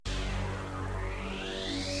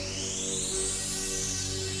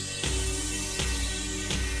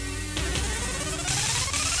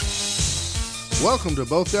Welcome to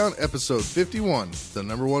Both Down, episode 51, the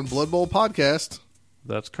number one Blood Bowl podcast.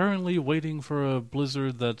 That's currently waiting for a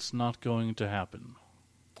blizzard that's not going to happen.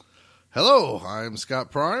 Hello, I'm Scott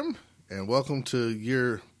Prime, and welcome to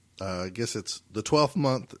year, I guess it's the 12th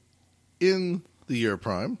month in the year of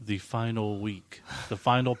Prime. The final week, the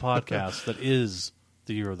final podcast that is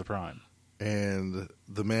the year of the Prime. And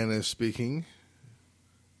the man is speaking,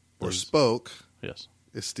 or spoke, yes,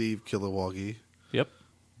 is Steve Kilowoggy. Yep.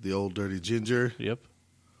 The old dirty ginger. Yep.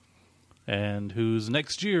 And whose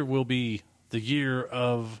next year will be the year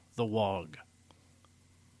of the Wog.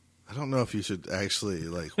 I don't know if you should actually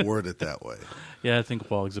word it that way. Yeah, I think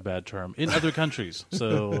Wog's a bad term in other countries.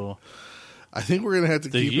 So I think we're going to have to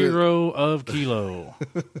keep the Euro of Kilo.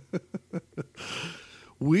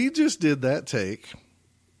 We just did that take.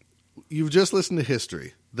 You've just listened to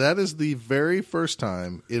history. That is the very first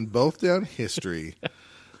time in Both Down history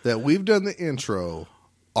that we've done the intro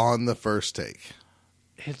on the first take.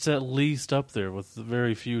 It's at least up there with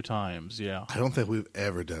very few times, yeah. I don't think we've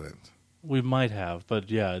ever done it. We might have, but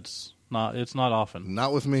yeah, it's not often.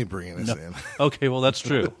 Not with me bringing us in. Okay, well, that's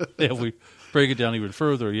true. If we break it down even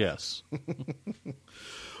further, yes.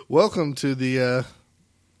 Welcome to the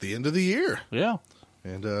end of the year. Yeah.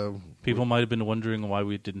 And people might have been wondering why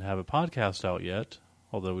we didn't have a podcast out yet,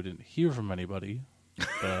 although we didn't hear from anybody.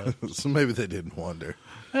 So maybe they didn't wonder.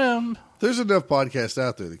 Um, There's enough podcasts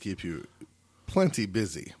out there to keep you plenty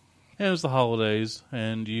busy. It was the holidays,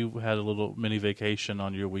 and you had a little mini vacation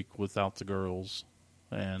on your week without the girls,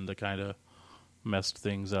 and that kind of messed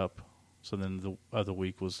things up. So then the other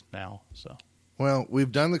week was now. So Well,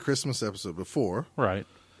 we've done the Christmas episode before. right.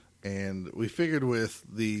 And we figured with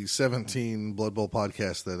the 17 Blood Bowl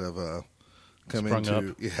podcasts that have come Sprung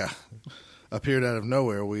into, appeared out of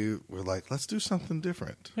nowhere, we were like, let's do something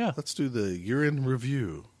different. Yeah. Let's do the year-end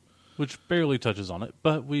review. Which barely touches on it,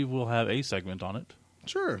 but we will have a segment on it.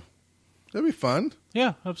 Sure. That'd be fun.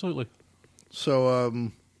 Yeah, absolutely. So,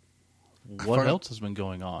 What else has been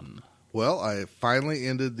going on? well, I finally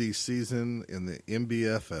ended the season in the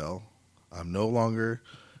NBFL. I'm no longer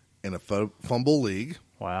in a fumble league.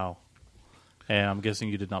 Wow. And I'm guessing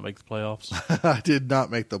you did not make the playoffs? I did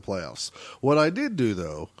not make the playoffs. What I did do,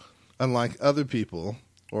 though, unlike other people,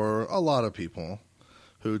 or a lot of people,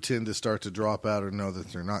 who tend to start to drop out or know that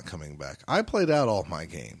they're not coming back, I played out all my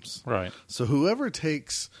games. Right. So whoever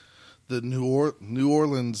takes the New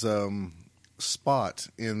Orleans spot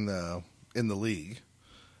in the league,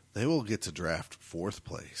 they will get to draft fourth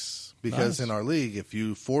place. Because Nice. in our league, if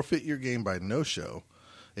you forfeit your game by no-show,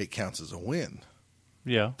 it counts as a win.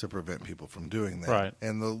 Yeah. To prevent people from doing that. Right.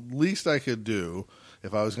 And the least I could do,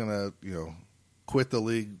 if I was going to, quit the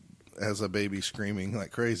league as a baby screaming like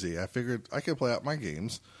crazy, I figured I could play out my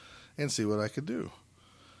games and see what I could do.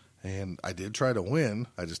 And I did try to win.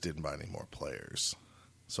 I just didn't buy any more players.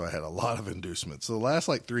 So I had a lot of inducements. So the last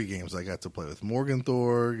 3 games, I got to play with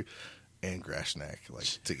Morgenthorg and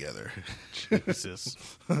Grashnak together. Jesus.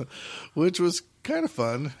 Which was kind of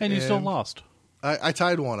fun. And you still lost. I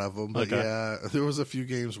tied one of them, but Okay. yeah, there was a few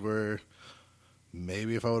games where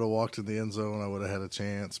maybe if I would have walked in the end zone, I would have had a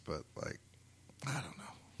chance, but I don't know.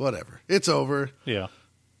 Whatever. It's over. Yeah.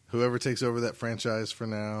 Whoever takes over that franchise for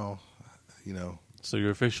now, So you're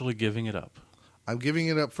officially giving it up. I'm giving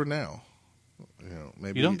it up for now.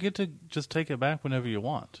 Maybe You don't get to just take it back whenever you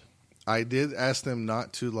want. I did ask them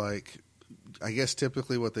not to I guess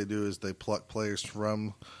typically what they do is they pluck players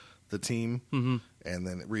from the team and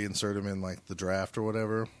then reinsert them in the draft or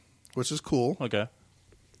whatever, which is cool. Okay.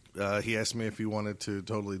 He asked me if he wanted to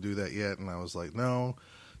totally do that yet, and I was like, no,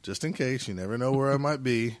 just in case. You never know where I might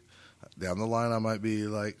be. Down the line, I might be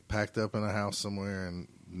packed up in a house somewhere and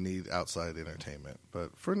need outside entertainment.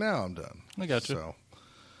 But for now, I'm done. I got you. So,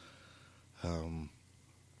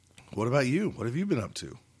 what about you? What have you been up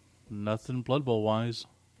to? Nothing Blood Bowl wise.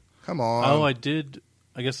 Come on. Oh, I did.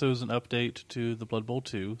 I guess there was an update to the Blood Bowl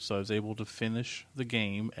 2, so I was able to finish the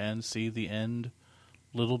game and see the end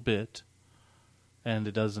little bit, and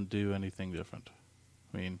it doesn't do anything different.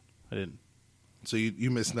 I mean, I didn't. So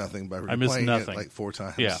you missed nothing by I missed replaying nothing. it 4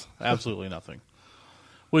 times. Yeah, absolutely nothing.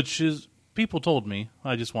 Which is, people told me,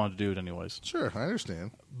 I just wanted to do it anyways. Sure, I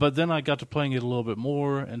understand. But then I got to playing it a little bit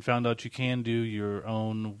more and found out you can do your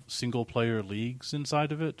own single-player leagues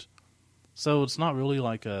inside of it. So it's not really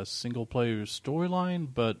like a single-player storyline,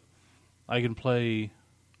 but I can play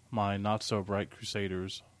my not-so-bright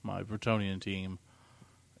Crusaders, my Bretonnian team,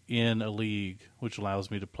 in a league, which allows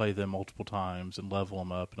me to play them multiple times and level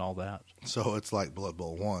them up and all that. So it's like Blood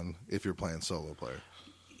Bowl 1 if you're playing solo player.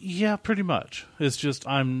 Yeah, pretty much. It's just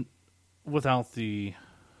I'm without the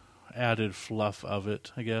added fluff of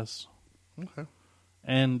it, I guess. Okay.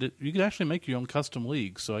 And you could actually make your own custom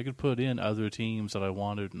league, so I could put in other teams that I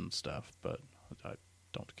wanted and stuff, but I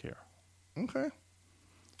don't care. Okay.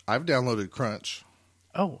 I've downloaded Crunch.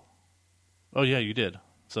 Oh, yeah, you did.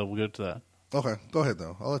 So we'll get to that. Okay, go ahead,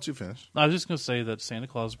 though. I'll let you finish. I was just going to say that Santa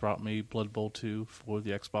Claus brought me Blood Bowl 2 for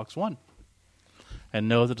the Xbox One. And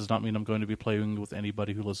no, that does not mean I'm going to be playing with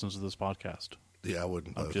anybody who listens to this podcast. Yeah, I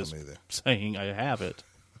wouldn't play I'm with just them either. saying I have it.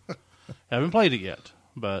 Haven't played it yet,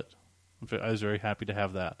 but I was very happy to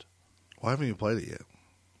have that. Why haven't you played it yet?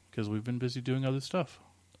 Because we've been busy doing other stuff.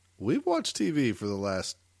 We've watched TV for the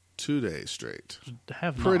last 2 days straight.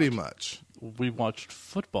 Have Pretty not. much. We watched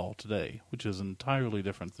football today, which is entirely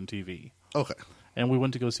different than TV. Okay. And we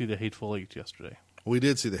went to go see The Hateful Eight yesterday. We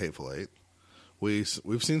did see The Hateful Eight.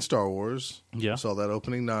 We've seen Star Wars. Yeah. Saw that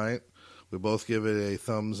opening night. We both give it a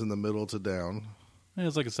thumbs in the middle to down.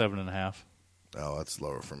 It's like a 7.5. Oh, that's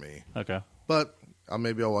lower for me. Okay. But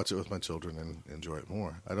maybe I'll watch it with my children and enjoy it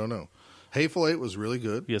more. I don't know. Hateful Eight was really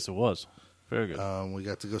good. Yes, it was. Very good. We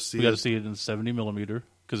got to go see We got it. to see it in 70 millimeter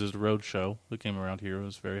because there's a road show that came around here. I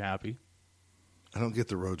was very happy. I don't get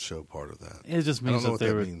the roadshow part of that. It just means I don't know that what they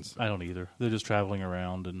that were. means. I don't either. They're just traveling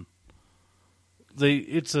around, and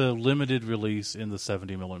it's a limited release in the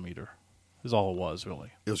 70 millimeter. Is all it was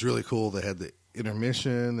really. It was really cool. They had the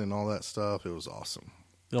intermission and all that stuff. It was awesome.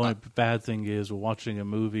 The only bad thing is we're watching a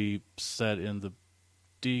movie set in the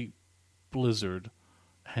deep blizzard,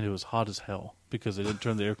 and it was hot as hell because they didn't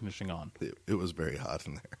turn the air conditioning on. It was very hot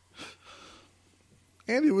in there.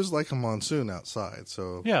 And it was like a monsoon outside.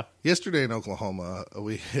 So Yeah. yesterday in Oklahoma,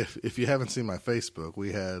 if you haven't seen my Facebook,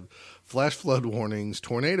 we had flash flood warnings,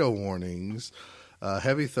 tornado warnings,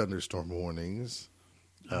 heavy thunderstorm warnings,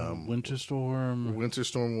 Winter storm, winter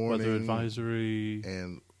storm warning, weather advisory,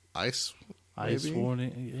 and ice ice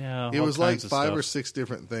warning. Yeah, It all was like kinds of 5 stuff. or 6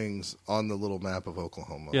 different things on the little map of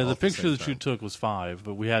Oklahoma. Yeah, all the at picture same that you time. took was 5,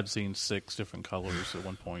 but we had seen 6 different colors at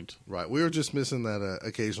one point. Right. We were just missing that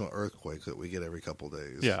occasional earthquake that we get every couple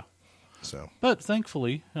days. Yeah. So, But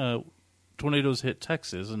thankfully, tornadoes hit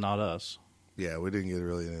Texas and not us. yeah, we didn't get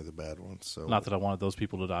really any of the bad ones. So, Not that I wanted those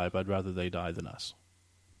people to die, but I'd rather they die than us.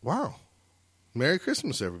 wow. Merry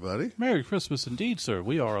Christmas, everybody. Merry Christmas indeed, sir.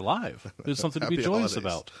 We are alive. There's something to be Happy joyous holidays.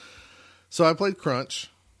 about. So I played Crunch,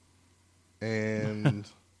 and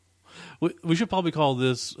We should probably call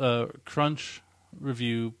this Crunch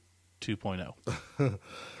Review 2.0.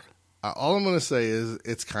 all I'm going to say is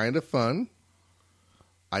it's kind of fun.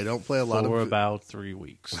 I don't play a lot For of about 3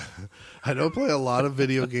 weeks. I don't play a lot of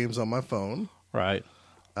video games on my phone. Right.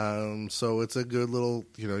 So it's a good little,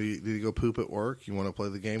 you need to go poop at work. You want to play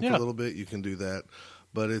the game for Yeah. a little bit, you can do that.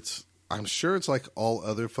 But I'm sure it's like all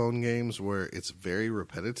other phone games where it's very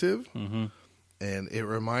repetitive. Mm-hmm. And it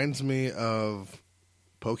reminds me of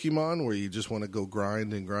Pokemon where you just want to go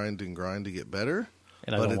grind and grind and grind to get better.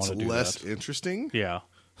 And I But don't it's want to do less that. interesting. Yeah.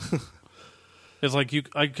 It's like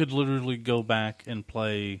I could literally go back and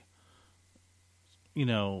play,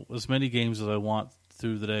 as many games as I want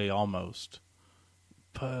through the day almost.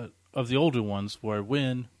 But of the older ones where I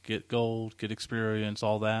win, get gold, get experience,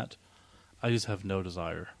 all that, I just have no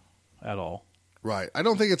desire at all. Right. I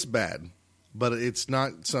don't think it's bad, but it's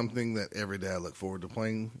not something that every day I look forward to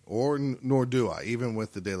playing, nor do I, even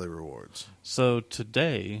with the daily rewards. So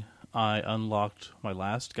today I unlocked my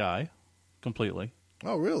last guy completely.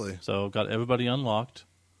 Oh, really? So got everybody unlocked,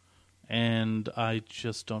 and I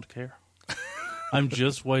just don't care. I'm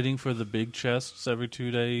just waiting for the big chests every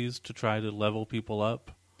 2 days to try to level people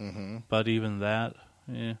up. Mm-hmm. But even that,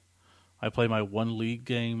 I play my one league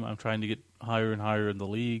game. I'm trying to get higher and higher in the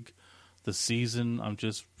league. The season, I'm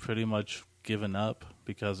just pretty much giving up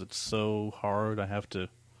because it's so hard. I have to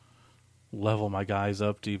level my guys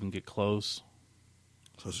up to even get close.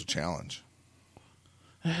 So it's a challenge.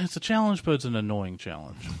 It's a challenge, but it's an annoying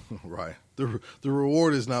challenge. Right. The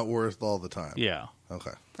reward is not worth all the time. Yeah.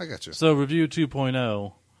 Okay. I got you. So Review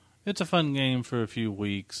 2.0, it's a fun game for a few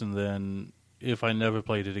weeks, and then if I never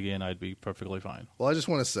played it again, I'd be perfectly fine. Well, I just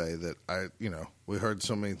want to say that we heard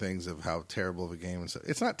so many things of how terrible of a game is.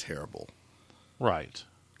 It's not terrible. Right.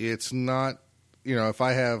 It's not, if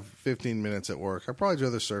I have 15 minutes at work, I'd probably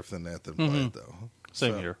rather surf the net than play it, though.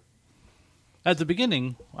 Same here. At the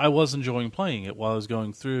beginning, I was enjoying playing it while I was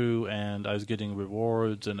going through, and I was getting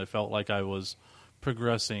rewards, and it felt like I was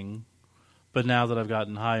progressing. But now that I've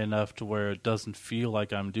gotten high enough to where it doesn't feel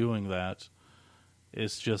like I'm doing that,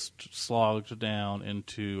 it's just slogged down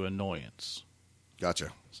into annoyance.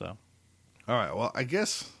 Gotcha. So, All right. Well, I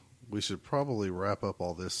guess we should probably wrap up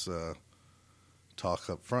all this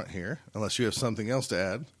talk up front here, unless you have something else to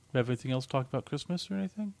add. have anything else to talk about Christmas or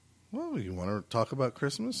anything? Well, you want to talk about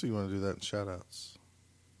Christmas, or you want to do that in shout-outs?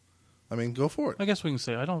 I mean, go for it. I guess we can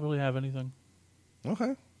say I don't really have anything.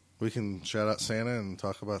 Okay. We can shout out Santa and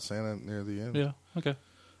talk about Santa near the end. Yeah, okay.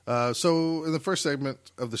 So in the first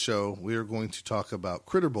segment of the show, we are going to talk about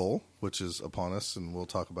Critter Bowl, which is upon us, and we'll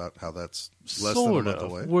talk about how that's less than a month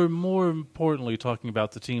away. We're more importantly talking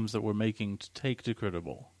about the teams that we're making to take to Critter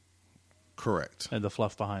Bowl. Correct. And the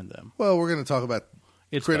fluff behind them. Well, we're going to talk about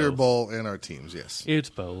Critter both. Bowl and our teams, yes. It's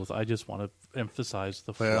both. I just want to emphasize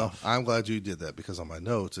the Well, fluff. I'm glad you did that because on my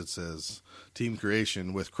notes it says team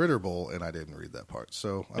creation with Critter Bowl, and I didn't read that part.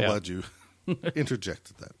 So I'm glad you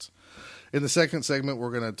interjected that. In the second segment,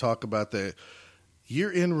 we're going to talk about the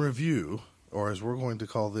year-end review, or as we're going to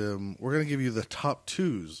call them, we're going to give you the top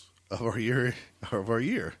twos of our year.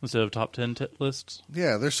 Instead of top 10 lists?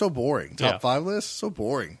 Yeah, they're so boring. Top 5 lists, so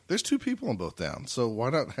boring. There's 2 people on both down, so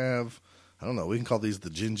why not have, I don't know, we can call these the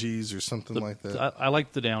Gingies or something like that. I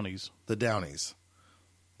like the Downies. The Downies.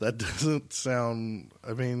 That doesn't sound,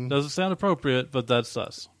 Doesn't sound appropriate, but that's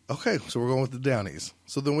us. Okay, so we're going with the Downies.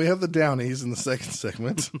 So then we have the Downies in the second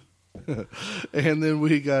segment. And then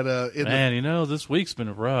we got this week's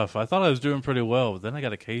been rough. I thought I was doing pretty well, but then I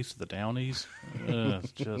got a case of the Downies.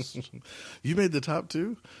 It's just you made the top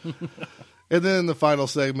 2. And then in the final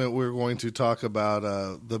segment, we're going to talk about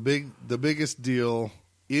the biggest deal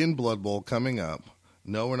in Blood Bowl coming up.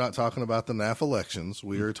 No, we're not talking about the NAF elections.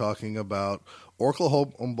 We are talking about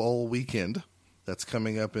Oklahoma Bowl weekend. That's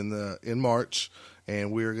coming up in March.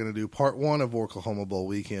 And we're going to do part 1 of Oklahoma Bowl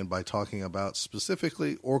weekend by talking about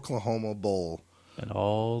specifically Oklahoma Bowl. And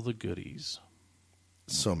all the goodies.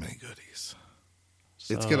 So many goodies.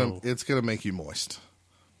 So, it's gonna make you moist.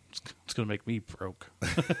 It's gonna make me broke.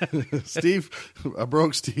 Steve, a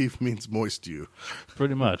broke Steve means moist you.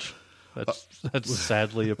 Pretty much. That's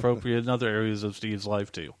sadly appropriate in other areas of Steve's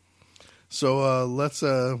life too. So let's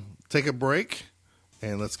take a break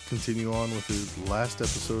and let's continue on with the last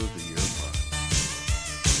episode of the year 5.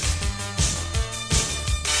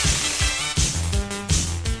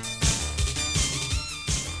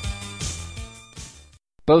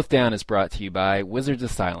 Both Down is brought to you by Wizards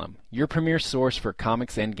Asylum, your premier source for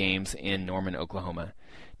comics and games in Norman, Oklahoma.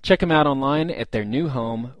 Check them out online at their new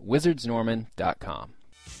home, wizardsnorman.com.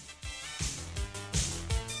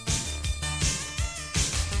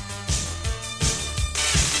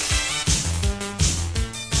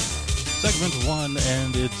 Segment 1,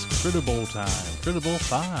 and it's Critter Bowl time. Critter Bowl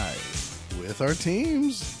 5. With our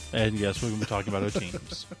teams. And yes, we're going to be talking about our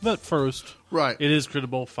teams. But first, right, it is Critter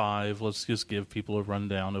Bowl 5. Let's just give people a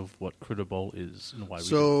rundown of what Critter Bowl is and why we do it.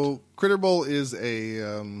 So, Critter Bowl is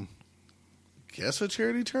a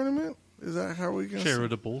charity tournament? Is that how we can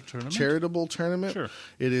Charitable tournament? Charitable tournament. Sure.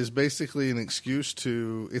 It is basically an excuse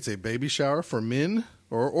to, it's a baby shower for men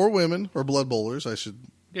or women or blood bowlers, I should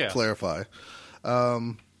clarify.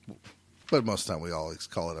 But most of the time we always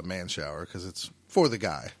call it a man shower because it's for the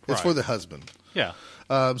guy. It's for the husband. Yeah.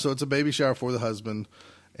 So it's a baby shower for the husband.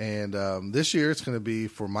 And this year it's going to be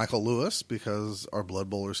for Michael Lewis because our blood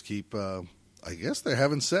bowlers keep, I guess they're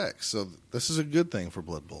having sex. So this is a good thing for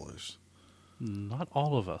blood bowlers. Not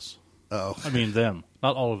all of us. Oh. I mean them.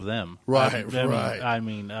 Not all of them. Right, right. I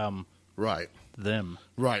mean, right. them.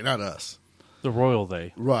 Right, not us. The royal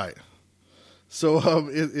they. Right. So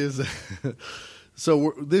it is...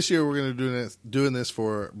 So this year we're going to doing this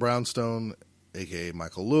for Brownstone, a.k.a.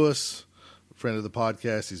 Michael Lewis, friend of the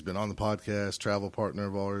podcast. He's been on the podcast, travel partner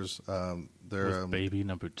of ours. With baby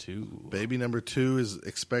number 2. Baby number 2 is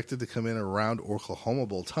expected to come in around Oklahoma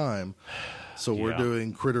Bowl time. So we're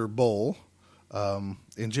doing Critter Bowl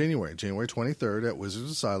in January 23rd at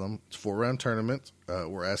Wizards Asylum. It's a 4-round tournament.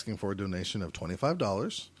 We're asking for a donation of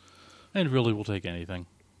 $25. And really, we'll take anything.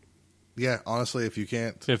 Yeah, honestly, if you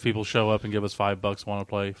can't... If people show up and give us $5, want to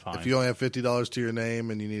play, fine. If you only have $50 to your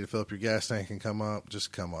name and you need to fill up your gas tank and come up,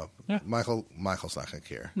 just come up. Yeah. Michael's not going to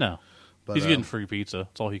care. No. But, he's getting free pizza.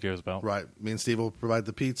 That's all he cares about. Right. Me and Steve will provide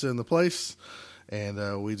the pizza in the place,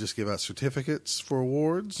 and we just give out certificates for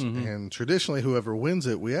awards. Mm-hmm. And traditionally, whoever wins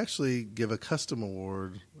it, we actually give a custom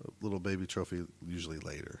award, a little baby trophy, usually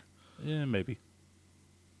later. Yeah, maybe.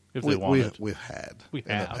 If they want it. We've had in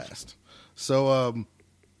the past. So,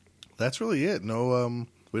 that's really it. No,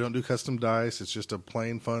 we don't do custom dice. It's just a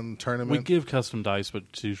plain fun tournament. We give custom dice, but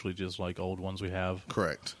it's usually just like old ones we have.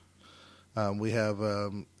 Correct. We have,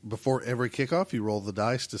 before every kickoff, you roll the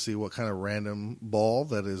dice to see what kind of random ball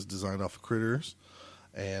that is designed off of critters.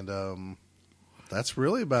 And that's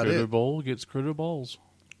really about Critter it. Bowl gets Critter Balls.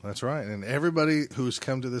 That's right. And everybody who's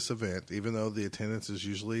come to this event, even though the attendance is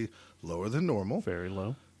usually lower than normal. Very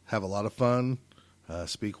low. Have a lot of fun.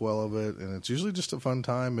 Speak well of it, and it's usually just a fun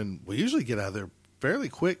time, and we usually get out of there fairly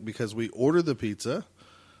quick because we order the pizza,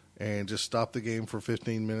 and just stop the game for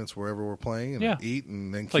 15 minutes wherever we're playing and Yeah. eat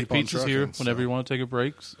and then It's like keep on pizza's trucking. here. Whenever So you want to take a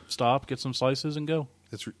break, stop, get some slices, and go.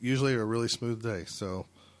 it's usually a really smooth day. So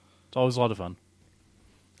It's always a lot of fun.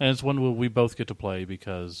 And it's one where we both get to play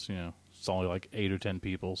because, it's only like 8 or 10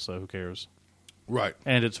 people, so who cares? right,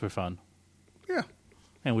 And it's for fun. yeah.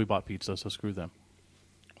 And we bought pizza, so screw them.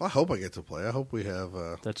 Well, I hope I get to play. I hope we have.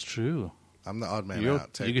 That's true. I'm the odd man out. You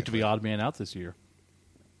get to be technically. odd man out this year.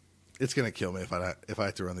 It's going to kill me if I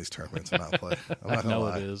have to run these tournaments and not play. I'm not I going to know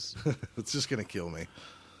lie. it is. It's just going to kill me.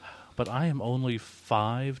 But I am only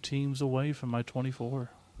 5 teams away from my 24.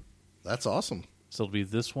 That's awesome. So it'll be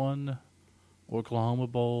this one, Oklahoma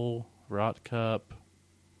Bowl, Rot Cup.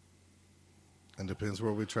 And depends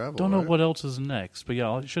where we travel. Don't know right? what else is next, but yeah,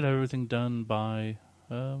 I should have everything done by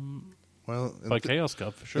Well, Chaos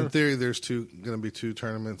Cup for sure. in theory, there's going to be 2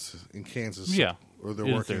 tournaments in Kansas. Yeah, or they're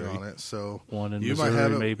in working theory. on it. So One in you Missouri, might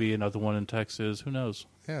have it, maybe another one in Texas. Who knows?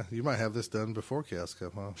 Yeah, you might have this done before Chaos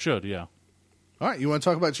Cup, huh? Should, yeah. All right, you want to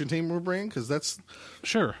talk about your team we're bringing? Because that's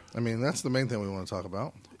Sure. the main thing we want to talk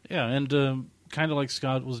about. Yeah, and kind of like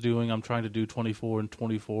Scott was doing, I'm trying to do 24 and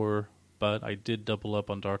 24, but I did double up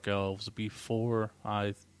on Dark Elves before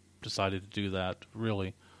I decided to do that,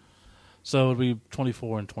 really. So it'll be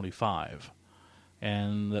 24 and 25.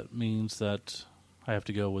 And that means that I have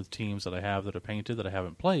to go with teams that I have that are painted that I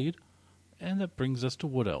haven't played, and that brings us to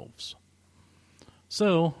Wood Elves.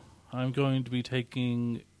 So I'm going to be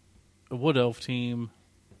taking a Wood Elf team.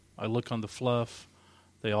 I look on the fluff.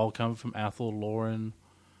 They all come from Athel Loren.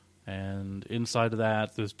 And inside of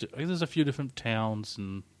that, there's a few different towns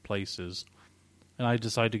and places. And I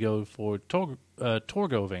decided to go for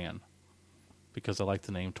Torgo Van because I like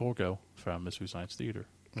the name Torgo from Mystery Science Theater.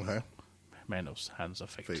 Okay. Manos Hands of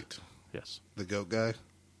Fate. Fate. Yes. The goat guy?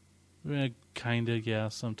 Kind of, yeah.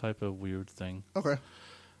 Some type of weird thing. Okay.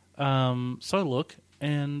 So I look,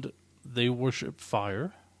 and they worship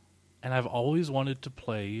fire. And I've always wanted to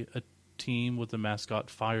play a team with the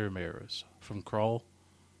mascot Fire Mares from Crawl.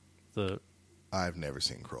 I've never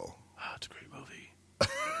seen Kroll. It's a great movie.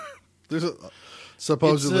 There's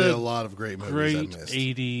supposedly It's a lot of great movies Great I missed.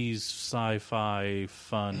 80s sci-fi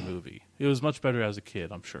fun movie. It was much better as a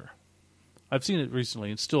kid, I'm sure. I've seen it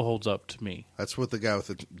recently. It still holds up to me. That's with the guy with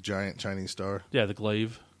the giant Chinese star? Yeah, the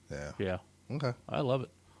glaive. Yeah. Yeah, Okay. I love it.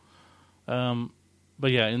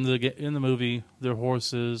 But yeah, in the movie, they're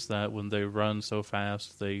horses that when they run so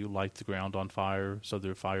fast, they light the ground on fire. So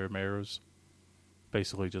they're fire mares,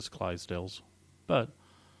 basically just Clydesdales. But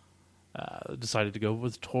decided to go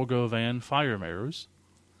with Torgo Van Fire Mares,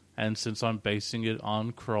 and since I'm basing it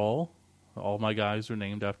on Crawl, all my guys are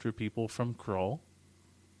named after people from Crawl,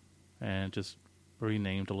 and just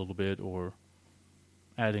renamed a little bit or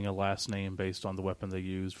adding a last name based on the weapon they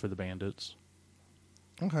used for the bandits.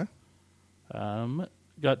 Okay.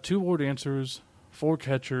 Got 2 war dancers, 4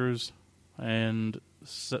 catchers, and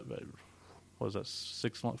 5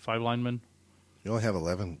 linemen. You only have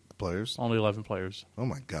 11 players? Only 11 players. Oh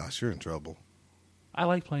my gosh, you're in trouble. I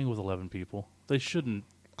like playing with 11 people. They shouldn't.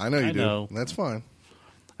 I know you I do. know. That's fine.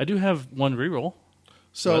 I do have 1 reroll.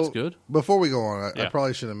 So that's good. Before we go on, I Yeah.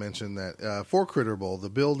 probably should have mentioned that for Critter Bowl, the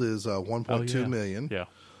build is 1.2 million, Yeah.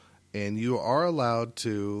 and you are allowed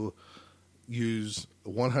to use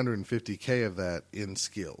 150K of that in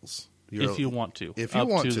skills. If you want to. If you up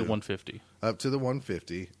want to to. the 150. Up to the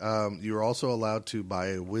 150. You're also allowed to buy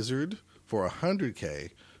a wizard for 100K,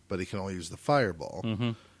 but he can only use the fireball.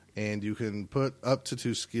 Mm-hmm. And you can put up to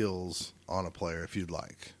 2 skills on a player if you'd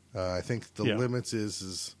like. I think the Yeah. limits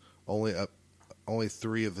is only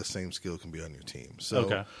 3 of the same skill can be on your team. So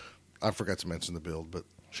Okay. I forgot to mention the build, but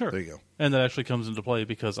Sure. there you go. And that actually comes into play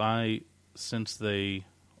because since they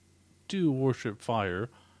do worship fire,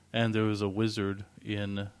 and there was a wizard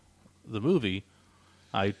in the movie,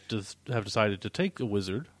 I just have decided to take a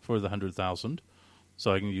wizard for the 100,000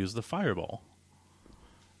 so I can use the fireball.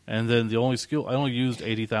 And then the only skill, I only used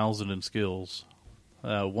 80,000 in skills.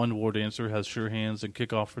 1 war dancer has sure hands and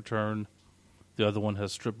kickoff return. The other one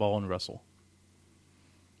has strip ball and wrestle.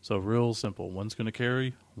 So real simple. One's going to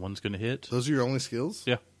carry, one's going to hit. Those are your only skills?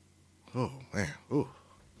 Yeah. Oh, man. Ooh.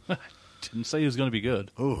 Didn't say he was going to be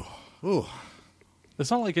good. Ooh. Ooh. It's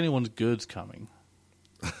not like anyone's good's coming.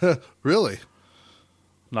 Really?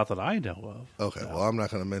 Not that I know of. Okay, well, I'm not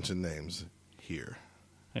going to mention names here.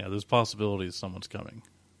 Yeah, there's possibilities someone's coming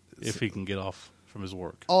if he can get off from his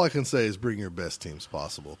work. All I can say is bring your best teams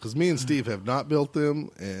possible. Because me and Steve have not built them,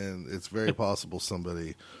 and it's very possible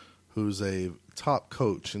somebody who's a top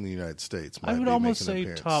coach in the United States might I would be almost making say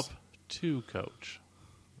an appearance. top 2 coach.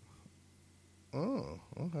 Oh,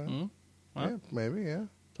 okay. Hmm? Huh? Yeah, maybe, yeah.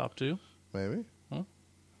 Top 2? Maybe. Huh?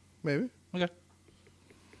 Maybe. Okay.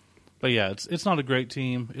 But yeah, it's not a great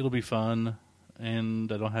team. It'll be fun,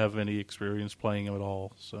 and I don't have any experience playing them at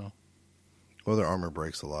all. So, Well, their armor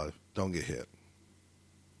breaks a lot. Don't get hit.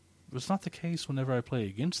 it's not the case whenever I play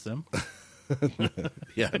against them.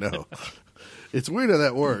 Yeah, I know. It's weird how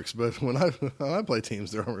that works, but when I play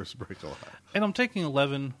teams, their armors break a lot. And I'm taking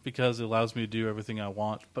 11 because it allows me to do everything I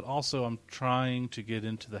want, but also I'm trying to get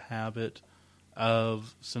into the habit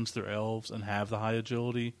of, since they're elves and have the high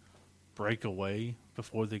agility, break away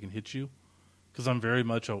before they can hit you. Because I'm very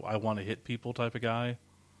much a I want to hit people type of guy.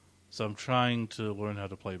 So I'm trying to learn how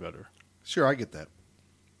to play better. Sure, I get that.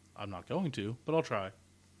 I'm not going to, but I'll try.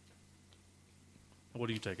 What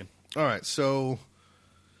are you taking? All right, so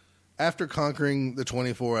after conquering the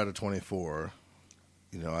 24 out of 24,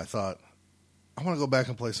 I thought, I want to go back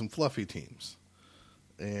and play some fluffy teams.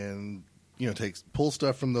 And, pull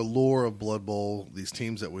stuff from the lore of Blood Bowl, these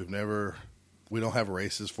teams that we don't have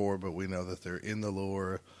races for, but we know that they're in the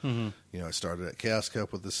lore. Mm-hmm. I started at Chaos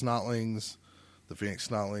Cup with the Snotlings, the Phoenix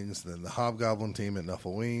Snotlings, then the Hobgoblin team at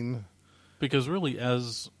Nuffleween. Because really,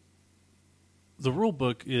 as the rule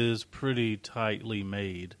book is pretty tightly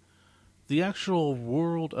made, the actual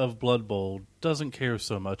world of Blood Bowl doesn't care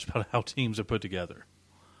so much about how teams are put together.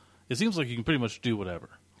 It seems like you can pretty much do whatever.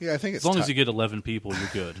 Yeah, I think as long as you get 11 people, you're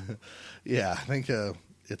good. Yeah, I think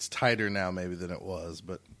it's tighter now maybe than it was,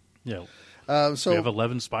 but Yeah. so we have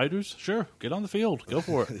 11 spiders? Sure, get on the field. Go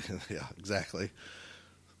for it. Yeah, exactly.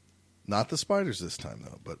 Not the spiders this time,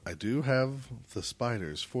 though, but I do have the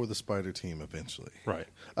spiders for the spider team eventually. Right.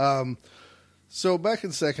 So back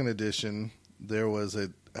in second edition, there was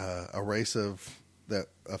a race of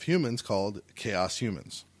humans called Chaos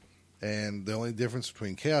Humans. And the only difference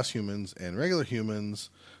between Chaos Humans and regular humans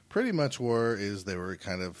pretty much is they were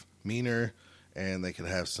kind of meaner and they could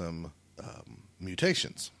have some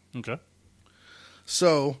mutations. Okay.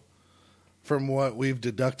 So, from what we've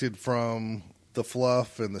deducted from the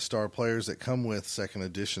fluff and the star players that come with second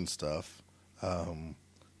edition stuff,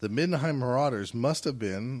 the Midnight Marauders must have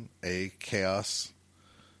been a Chaos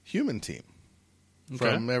human team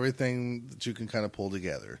from everything that you can kind of pull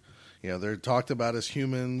together. They're talked about as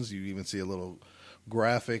humans. You even see a little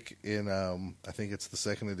graphic in, I think it's the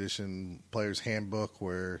second edition player's handbook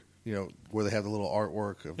where they have the little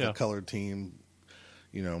artwork of the colored team,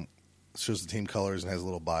 shows the team colors and has a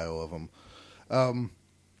little bio of them.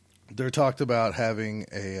 They're talked about having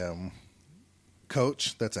a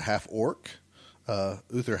coach that's a half orc,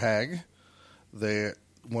 Uther Hag. The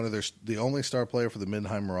only star player for the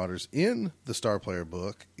Midnight Marauders in the star player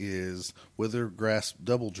book is Withergrasp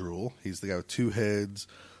Doubledrool. He's the guy with two heads.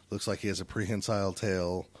 Looks like he has a prehensile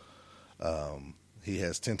tail. He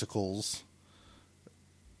has tentacles.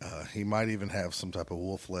 He might even have some type of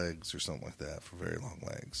wolf legs or something like that for very long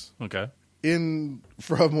legs. Okay.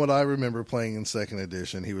 From what I remember playing in second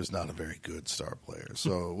edition, he was not a very good star player.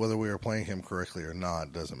 So whether we were playing him correctly or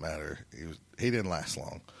not doesn't matter. He didn't last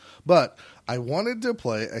long. But I wanted to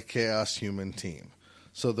play a Chaos Human team.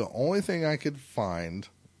 So the only thing I could find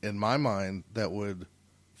in my mind that would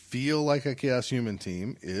feel like a Chaos Human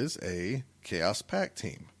team is a Chaos Pack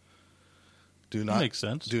team. That makes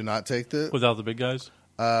sense. Do not take without the big guys?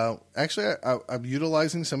 Actually, I'm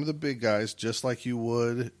utilizing some of the big guys just like you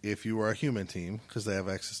would if you were a human team because they have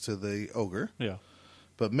access to the ogre. Yeah.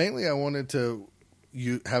 But mainly I wanted to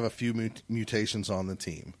have a few mutations on the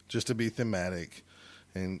team just to be thematic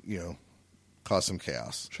and, cause some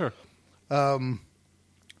chaos. Sure.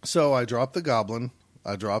 So I dropped the goblin,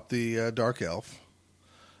 I dropped the dark elf,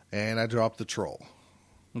 and I dropped the troll.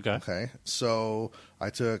 Okay. So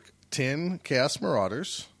I took 10 Chaos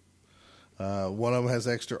Marauders. One of them has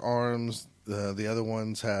extra arms. The other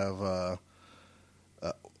ones have...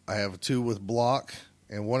 I have 2 with block,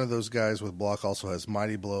 and one of those guys with block also has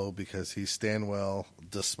Mighty Blow because he's Stanwell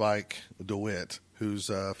DeSpike DeWitt, who's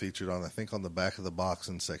featured on the back of the box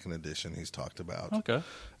in second edition. He's talked about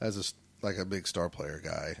as a big star player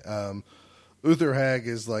guy. Uther Hag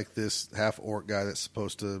is like this half orc guy that's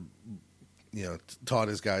supposed to, taught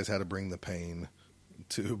his guys how to bring the pain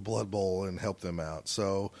to Blood Bowl and help them out.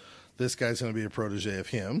 So this guy's going to be a protege of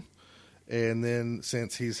him. And then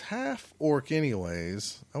since he's half orc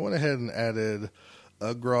anyways, I went ahead and added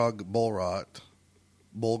Ugrog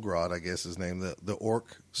Bolgrot, I guess his name, the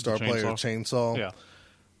orc star player chainsaw. Yeah.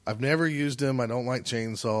 I've never used him. I don't like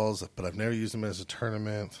chainsaws, but I've never used him as a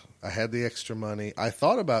tournament. I had the extra money. I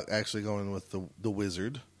thought about actually going with the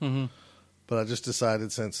wizard, but I just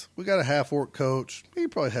decided since we got a half orc coach, he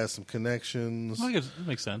probably has some connections. I guess it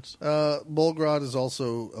makes sense. Bolgrot is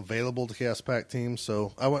also available to Chaos Pack teams,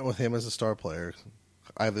 so I went with him as a star player.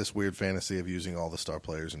 I have this weird fantasy of using all the star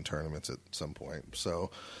players in tournaments at some point,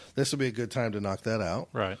 so this would be a good time to knock that out.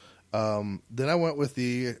 Right. Then I went with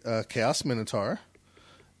the Chaos Minotaur,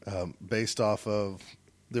 based off of,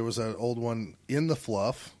 there was an old one in the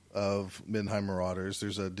fluff of Middenheim Marauders.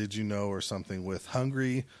 There's a Did You Know or something with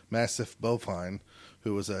Hungry Mastiff Bovine,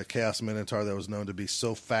 who was a Chaos Minotaur that was known to be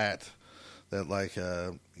so fat that, like,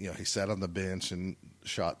 he sat on the bench and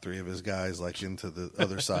shot 3 of his guys, like, into the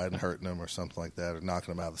other side and hurting them or something like that, or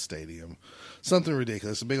knocking them out of the stadium. Something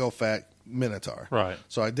ridiculous. A big old fat Minotaur. Right.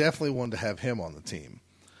 So I definitely wanted to have him on the team.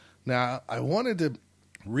 Now, I wanted to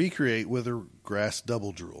recreate Withergrass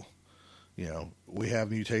Double Drool. We have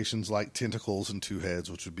mutations like Tentacles and 2 Heads,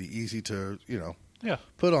 which would be easy to,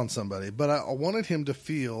 put on somebody. But I wanted him to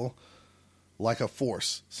feel like a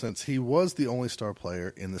force, since he was the only star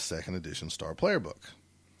player in the 2nd edition Star Player book.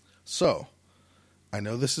 So, I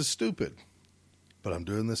know this is stupid, but I'm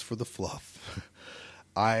doing this for the fluff.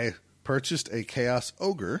 I purchased a Chaos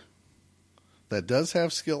Ogre that does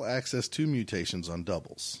have skill access to mutations on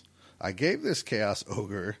doubles. I gave this Chaos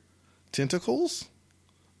Ogre Tentacles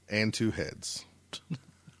and 2 Heads.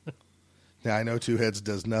 Now, I know 2 Heads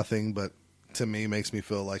does nothing, but to me makes me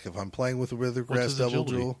feel like if I'm playing with a Withergrass Double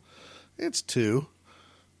Drool, it's 2.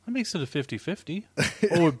 That makes it a 50-50.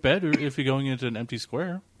 Or better if you're going into an empty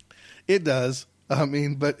square. It does. I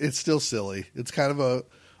mean, but it's still silly. It's kind of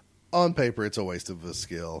on paper, it's a waste of a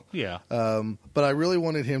skill. Yeah. But I really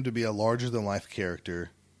wanted him to be a larger-than-life character.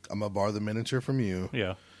 I'm going to borrow the miniature from you.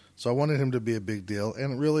 Yeah. So I wanted him to be a big deal.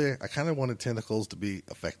 And really, I kind of wanted Tentacles to be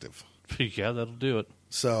effective. Yeah, that'll do it.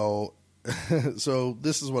 So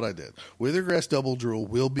this is what I did. Withergrass Double Drool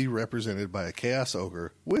will be represented by a Chaos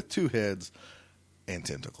Ogre with 2 Heads and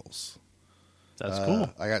Tentacles. That's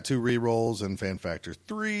cool. I got 2 rerolls and Fan Factor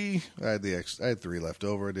 3. I had 3 left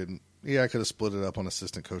over. I could have split it up on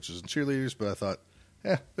assistant coaches and cheerleaders, but I thought,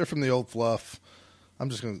 they're from the old fluff.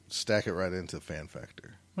 I'm just going to stack it right into Fan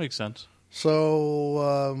Factor. Makes sense.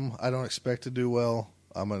 So I don't expect to do well.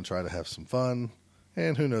 I'm going to try to have some fun,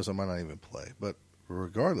 and who knows, I might not even play. But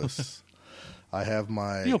regardless, I have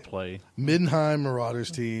my You'll play Middenheim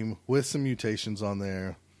Marauders team with some mutations on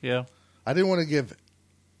there. Yeah. I didn't want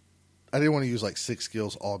to use like 6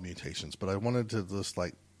 skills, all mutations, but I wanted to just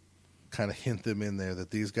like kind of hint them in there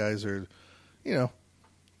that these guys are,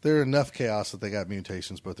 they're enough chaos that they got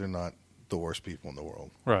mutations, but they're not the worst people in the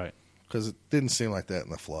world. Right. Because it didn't seem like that in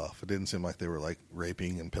the fluff. It didn't seem like they were like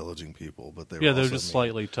raping and pillaging people, but they were. Yeah, they're also just mean.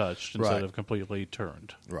 slightly touched instead Right. of completely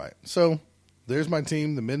turned. Right. So there's my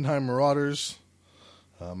team, the Middenheim Marauders.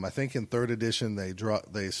 I think in 3rd edition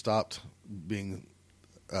they stopped being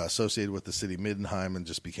associated with the city Middenheim and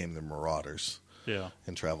just became the Marauders. Yeah.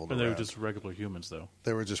 And traveled And around. they were just regular humans, though.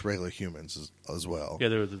 They were just regular humans as well. Yeah,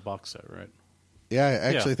 they were the box set, right? Yeah, I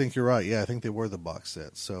actually think you're right. Yeah, I think they were the box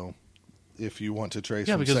set. So if you want to trace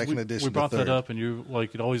from 2nd edition we brought to 3rd. that up, and you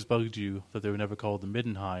like it always bugged you that they were never called the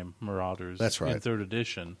Middenheim Marauders. That's right. In 3rd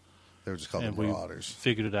edition, They were just called and the Marauders. we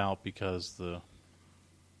figured it out because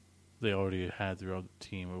they already had their own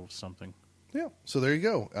team or something. Yeah. So there you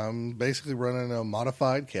go. I'm basically running a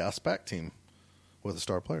modified Chaos Pact team with a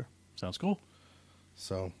star player. Sounds cool.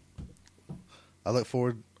 So I look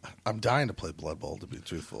forward. I'm dying to play Blood Bowl, to be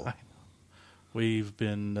truthful. We've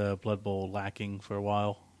been Blood Bowl lacking for a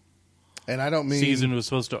while. And I don't mean Season was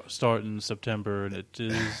supposed to start in September, and it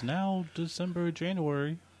is now December,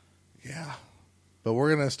 January. Yeah. But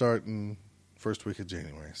we're going to start in first week of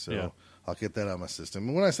January. So Yeah. I'll get that out of my system.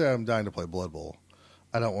 And when I say I'm dying to play Blood Bowl,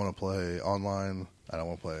 I don't want to play online. I don't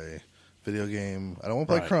want to play video game. I don't want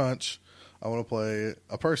to play Right. Crunch. I want to play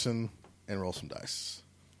a person and roll some dice.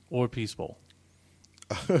 Or Peace Bowl.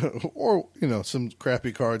 Or, some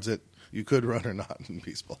crappy cards that you could run or not in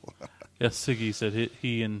Peace Bowl. Yes, Siggy said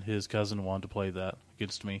he and his cousin wanted to play that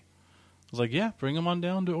against me. I was like, yeah, bring them on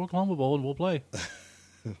down to Oklahoma Bowl and we'll play.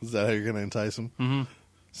 Is that how you're going to entice them? Mm-hmm.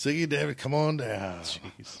 Siggy David, come on down.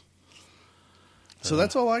 Jeez. So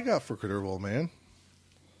that's all I got for Critter Bowl, man.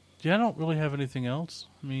 Yeah, I don't really have anything else.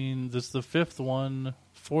 I mean, this is the fourth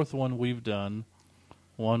one we've done.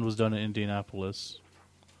 One was done in Indianapolis.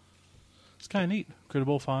 It's kind of neat. Critter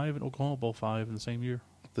Bowl 5 and Oklahoma Bowl 5 in the same year.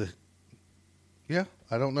 Yeah,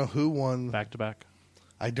 I don't know who won. Back to back.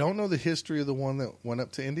 I don't know the history of the one that went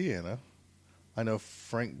up to Indiana. I know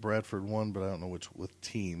Frank Bradford won, but I don't know with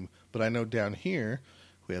team. But I know down here,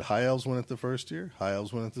 we had High Elves win it the first year. High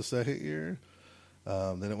Elves win it the second year.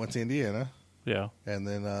 Then it went to Indiana. Yeah. And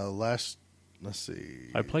then let's see.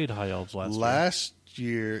 I played High Elves last year. Last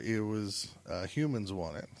year, it was Humans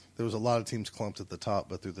won it. There was a lot of teams clumped at the top,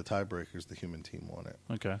 but through the tiebreakers, the Human team won it.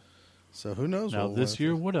 Okay. So who knows? Now, what this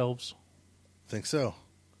year, Wood Elves. think so.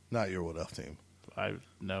 Not your Wood Elf team.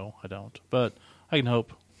 No, I don't. But I can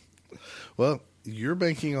hope. Well, you're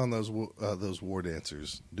banking on those war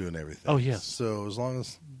dancers doing everything. Oh, yes. So as long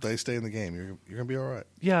as they stay in the game, you're gonna be all right.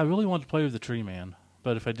 Yeah, I really wanted to play with the Tree Man,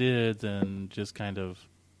 but if I did, then just kind of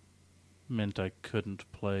meant I couldn't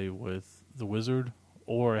play with the Wizard,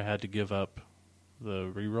 or I had to give up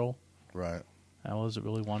the reroll. Right. I wasn't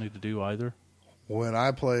really wanting to do either. When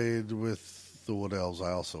I played with the Wood Elves,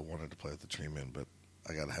 I also wanted to play with the Tree Men, but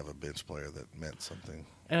I got to have a bench player that meant something.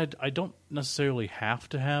 And I don't necessarily have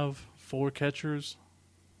to have 4 catchers,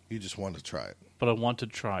 You just wanted to try it. but I want to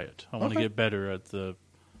try it. I want to Okay. get better at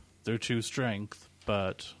their 2 strength,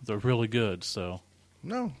 but they're really good, so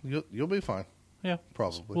No, you'll be fine. yeah,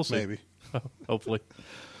 Probably. we'll see. Maybe. Hopefully.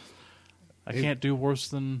 I can't do worse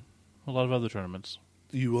than a lot of other tournaments.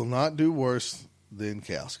 You will not do worse than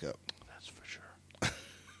Chaos Cup. That's for sure.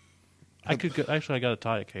 I got a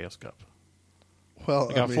tie at Chaos Cup.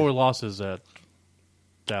 Well, I got 4 losses at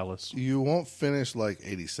Dallas. You won't finish like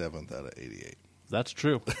 87th out of 88. That's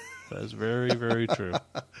true. That is very, very true.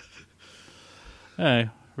 Hey,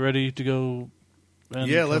 ready to go and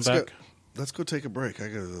Yeah, come let's back? go. Let's go take a break. I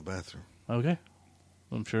go to the bathroom. Okay.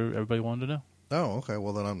 I'm sure everybody wanted to know. Oh, okay.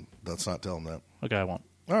 Well, then let's not tell them that. Okay, I won't.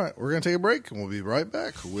 All right, we're going to take a break, and we'll be right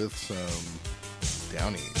back with some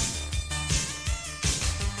Downies.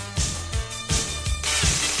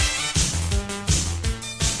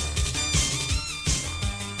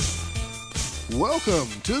 Welcome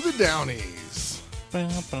to the Downies, an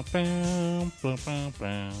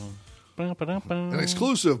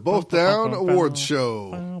exclusive Both Down Awards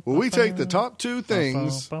show where we take the top 2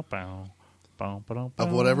 things of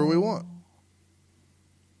whatever we want.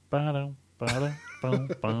 Is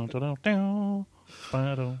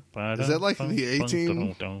that like the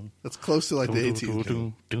A-Team? That's close to like the A-Team.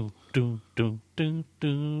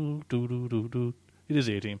 It is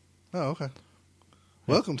the A-Team. Oh, okay.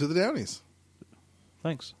 Welcome to the Downies.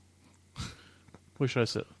 Thanks. Where should I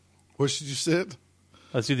sit? Where should you sit?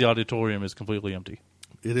 I see the auditorium is completely empty.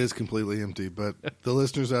 It is completely empty, but the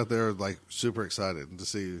listeners out there are like super excited to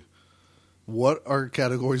see what our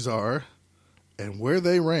categories are and where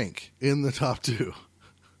they rank in the top 2.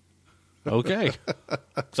 Okay.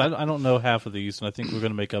 'Cause I don't know half of these, and I think we're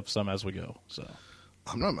going to make up some as we go. So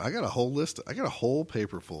I got a whole list. I got a whole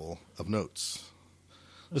paper full of notes.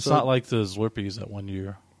 it's So- not like the Slurpees that one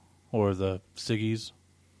year, or the Siggies.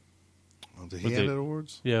 Did he With hand the- out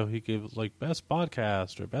awards? Yeah, he gave like best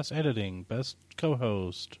podcast or best editing, best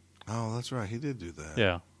co-host. Oh, that's right. He did do that.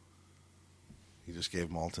 Yeah. He just gave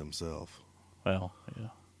them all to himself. Well, yeah.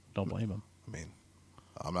 Don't blame him. I mean,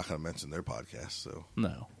 I'm not going to mention their podcast, so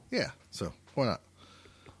No. yeah. So why not?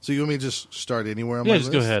 So you want me to just start anywhere on Yeah, my just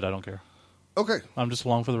list? go ahead. I don't care. Okay. I'm just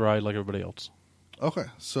along for the ride like everybody else. Okay.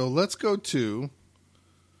 So let's go to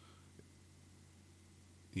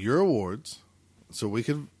your awards, so we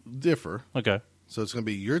could differ. Okay. So it's going to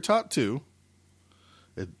be your top 2.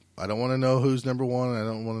 I don't want to know who's number 1. And I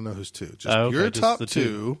don't want to know who's 2. Just Okay, your just top the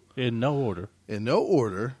 2 In no order. in no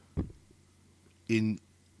order. In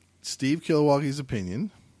Steve Kilwoggy's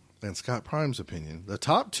opinion and Scott Prime's opinion, the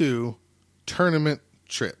top 2 tournament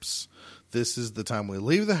trips. This is the time we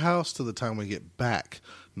leave the house to the time we get back.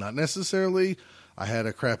 Not necessarily I had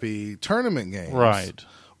a crappy tournament game. Right.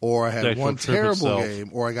 Or I The had actual one trip terrible itself. game,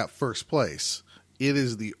 or I got first place. It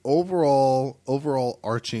is the overall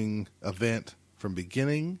arching event from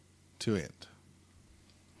beginning to end.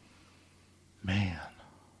 Man.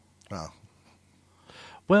 Wow.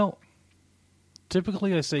 Well,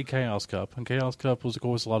 typically I say Chaos Cup, and Chaos Cup was, of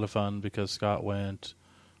course, a lot of fun because Scott went,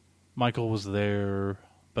 Michael was there,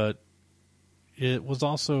 but it was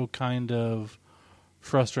also kind of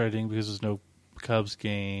frustrating because there's no Cubs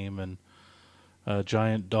game and a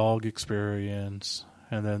giant dog experience,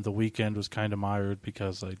 and then the weekend was kind of mired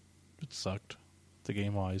because it sucked, the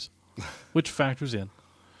game-wise, which factors in.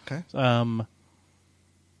 Okay.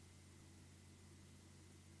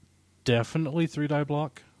 Definitely 3-die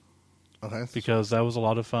block. Okay. Because that was a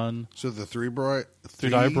lot of fun. So the three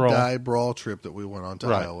die brawl trip that we went on to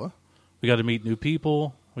Right. Iowa. We got to meet new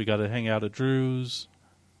people. We got to hang out at Drew's.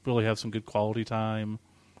 Really have some good quality time.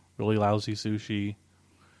 Really lousy sushi.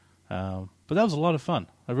 But that was a lot of fun.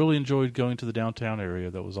 I really enjoyed going to the downtown area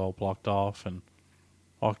that was all blocked off and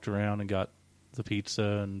walked around and got the pizza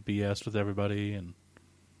and BS'd with everybody. And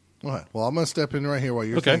All right. Well, I'm going to step in right here while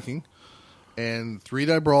you're Okay. thinking. And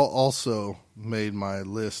 3-die brawl also made my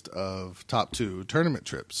list of top 2 tournament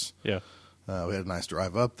trips. yeah, We had a nice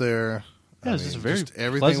drive up there. it was just a very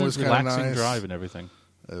everything pleasant, was kind of relaxing nice. drive and everything.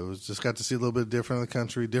 It was just got to see a little bit different of the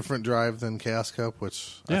country, different drive than Chaos Cup,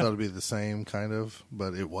 which I Yeah. thought would be the same kind of,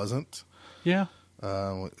 but it wasn't. Yeah,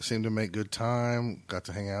 Seemed to make good time. Got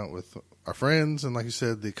to hang out with our friends, and like you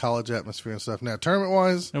said, the college atmosphere and stuff. Now,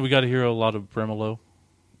 tournament-wise, And we got to hear a lot of Bremolo.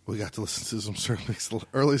 we got to listen to some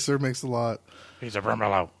early Sir Mix-a-Lot. He's a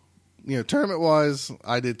Bremolo. Tournament-wise,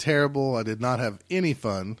 I did terrible. I did not have any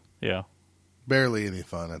fun, Yeah. barely any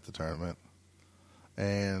fun at the tournament.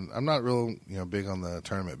 And I'm not real, big on the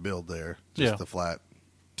tournament build there. Just Yeah. the flat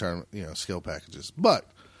tournament, skill packages. But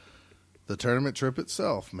the tournament trip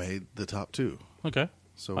itself made the top 2. Okay.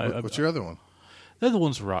 So what's your other one? The other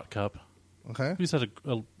one's Rot Cup. Okay. We just had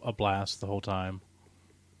a blast the whole time.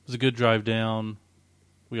 It was a good drive down.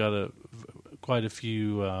 We got quite a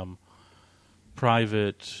few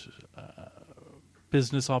private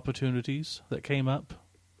business opportunities that came up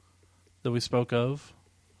that we spoke of.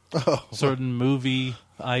 Oh, Certain movie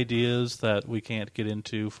ideas that we can't get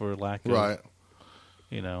into for lack of, right.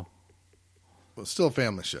 But still a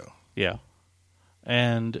family show. Yeah.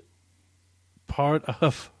 And part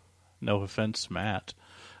of, no offense, Matt,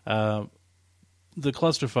 the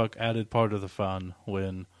clusterfuck added part of the fun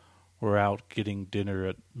when we're out getting dinner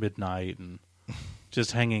at midnight and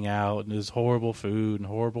just hanging out, and there's horrible food and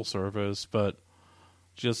horrible service, but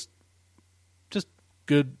just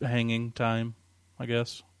good hanging time, I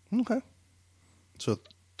guess. Okay. So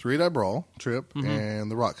 3-die brawl trip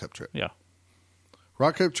and the Rock Cup trip. Yeah.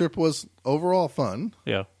 Rock Cup trip was overall fun,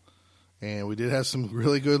 Yeah. and we did have some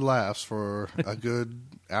really good laughs for a good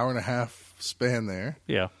hour and a half span there.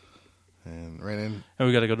 Yeah. And ran in. And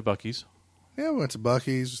we got to go to Buc-ee's. Yeah, we went to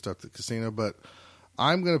Buc-ee's, we stopped at the casino, but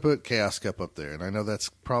I'm going to put Chaos Cup up there. And I know that's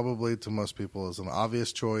probably to most people is an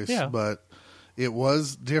obvious choice, Yeah. but it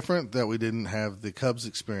was different that we didn't have the Cubs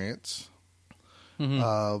experience.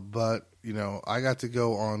 But, I got to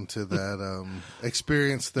go on to that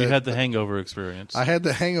experience that You had the hangover experience. I had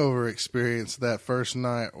the hangover experience that first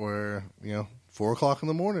night where, 4 o'clock in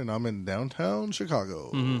the morning, I'm in downtown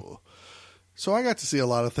Chicago. So I got to see a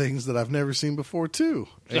lot of things that I've never seen before, too.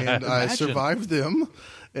 And I Imagine. survived them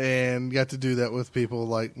and got to do that with people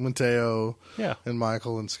like Mateo Yeah. and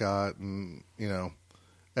Michael and Scott. And,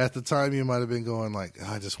 at the time you might have been going like,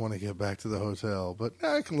 I just want to get back to the hotel. But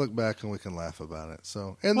now I can look back and we can laugh about it.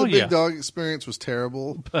 So, and the Oh, big yeah. dog experience was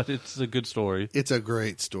terrible. But it's a good story. It's a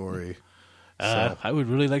great story. I would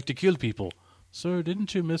really like to kill people. Sir,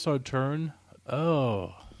 didn't you miss our turn?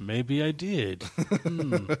 Oh, maybe I did.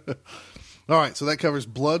 All right, so that covers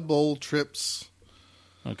Blood Bowl trips.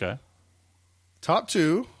 Okay. Top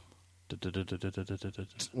 2,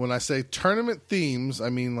 when I say tournament themes, I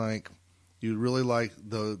mean like you really like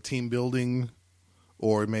the team building,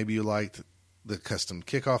 or maybe you liked the custom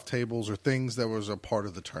kickoff tables or things that was a part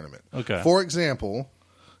of the tournament. Okay. For example,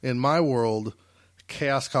 in my world,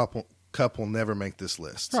 Chaos Cup will never make this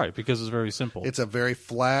list. Right, because it's very simple. It's a very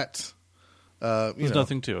flat. There's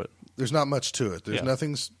nothing to it. There's not much to it. There's Yeah.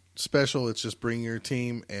 nothing special. It's just bring your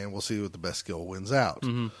team, and we'll see what the best skill wins out.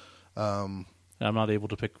 I'm not able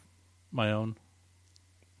to pick my own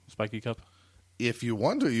Spiky Cup If you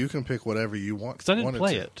want to, you can pick whatever you want. because I didn't wanted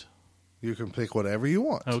play to. it. You can pick whatever you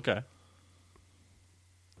want. Okay.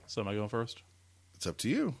 So am I going first? It's up to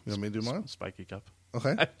you. You want me to do mine? Spiky Cup.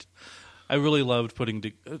 Okay. I really loved putting.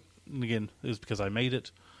 And again, it was because I made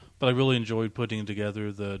it, but I really enjoyed putting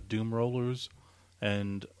together the Doom rollers,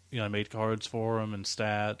 and I made cards for them and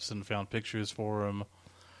stats, and found pictures for them.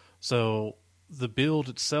 So the build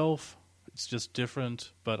itself, it's just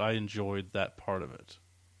different, but I enjoyed that part of it.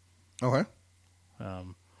 Okay.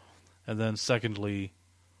 And then secondly,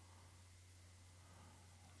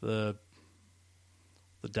 the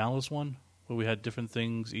Dallas one, where we had different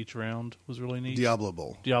things each round, was really neat. Diablo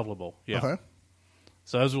Bowl. Diablo Bowl, yeah. Okay.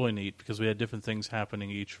 So that was really neat because we had different things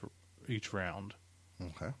happening each round.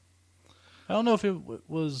 Okay. I don't know if it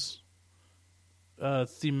was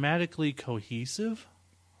thematically cohesive,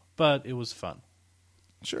 but it was fun.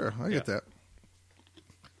 Sure, I get Yeah.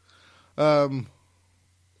 that.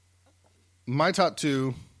 My top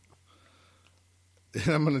 2, and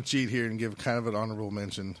I'm going to cheat here and give kind of an honorable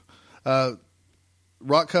mention.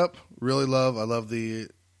 Rock Cup, really love. I love the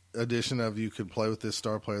addition of you could play with this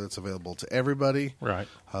star player that's available to everybody. Right.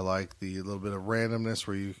 I like the little bit of randomness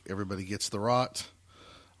where everybody gets the rot.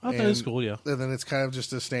 I thought it was cool, yeah. And then it's kind of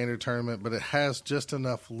just a standard tournament, but it has just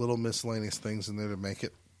enough little miscellaneous things in there to make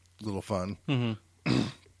it a little fun.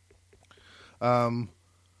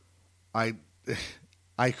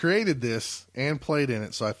 I created this and played in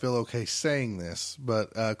it, so I feel okay saying this,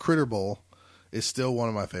 but Critter Bowl is still one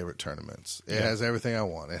of my favorite tournaments. It has everything I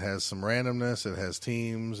want. It has some randomness, it has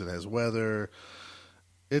teams, it has weather.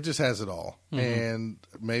 It just has it all. And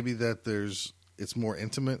maybe that it's more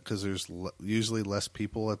intimate because there's usually less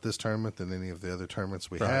people at this tournament than any of the other tournaments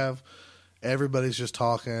we have. Everybody's just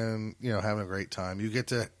talking, having a great time. You get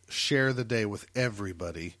to share the day with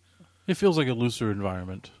everybody. It feels like a looser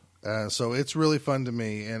environment. So it's really fun to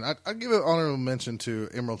me. And I'd give an honorable mention to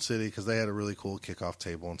Emerald City because they had a really cool kickoff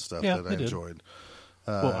table and stuff that I enjoyed.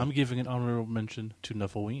 Well, I'm giving an honorable mention to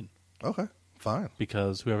Nuffleween. Okay, fine.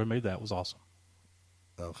 Because whoever made that was awesome.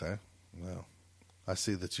 Okay, well, I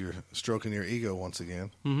see that you're stroking your ego once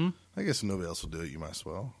again. Mm-hmm. I guess if nobody else will do it, you might as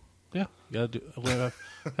well. Yeah, I've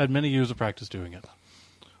had many years of practice doing it.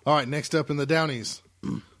 All right, next up in the Downies.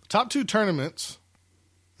 Top 2 tournaments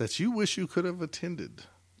that you wish you could have attended.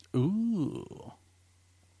 Ooh.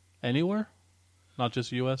 Anywhere? Not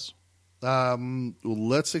just U.S.? Well,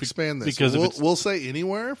 let's expand this. Because we'll say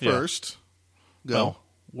anywhere first. Go. Well,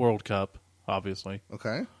 World Cup, obviously.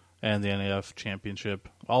 Okay. And the NAF Championship.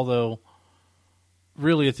 Although,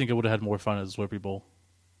 really, I think I would have had more fun at the Slurpee Bowl.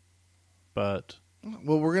 But...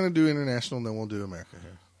 Well, we're going to do international, and then we'll do America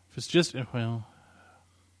here. If it's just... Well...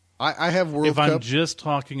 I have World Cup. If I'm just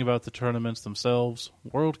talking about the tournaments themselves,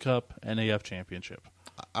 World Cup, NAF Championship.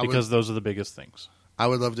 Because those are the biggest things. I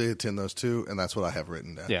would love to attend those too, and that's what I have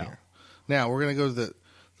written down here. Now, we're going to go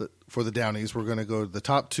to for the Downies, we're going to go to the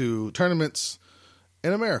top 2 tournaments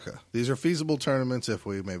in America. These are feasible tournaments if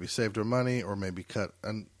we maybe saved our money or maybe cut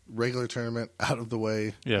a regular tournament out of the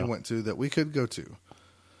way and went to that we could go to.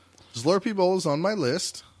 Slurpee Bowl is on my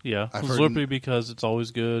list. Yeah, Slurpee because it's always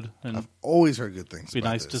good. And I've always heard good things be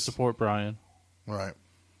nice to support Brian. Right.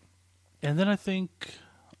 And then I think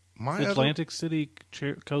the Atlantic City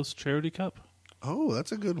Coast Charity Cup. Oh,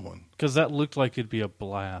 that's a good one. Because that looked like it'd be a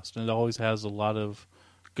blast. And it always has a lot of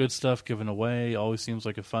good stuff given away. Always seems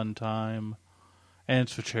like a fun time. And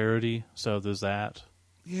it's for charity, so there's that.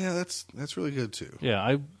 Yeah, that's really good too. Yeah,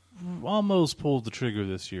 I almost pulled the trigger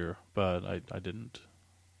this year, but I didn't.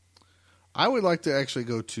 I would like to actually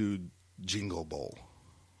go to Jingle Bowl.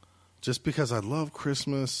 Just because I love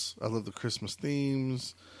Christmas. I love the Christmas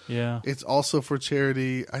themes. Yeah. It's also for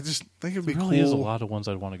charity. I just think it'd be cool. There really is a lot of ones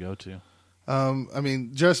I'd want to go to. I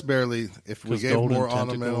mean, just barely. If we gave more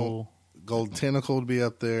ornamental, Golden Tentacle would be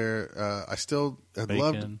up there. I'd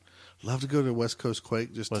love to go to West Coast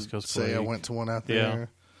Quake just to say I went to one out there. Yeah.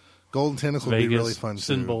 Golden Tentacle would be really fun too.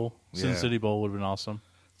 Sin Bowl. Sin City Bowl would have been awesome.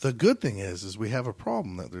 The good thing is we have a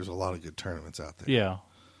problem that there's a lot of good tournaments out there. Yeah.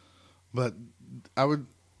 But I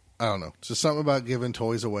don't know. It's just something about giving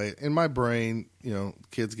toys away. In my brain,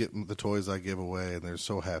 kids get the toys I give away, and they're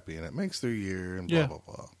so happy, and it makes their year, and blah, blah,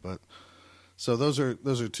 blah. But so those are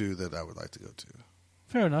 2 that I would like to go to.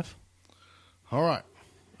 Fair enough. All right.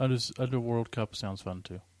 Under World Cup sounds fun,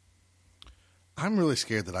 too. I'm really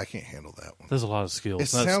scared that I can't handle that one. There's a lot of skills. It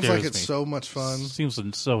sounds like it's so much fun. Seems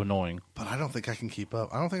so annoying. But I don't think I can keep up.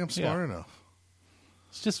 I don't think I'm smart enough.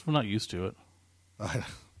 It's just we're not used to it. I'm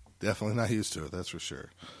definitely not used to it, that's for sure.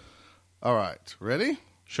 All right. Ready?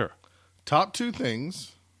 Sure. Top 2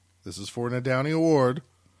 things. This is for a Downey Award.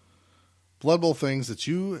 Blood Bowl things that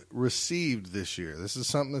you received this year. This is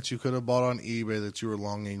something that you could have bought on eBay that you were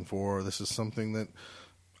longing for. This is something that,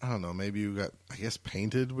 I don't know, maybe you got, I guess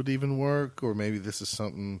painted would even work, or maybe this is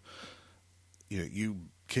something, you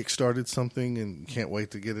kickstarted something and can't wait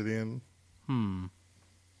to get it in.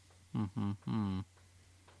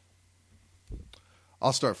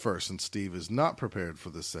 I'll start first, since Steve is not prepared for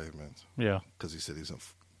this segment. Yeah. Because he said he's going to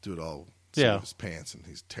do it all in his pants, and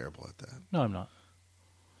he's terrible at that. No, I'm not.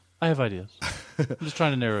 I have ideas. I'm just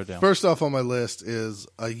trying to narrow it down. First off on my list is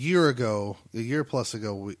a year plus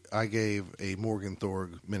ago, I gave a Morgan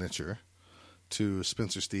Thorg miniature to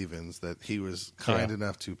Spencer Stevens that he was kind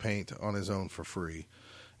enough to paint on his own for free.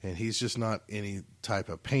 And he's just not any type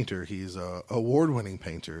of painter. He's a award-winning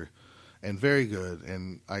painter and very good.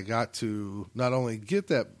 And I got to not only get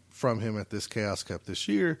that from him at this Chaos Cup this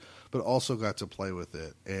year, but also got to play with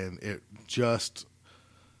it. And it just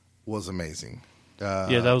was amazing.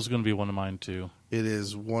 That was going to be one of mine, too. It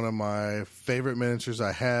is one of my favorite miniatures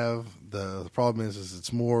I have. The problem is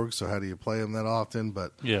it's Morg, so how do you play him that often?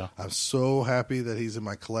 But I'm so happy that he's in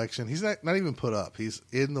my collection. He's not even put up. He's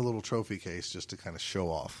in the little trophy case just to kind of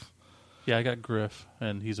show off. Yeah, I got Griff,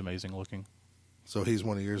 and he's amazing looking. So he's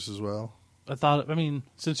one of yours as well?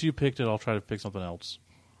 Since you picked it, I'll try to pick something else.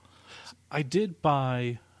 I did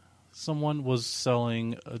buy, someone was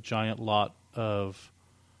selling a giant lot of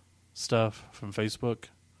stuff from Facebook.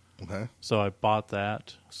 Okay. So I bought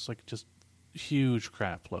that. It's like just huge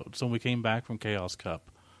crap load. So when we came back from Chaos Cup,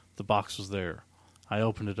 the box was there. I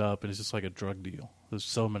opened it up, and it's just like a drug deal. There's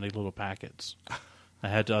so many little packets. I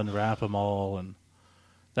had to unwrap them all, and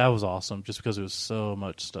that was awesome just because it was so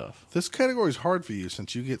much stuff. This category is hard for you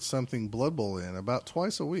since you get something Blood Bowl in about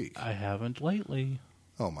twice a week. I haven't lately.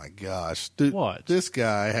 Oh my gosh. Dude, What? This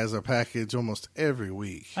guy has a package almost every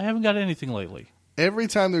week. I haven't got anything lately. Every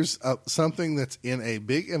time there's something that's in a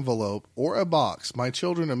big envelope or a box, my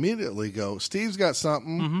children immediately go, Steve's got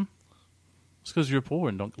something. Mm-hmm. It's because you're poor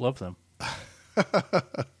and don't love them.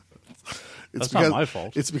 That's not my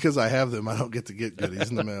fault. It's because I have them. I don't get to get goodies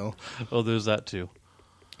in the mail. Oh, there's that too.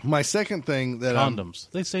 My second thing that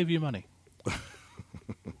Condoms. They save you money.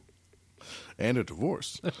 and a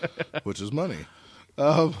divorce, which is money.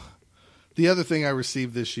 The other thing I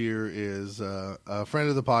received this year is a friend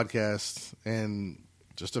of the podcast and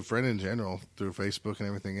just a friend in general through Facebook and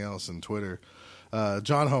everything else and Twitter,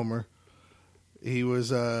 John Homer. He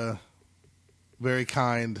was very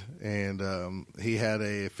kind, and he had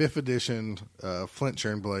a 5th edition flint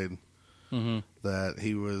churn blade that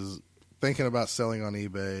he was thinking about selling on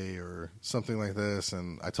eBay or something like this.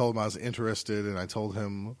 And I told him I was interested, and I told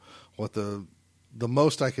him what the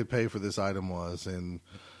most I could pay for this item was. And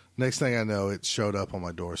next thing I know, it showed up on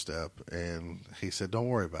my doorstep, and he said, "Don't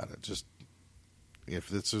worry about it. Just if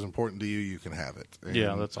this is important to you, you can have it." And,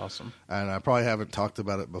 Yeah, that's awesome. And I probably haven't talked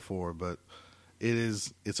about it before, but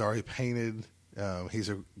it's already painted. He's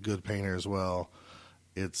a good painter as well.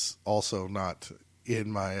 It's also not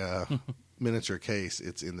in my miniature case.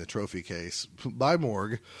 It's in the trophy case by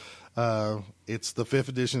Morgue. It's the 5th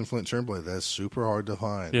edition flint churn blade. That's super hard to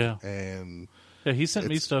find. Yeah. And Yeah, he sent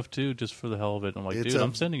me stuff too, just for the hell of it. I'm like, dude,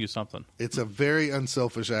 I'm sending you something. It's a very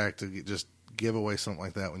unselfish act to just give away something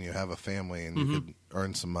like that when you have a family and you could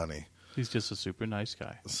earn some money. He's just a super nice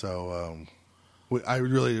guy. So I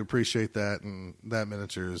really appreciate that, and that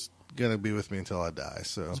miniature is going to be with me until I die.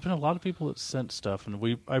 So there's been a lot of people that sent stuff,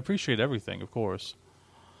 and I appreciate everything, of course.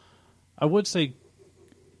 I would say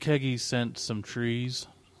Keggy sent some trees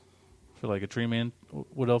for like a Tree Man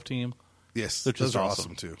Wood Elf team. yes, Which those is are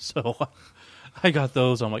awesome too. So I got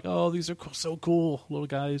those. I'm like, oh, these are so cool. Little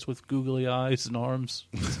guys with googly eyes and arms.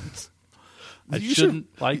 I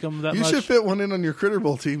shouldn't like them that much. You should fit one in on your Critter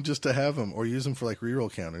Bowl team just to have them, or use them for like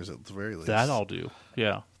reroll counters at the very least. That I'll do.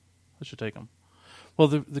 Yeah, I should take them. Well,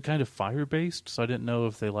 they're kind of fire-based, so I didn't know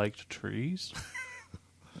if they liked trees.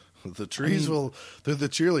 The trees they're the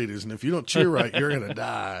cheerleaders, and if you don't cheer right, you're going to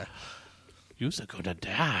die. You're going to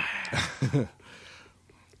die.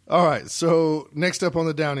 All right, so next up on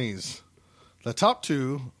the Downies, the top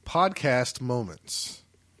 2 podcast moments.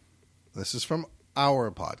 This is from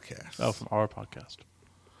our podcast. Oh, from our podcast.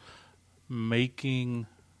 Making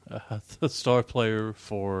the star player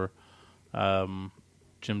for Jim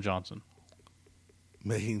Johnson.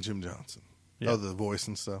 Making Jim Johnson. Yeah. Oh, the voice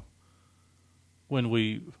and stuff. When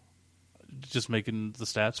we just making the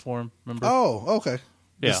stats for him, remember? Oh, okay.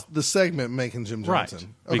 Yeah. The segment Making Jim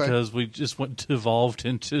Johnson. Right. Okay. Because we just evolved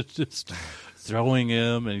into just throwing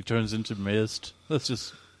him and he turns into mist. That's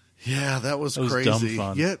just... Yeah, that was crazy. Dumb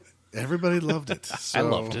fun. Yet everybody loved it. So, I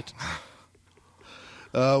loved it.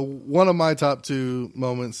 One of my top 2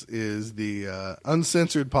 moments is the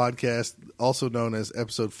Uncensored podcast, also known as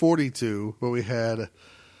episode 42, where we had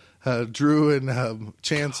Drew and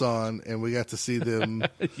Chance on, and we got to see them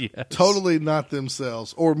Yes. totally not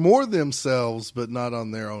themselves, or more themselves, but not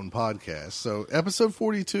on their own podcast. So episode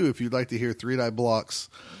 42, if you'd like to hear 3 Die Blocks,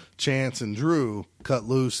 Chance and Drew cut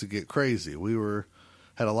loose to get crazy. We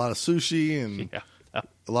had a lot of sushi and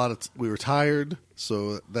we were tired,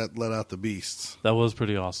 so that let out the beasts. That was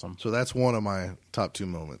pretty awesome. So that's one of my top 2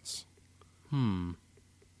 moments.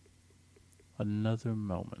 Another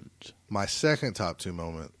moment. My second top 2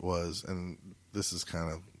 moment was, and this is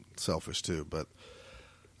kind of selfish too, but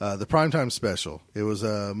the Primetime Special. It was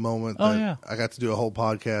a moment that I got to do a whole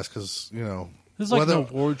podcast because, it's like an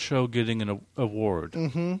award show getting an award.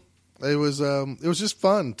 Mm-hmm. It was just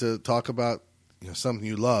fun to talk about something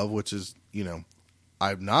you love, which is,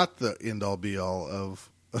 I'm not the end-all be-all of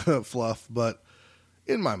fluff, but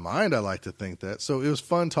in my mind, I like to think that. So it was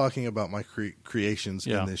fun talking about my creations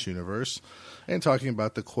in this universe and talking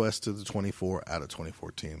about the quest to the 24 out of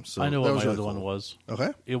 24 teams. So I know what my really other one was.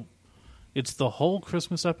 Okay. It's the whole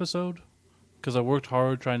Christmas episode because I worked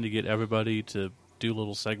hard trying to get everybody to do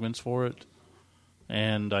little segments for it.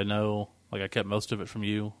 And I know, I kept most of it from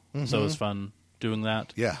you, so it was fun doing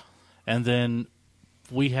that. Yeah. And then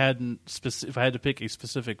if I had to pick a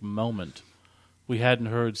specific moment, we hadn't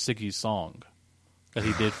heard Siggy's song that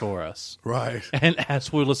he did for us. Right. And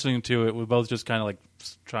as we're listening to it, we both just kind of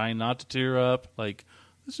trying not to tear up.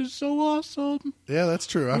 This is so awesome. Yeah, that's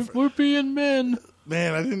true. We're being men.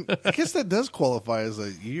 Man, I guess that does qualify as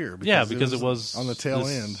a year. Because it was on the tail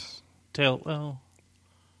end.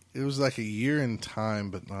 It was like a year in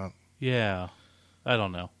time, but not. Yeah. I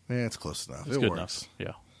don't know. Yeah, it's close enough. It's it good works.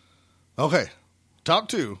 enough. Yeah. Okay. Top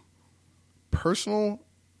 2. personal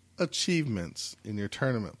achievements in your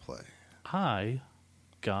tournament play. I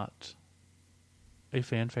got a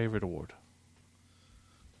fan favorite award.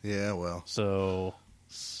 Yeah, well. So,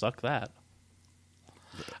 suck that.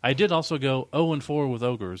 I did also go 0-4 with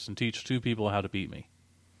ogres and teach 2 people how to beat me.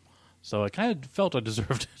 So I kind of felt I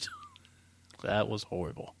deserved it. That was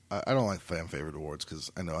horrible. I don't like fan favorite awards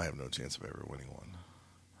because I know I have no chance of ever winning one.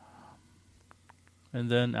 And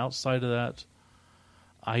then outside of that,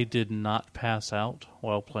 I did not pass out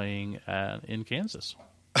while playing in Kansas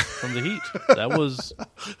from the heat. That was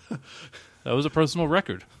a personal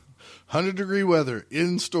record. 100-degree weather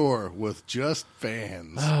in store with just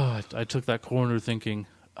fans. Oh, I took that corner thinking,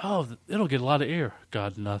 oh, it'll get a lot of air.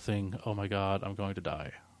 God, nothing. Oh my God, I'm going to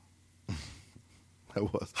die.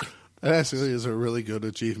 That actually is a really good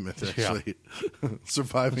achievement, actually. Yeah.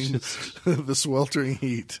 Surviving the sweltering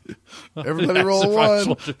heat. Everybody roll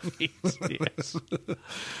one. Yes.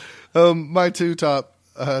 My top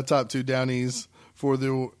 2 downies for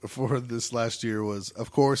this last year was,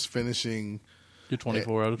 of course, finishing the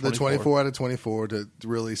 24 out of 24. The 24 out of 24 to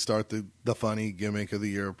really start the funny gimmick of the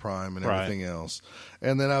year of Prime and everything else.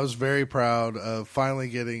 And then I was very proud of finally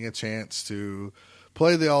getting a chance to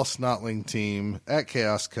play the all-Snotling team at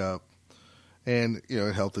Chaos Cup. And,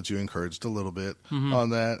 it helped that you encouraged a little bit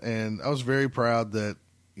on that. And I was very proud that,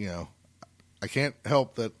 I can't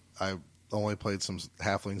help that I only played some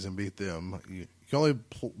halflings and beat them. You can only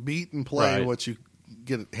beat and play what you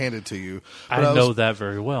get handed to you. But I know that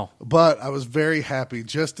very well. But I was very happy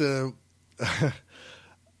just to...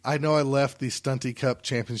 I know I left the Stunty Cup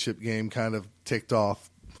championship game kind of ticked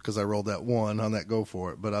off because I rolled that 1 on that go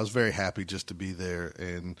for it. But I was very happy just to be there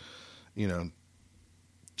and,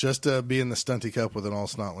 just to be in the Stunty Cup with an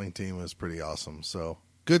all-Snotling team was pretty awesome. So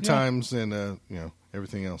good times and,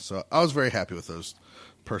 everything else. So I was very happy with those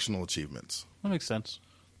personal achievements. That makes sense.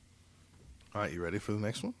 All right, you ready for the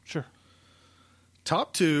next one? Sure.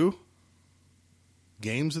 Top 2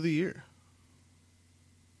 games of the year.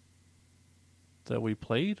 That we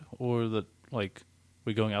played or that,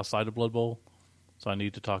 we going outside of Blood Bowl? So I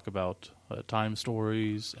need to talk about time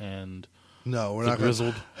stories and no, we're the not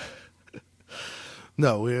Grizzled.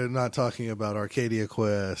 No, we're not talking about Arcadia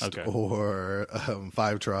Quest or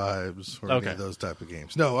Five Tribes or any of those type of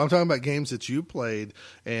games. No, I'm talking about games that you played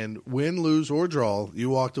and win, lose, or draw, you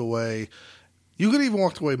walked away. You could even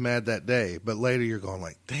walked away mad that day, but later you're going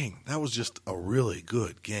dang, that was just a really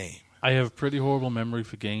good game. I have pretty horrible memory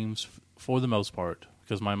for games for the most part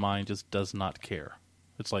because my mind just does not care.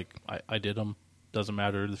 It's I did them, doesn't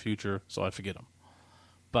matter in the future, so I forget them.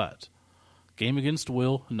 But Game Against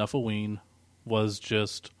Will, Nuffaween, was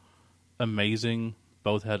just amazing.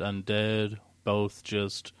 Both had undead, both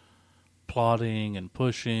just plotting and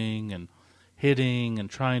pushing and hitting and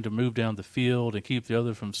trying to move down the field and keep the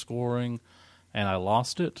other from scoring. And I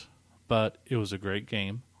lost it, but it was a great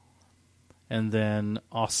game. And then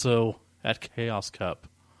also at Chaos Cup,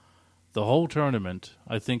 the whole tournament,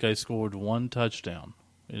 I think I scored 1 touchdown.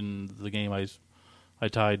 In the game, I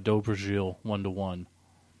tied Dobragil 1-1.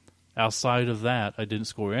 Outside of that, I didn't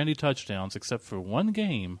score any touchdowns except for one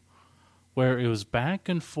game where it was back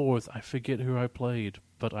and forth. I forget who I played,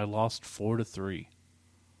 but I lost 4-3.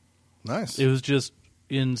 Nice. It was just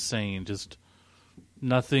insane. Just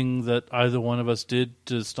nothing that either one of us did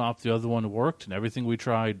to stop the other one worked, and everything we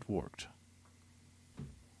tried worked.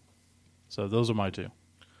 So those are my 2.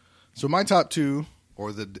 So my top 2,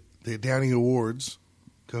 or the Downing Awards,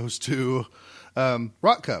 goes to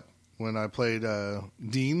Rock Cup when I played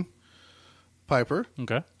Dean Piper.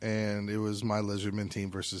 Okay. And it was my Lizardman team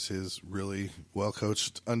versus his really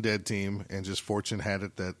well-coached Undead team, and just fortune had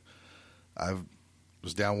it that I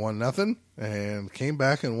was down 1-0 and came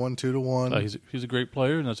back and won 2-1. He's a great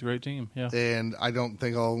player, and that's a great team. Yeah. And I don't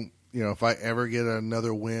think I'll, if I ever get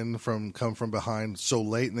another win come from behind so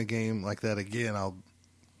late in the game like that again,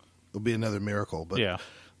 it'll be another miracle. But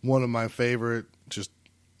one of my favorite just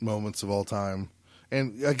moments of all time,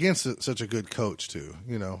 and against such a good coach too.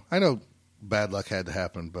 I know bad luck had to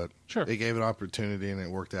happen, but it gave an opportunity and it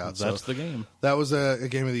worked out. That's the game. That was a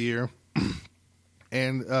game of the year.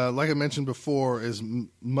 And like I mentioned before, as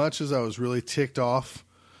much as I was really ticked off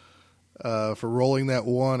for rolling that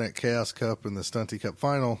 1 at Chaos Cup in the Stunty Cup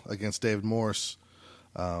final against David Morse,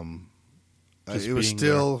 it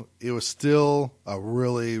was still a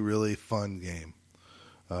really, really fun game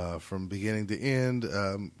from beginning to end.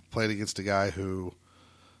 Played against a guy who,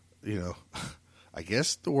 I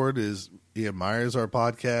guess the word is he admires our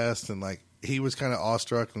podcast, and he was kind of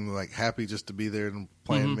awestruck and happy just to be there and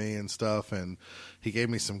playing me and stuff. And he gave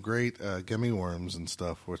me some great gummy worms and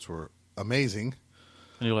stuff, which were amazing.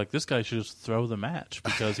 And you're like, this guy should just throw the match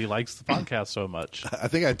because he likes the podcast so much. I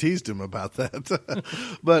think I teased him about that.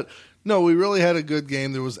 But no, we really had a good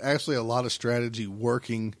game. There was actually a lot of strategy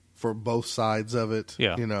working for both sides of it.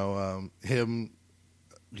 Yeah. Him,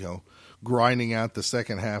 grinding out the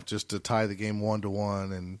second half just to tie the game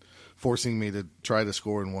 1-1 and forcing me to try to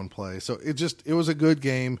score in one play. So it was a good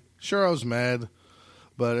game. Sure, I was mad,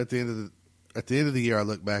 but at the end of the year, I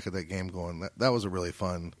look back at that game going, that was a really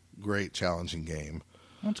fun, great, challenging game.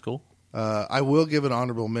 That's cool. I will give an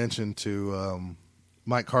honorable mention to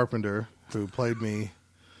Mike Carpenter, who played me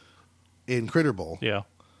in Critter Bowl. Yeah.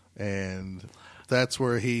 And that's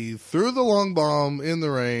where he threw the long bomb in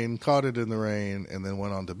the rain, caught it in the rain, and then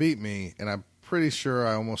went on to beat me. And I'm pretty sure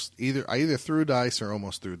I either threw dice or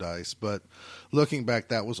almost threw dice. But looking back,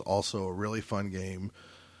 that was also a really fun game.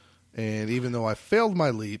 And even though I failed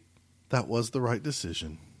my leap, that was the right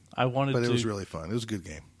decision. But it was really fun. It was a good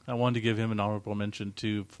game. I wanted to give him an honorable mention,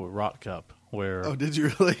 too, for Rot Cup, where... Oh, did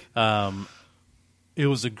you really? It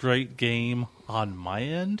was a great game on my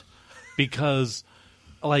end because,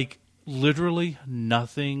 literally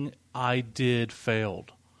nothing I did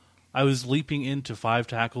failed. I was leaping into 5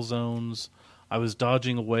 tackle zones. I was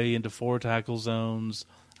dodging away into 4 tackle zones.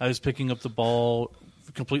 I was picking up the ball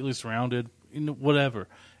completely surrounded. Whatever.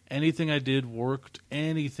 Anything I did worked.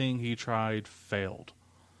 Anything he tried failed.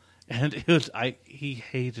 And he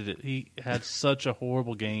hated it. He had such a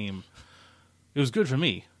horrible game. It was good for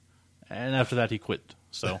me. And after that, he quit.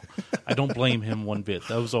 So I don't blame him one bit.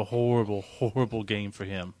 That was a horrible, horrible game for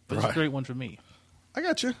him. But it's a great one for me. I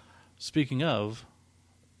got you. Speaking of,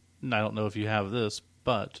 and I don't know if you have this,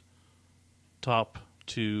 but top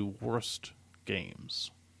 2 worst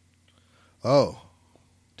games. Oh.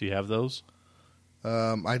 Do you have those?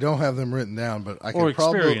 I don't have them written down, but I could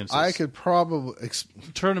probably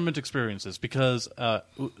tournament experiences, because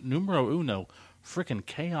numero uno, frickin'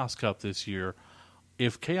 Chaos Cup this year.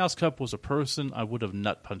 If Chaos Cup was a person, I would have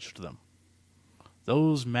nut punched them.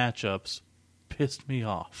 Those matchups pissed me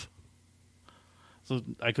off, so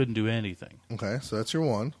I couldn't do anything. Okay, so that's your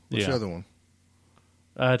one. What's your other one?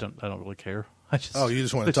 I don't really care. You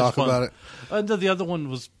just want to talk about it? The other one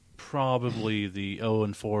was probably the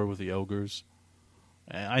 0-4 with the Ogres.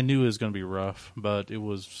 I knew it was going to be rough, but it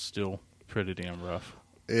was still pretty damn rough.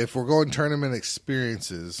 If we're going tournament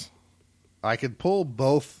experiences, I could pull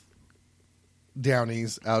both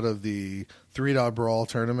Downies out of the 3-Dot Brawl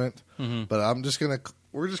tournament, but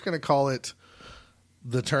we're just gonna call it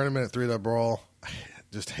the tournament at 3-Dot Brawl. I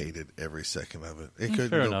just hated every second of it.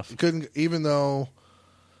 Fair enough. It couldn't, even though,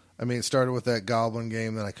 it started with that Goblin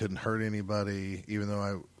game that I couldn't hurt anybody, even though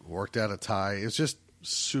I worked out a tie. It's just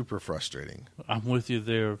super frustrating. I'm with you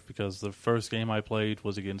there, because the first game I played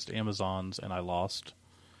was against Amazons and I lost,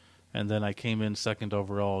 and then I came in second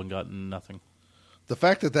overall and got nothing. The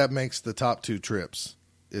fact that makes the top 2 trips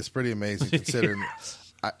is pretty amazing, considering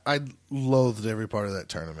I loathed every part of that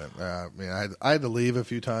tournament. I had to leave a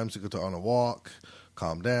few times to go on a walk,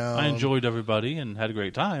 calm down. I enjoyed everybody and had a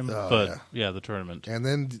great time, the tournament. And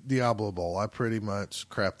then Diablo Bowl, I pretty much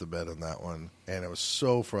crapped the bed on that one, and it was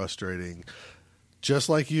so frustrating. Just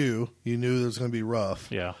like you knew it was going to be rough.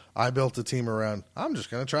 Yeah. I built a team around, I'm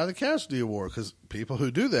just going to try the Casualty Award, because people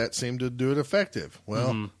who do that seem to do it effective.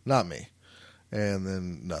 Well, not me. And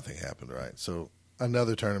then nothing happened, right? So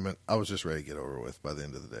another tournament, I was just ready to get over with by the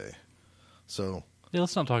end of the day. So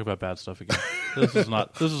let's not talk about bad stuff again. This is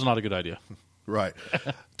not a good idea. Right.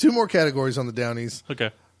 2 more categories on the Downies.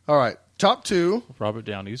 Okay. All right. Top 2. Robert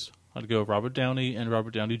Downies. I'd go Robert Downey and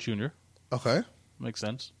Robert Downey Jr. Okay. Makes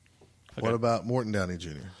sense. Okay. What about Morton Downey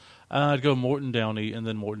Jr.? I'd go Morton Downey and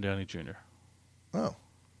then Morton Downey Jr. Oh.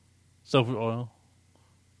 So, what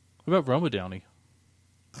about Roma Downey?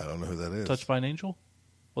 I don't know who that is. Touched by an Angel?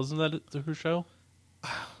 Wasn't that her show?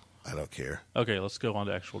 I don't care. Okay, let's go on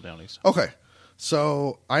to actual Downies. Okay.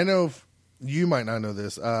 So, I know you might not know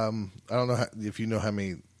this. I don't know if you know how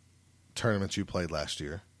many tournaments you played last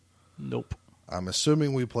year. Nope. I'm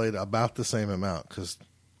assuming we played about the same amount, because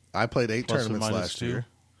I played 8 Plus tournaments last 2. year.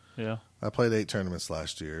 Yeah. I played 8 tournaments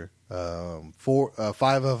last year. 5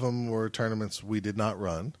 of them were tournaments we did not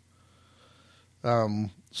run.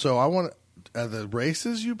 So I want the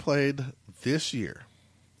races you played this year,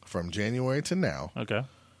 from January to now. Okay.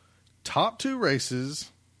 Top 2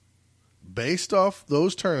 races based off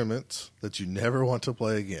those tournaments that you never want to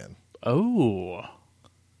play again. Oh.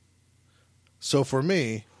 So for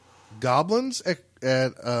me, Goblins at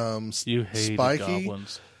you hated Spiky.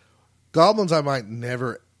 Goblins. Goblins I might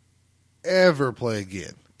never, ever play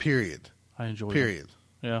again. Period. I enjoyed Period.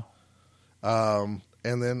 Yeah. And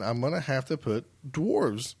then I'm going to have to put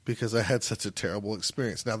Dwarves, because I had such a terrible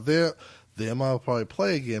experience. Now, them I'll probably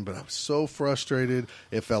play again, but I was so frustrated.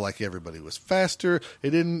 It felt like everybody was faster.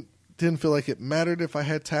 It didn't feel like it mattered if I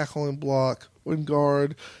had tackle and block and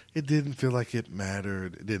guard. It didn't feel like it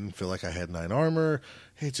mattered. It didn't feel like I had 9 armor.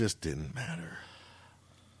 It just didn't matter.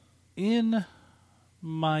 In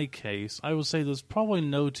my case, I would say there's probably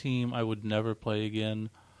no team I would never play again.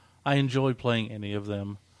 I enjoyed playing any of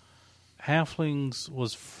them. Halflings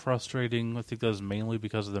was frustrating. I think that was mainly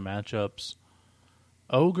because of the matchups.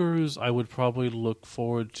 Ogres, I would probably look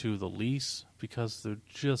forward to the least because they're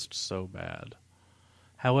just so bad.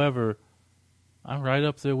 However, I'm right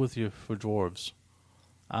up there with you for dwarves.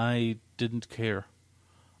 I didn't care.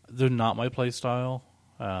 They're not my play style.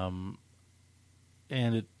 And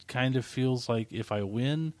it kind of feels like if I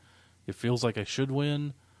win, it feels like I should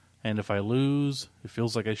win. And if I lose, it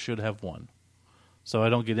feels like I should have won. So I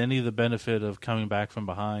don't get any of the benefit of coming back from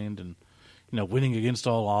behind and, winning against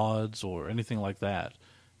all odds or anything like that.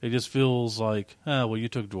 It just feels like, well, you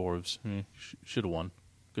took dwarves. Should have won.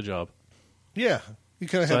 Good job. Yeah, you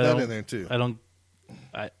kind of had that in there too.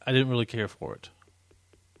 I didn't really care for it.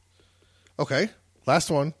 Okay,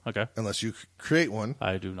 last one. Okay. Unless you create one.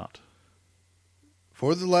 I do not.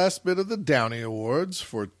 For the last bit of the Downey Awards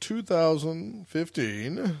for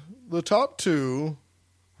 2015, the top 2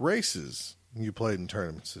 races you played in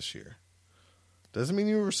tournaments this year. Doesn't mean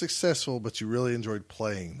you were successful, but you really enjoyed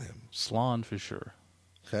playing them. Slann for sure.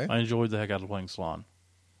 Okay. I enjoyed the heck out of playing Slann.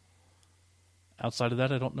 Outside of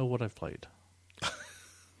that, I don't know what I've played.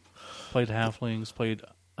 Played halflings, played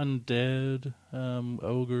undead,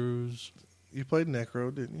 ogres. You played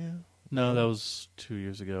Necro, didn't you? No, that was 2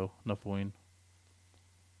 years ago. Nufween.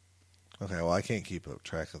 Okay, well, I can't keep up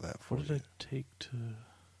track of that for you. What did I take to...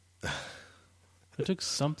 I took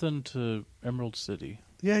something to Emerald City.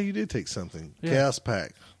 Yeah, you did take something. Yeah. Chaos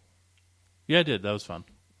Pact. Yeah, I did. That was fun.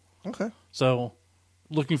 Okay. So,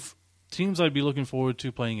 teams I'd be looking forward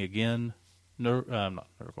to playing again. Not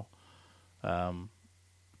Nurgle.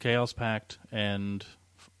 Chaos Pact and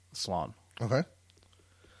Slann. Okay.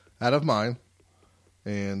 Out of mine,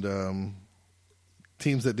 and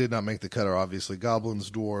teams that did not make the cut are obviously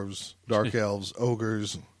Goblins, Dwarves, Dark Elves,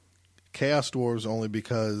 Ogres, Chaos Dwarves, only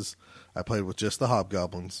because I played with just the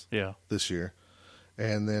Hobgoblins this year,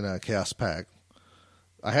 and then Chaos Pact.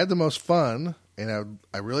 I had the most fun, and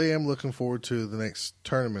I really am looking forward to the next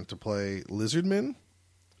tournament to play Lizardmen,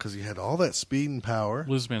 because you had all that speed and power.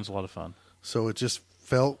 Lizardmen's a lot of fun. So it just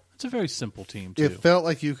felt... It's a very simple team, too. It felt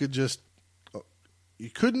like you could just... You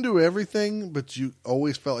couldn't do everything, but you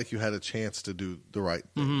always felt like you had a chance to do the right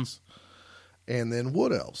things. Mm-hmm. And then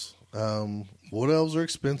Wood Elves. Wood Elves are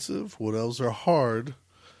expensive. Wood Elves are hard.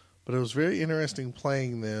 But it was very interesting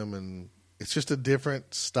playing them, and it's just a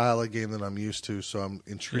different style of game than I'm used to, so I'm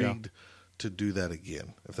intrigued to do that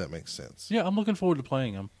again, if that makes sense. Yeah, I'm looking forward to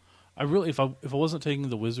playing them. I really, if I wasn't taking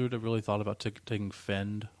the Wizard, I really thought about taking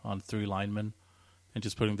Fend on 3 linemen and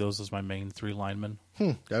just putting those as my main 3 linemen.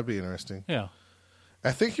 That'd be interesting. Yeah.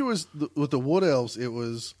 I think it was, with the Wood Elves, it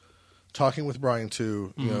was talking with Brian,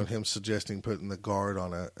 too, and him suggesting putting the guard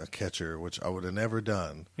on a catcher, which I would have never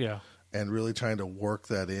done. Yeah. And really trying to work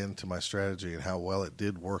that into my strategy and how well it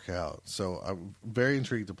did work out. So I'm very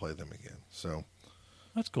intrigued to play them again. So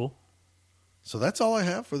that's cool. So that's all I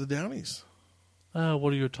have for the Downies.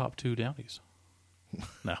 What are your top 2 Downies?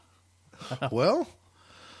 No. Well,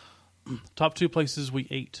 top 2 places we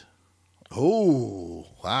ate. Oh,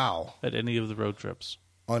 wow. At any of the road trips.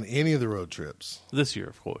 On any of the road trips. This year,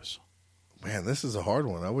 of course. Man, this is a hard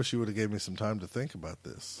one. I wish you would have gave me some time to think about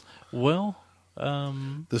this. Well,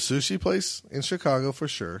 the sushi place in Chicago for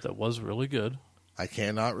sure. That was really good. I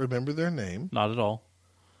cannot remember their name. Not at all.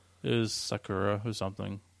 It is Sakura or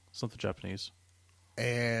something. Something Japanese.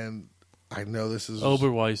 And I know this is...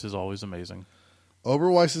 Oberweis is always amazing.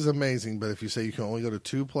 Oberweis is amazing, but if you say you can only go to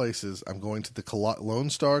 2 places, I'm going to the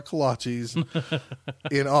Lone Star Kolaches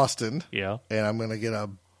in Austin. Yeah. And I'm going to get a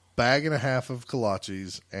bag and a half of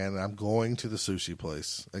kolaches, and I'm going to the sushi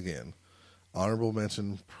place again. Honorable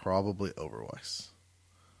mention, probably Oberweis.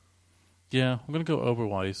 Yeah, I'm going to go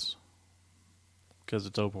Oberweis because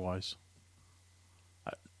it's Oberweis.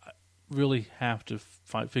 I really have to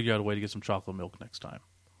figure out a way to get some chocolate milk next time.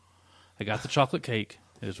 I got the chocolate cake.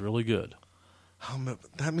 It is really good.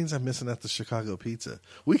 That means I'm missing out the Chicago pizza.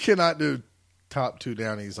 We cannot do top 2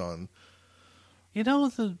 Downies on...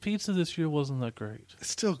 The pizza this year wasn't that great. It's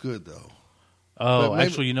still good, though. Oh,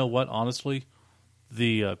 actually, you know what? Honestly,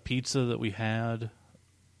 the pizza that we had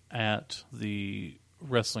at the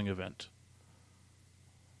wrestling event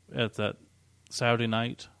at that Saturday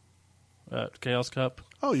night at Chaos Cup.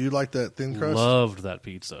 Oh, you like that thin crust? Loved that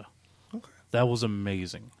pizza. Okay. That was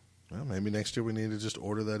amazing. Well, maybe next year we need to just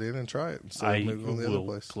order that in and try it instead I of moving on the other will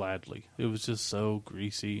place. gladly. It was just so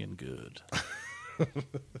greasy and good.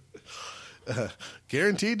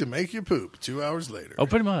 Guaranteed to make you poop 2 hours later. Oh,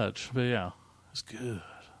 pretty much. But yeah, it's good.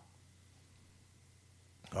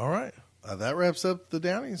 All right. That wraps up the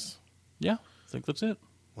Downies. Yeah, I think that's it.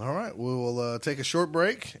 All right. We will take a short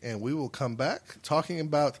break, and we will come back talking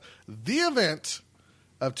about the event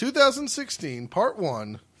of 2016, Part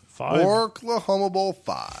 1, Oklahoma Bowl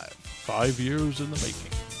 5. 5 years in the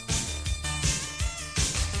making.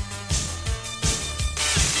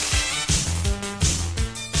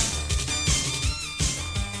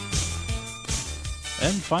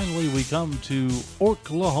 And finally, we come to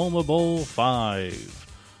Oklahoma Bowl 5,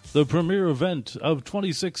 the premier event of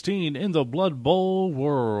 2016 in the Blood Bowl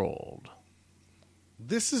world.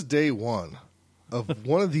 This is day one of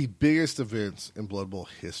one of the biggest events in Blood Bowl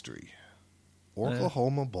history.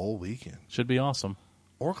 Oklahoma Bowl weekend. Should be awesome.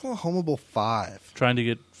 Oklahoma Bowl 5. Trying to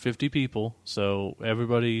get 50 people, so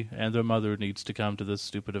everybody and their mother needs to come to this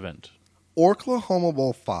stupid event. Oklahoma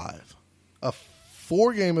Bowl 5. A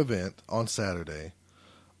 4-game event on Saturday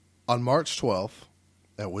on March 12th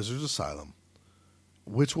at Wizards Asylum,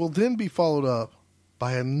 which will then be followed up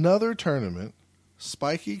by another tournament,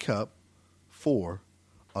 Spiky Cup 4,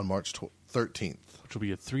 on March 13th. Which will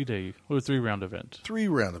be a 3-day or 3-round event.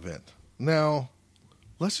 3-round event. Now,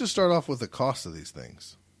 let's just start off with the cost of these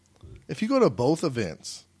things. If you go to both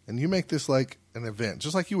events and you make this like an event,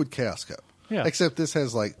 just like you would Chaos Cup, Yeah. except this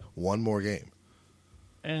has like one more game.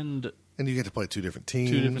 And you get to play 2 different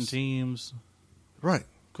teams. 2 different teams, Right.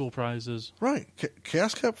 cool prizes. Right.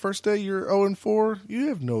 Chaos Cup first day, you're 0-4. You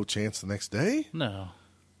have no chance the next day. No.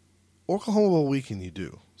 Oklahoma Bowl weekend, you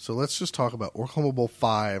do. So let's just talk about Oklahoma Bowl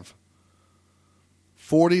 5.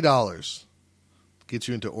 $40 gets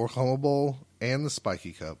you into Oklahoma Bowl and the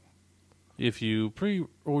Spiky Cup. If you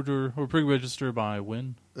pre-order or pre-register by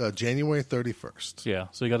when? January 31st. Yeah,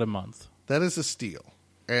 so you got a month. That is a steal.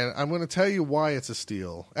 And I'm going to tell you why it's a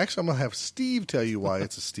steal. Actually, I'm going to have Steve tell you why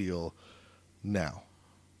it's a steal now.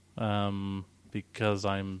 Because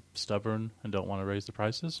I'm stubborn and don't want to raise the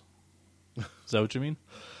prices? Is that what you mean?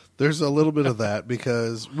 There's a little bit of that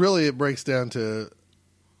because really it breaks down to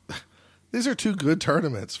these are 2 good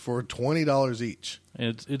tournaments for $20 each.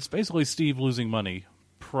 It's basically Steve losing money,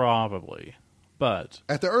 probably. But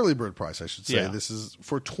At the early bird price, I should say. Yeah. This is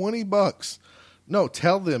for $20. No,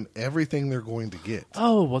 tell them everything they're going to get.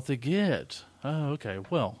 oh, what they get? Oh, okay.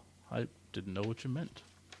 Well, I didn't know what you meant.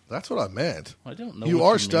 That's what I meant. I don't know. You what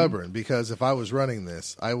are mean. stubborn because if I was running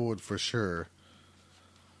this, I would for sure.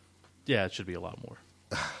 Yeah, it should be a lot more,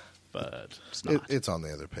 but it's not. It's on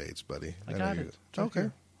the other page, buddy. I know got you- it. It's right Okay.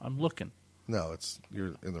 here. I'm looking. No,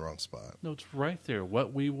 you're in the wrong spot. No, it's right there.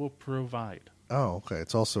 What we will provide. Oh, okay.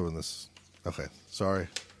 It's also in this. Okay, sorry.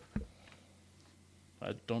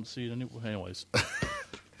 I don't see it anyways.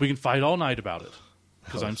 We can fight all night about it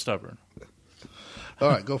because I'm stubborn. All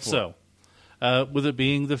right, go for it. With it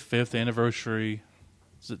being the 5th anniversary,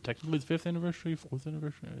 is it technically the 5th anniversary, 4th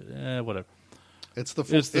anniversary? Whatever. It's the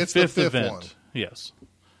It's the 5th event. one. Yes.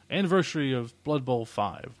 Anniversary of Blood Bowl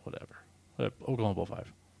 5, whatever. Oklahoma Bowl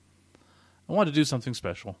 5. I wanted to do something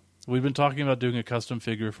special. We've been talking about doing a custom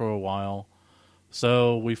figure for a while,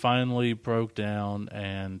 so we finally broke down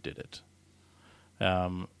and did it.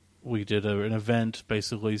 We did an event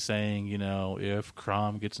basically saying, if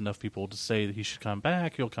Crom gets enough people to say that he should come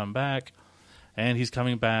back, he'll come back. And he's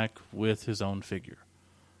coming back with his own figure.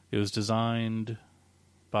 It was designed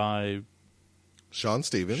by Sean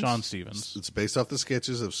Stevens. It's based off the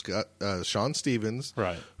sketches of Sean Stevens,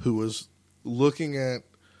 Right. who was looking at,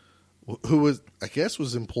 who was, I guess,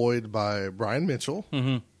 was employed by Brian Mitchell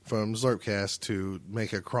from Zlerpcast to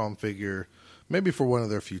make a Crom figure, maybe for one of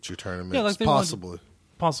their future tournaments, Yeah, like they wanted possibly.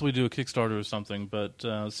 possibly do a Kickstarter or something, but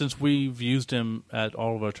since we've used him at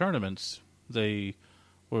all of our tournaments, they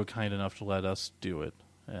were kind enough to let us do it.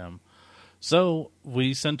 So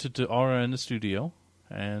we sent it to Aura in the studio,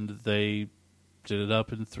 and they did it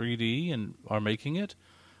up in 3D and are making it,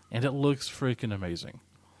 and it looks freaking amazing.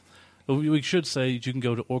 We should say you can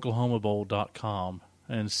go to OklahomaBowl.com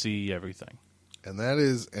and see everything. And that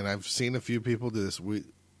is, and I've seen a few people do this.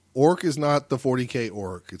 Orc is not the 40K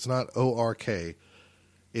Orc. It's not ORK.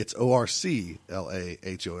 It's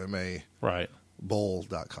ORCLAHOMA Right.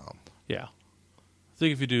 bowl.com. Yeah. I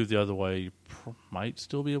think if you do it the other way, you might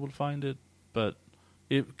still be able to find it, but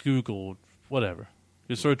Google, whatever.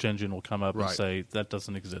 Your search engine will come up and Right. say that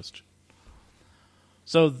doesn't exist.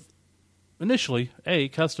 So, initially, a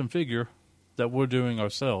custom figure that we're doing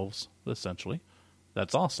ourselves, essentially.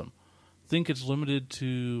 That's awesome. Think it's limited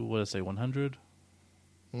to, 100?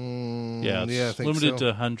 Yeah, it's I think limited so.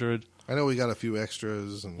 to 100. I know we got a few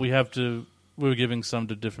extras. And We're giving some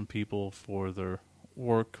to different people for their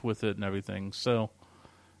work with it and everything. So,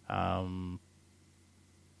 as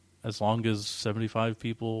long as 75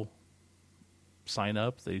 people sign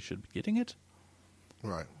up, they should be getting it.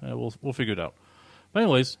 Right. We'll figure it out. But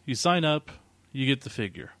anyways, you sign up, you get the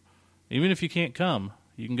figure. Even if you can't come,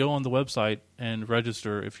 you can go on the website and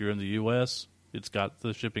register. If you're in the U.S., it's got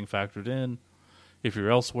the shipping factored in. If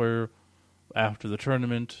you're elsewhere, after the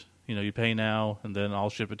tournament, you pay now, and then I'll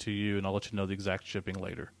ship it to you, and I'll let you know the exact shipping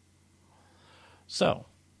later. So,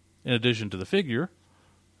 in addition to the figure,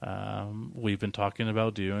 we've been talking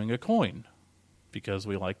about doing a coin, because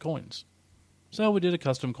we like coins. So we did a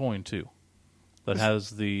custom coin, too, that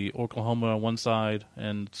has the Oklahoma on one side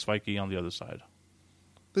and Spiky on the other side.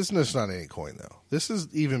 This is not any coin, though. This is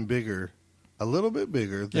even bigger, a little bit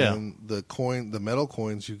bigger than the metal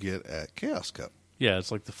coins you get at Chaos Cup. Yeah,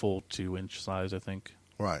 it's like the full 2-inch size, I think.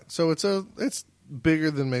 Right. So it's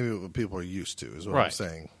bigger than maybe what people are used to, is what I'm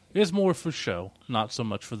saying. It's more for show, not so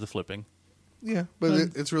much for the flipping. Yeah,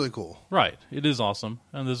 but it's really cool. Right. It is awesome,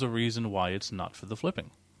 and there's a reason why it's not for the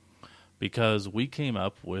flipping. Because we came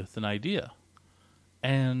up with an idea.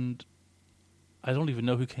 And I don't even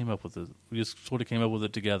know who came up with it. We just sort of came up with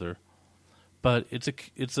it together. But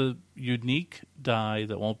it's a unique die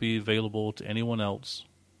that won't be available to anyone else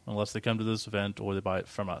unless they come to this event or they buy it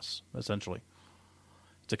from us, essentially.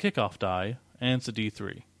 It's a kickoff die, and it's a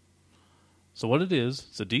D3. So what it is,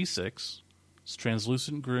 it's a D6. It's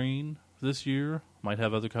translucent green this year. Might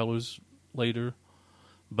have other colors later.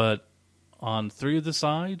 But on 3 of the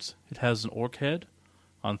sides, it has an orc head.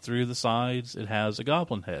 On 3 of the sides, it has a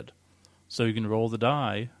goblin head. So you can roll the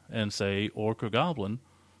die and say orc or goblin,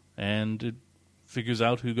 and it figures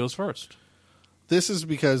out who goes first. This is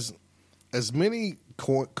because as many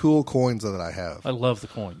cool coins that I have, I love the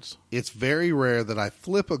coins. It's very rare that I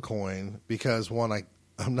flip a coin because, one,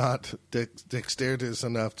 I'm not dexterous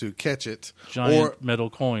enough to catch it. Giant metal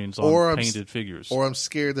coins on painted figures. Or I'm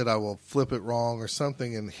scared that I will flip it wrong or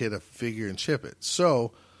something and hit a figure and chip it.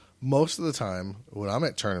 So most of the time, when I'm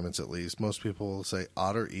at tournaments at least, most people will say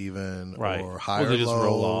odd or even or high or low. Or they just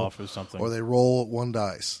roll off or something. Or they roll 1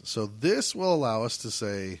 dice. So this will allow us to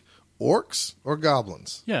say orcs or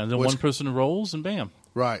goblins. Yeah, and then one person rolls and bam.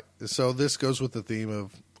 Right. So this goes with the theme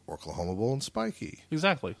of Oklahoma Bowl and Spiky.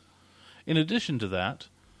 Exactly. In addition to that,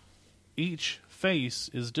 each face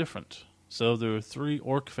is different. So there are 3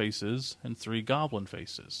 orc faces and 3 goblin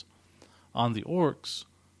faces. On the orcs,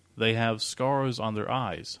 they have scars on their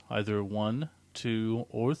eyes, either 1, 2,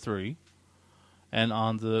 or 3. And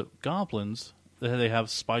on the goblins, they have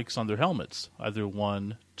spikes on their helmets, either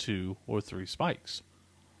 1, 2, or 3 spikes.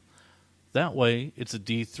 That way, it's a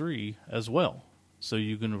D3 as well. So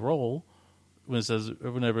you can roll,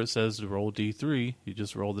 whenever it says to roll D3, you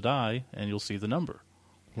just roll the die, and you'll see the number.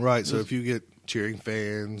 Right, so if you get cheering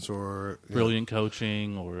fans or brilliant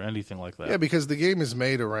coaching or anything like that. Yeah, because the game is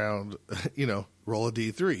made around, roll a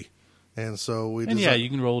D3. And so you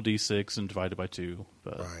can roll D6 and divide it by 2.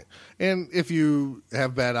 But. Right. And if you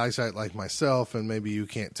have bad eyesight like myself and maybe you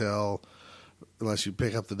can't tell unless you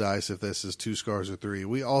pick up the dice if this is 2 scars or 3,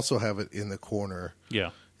 we also have it in the corner.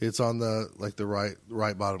 Yeah. It's on the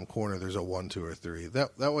right bottom corner. There's a 1, 2, or 3.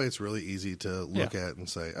 That way, it's really easy to look at and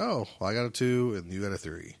say, "Oh, well, I got a 2 and you got a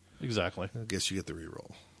 3." Exactly. I guess you get the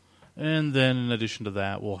reroll. And then, in addition to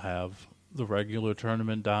that, we'll have the regular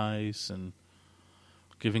tournament dice and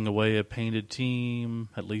giving away a painted team,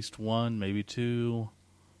 at least 1, maybe 2,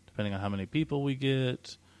 depending on how many people we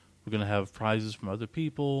get. We're going to have prizes from other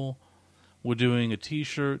people. We're doing a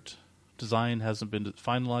T-shirt. Design hasn't been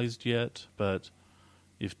finalized yet, but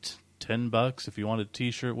if $10, if you want a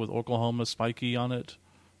T-shirt with Oklahoma Spiky on it,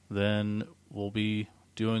 then we'll be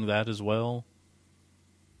doing that as well.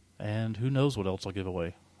 And who knows what else I'll give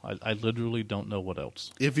away. I literally don't know what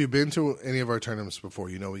else. If you've been to any of our tournaments before,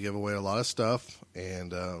 we give away a lot of stuff.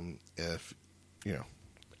 And if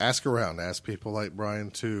ask around, ask people like Brian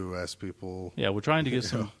too. Ask people. Yeah, we're trying to get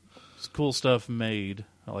some cool stuff made,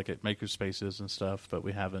 like at Makerspaces and stuff, but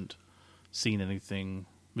we haven't seen anything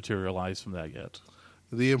materialize from that yet.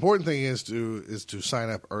 The important thing is to sign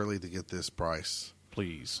up early to get this price.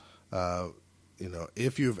 Please.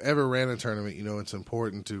 If you've ever ran a tournament, it's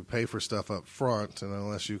important to pay for stuff up front, and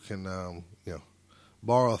unless you can,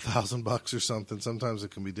 borrow $1,000 or something, sometimes it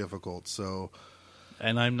can be difficult. So,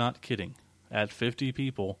 and I'm not kidding. At 50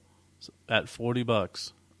 people, at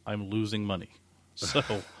 $40, I'm losing money. So,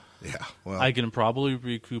 yeah, well, I can probably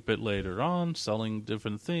recoup it later on, selling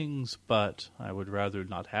different things, but I would rather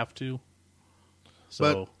not have to.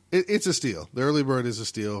 So, It's a steal. The early bird is a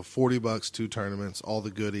steal. $40, 2 tournaments, all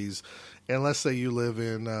the goodies. And let's say you live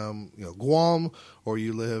in Guam, or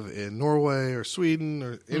you live in Norway or Sweden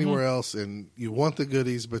or anywhere else, and you want the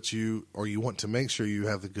goodies, but you want to make sure you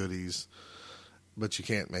have the goodies, but you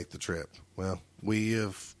can't make the trip. Well, we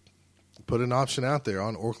have put an option out there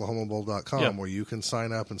on OklahomaBowl.com where you can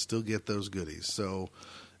sign up and still get those goodies. So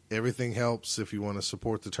everything helps if you want to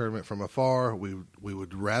support the tournament from afar. We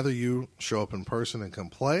would rather you show up in person and come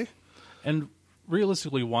play. And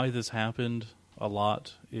realistically, why this happened a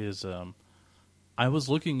lot is I was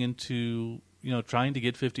looking into trying to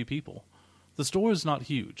get 50 people. The store is not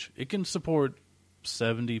huge. It can support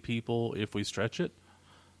 70 people if we stretch it,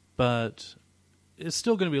 but it's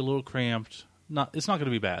still going to be a little cramped. It's not going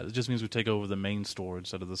to be bad. It just means we take over the main store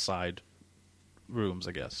instead of the side rooms,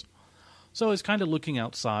 I guess. So it's kind of looking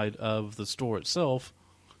outside of the store itself,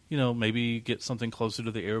 maybe get something closer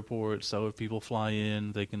to the airport so if people fly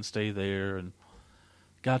in, they can stay there. And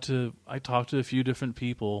I talked to a few different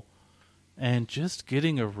people, and just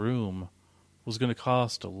getting a room was going to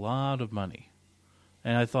cost a lot of money.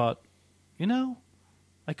 And I thought,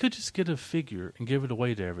 I could just get a figure and give it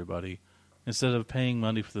away to everybody instead of paying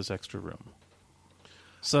money for this extra room.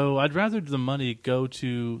 So I'd rather the money go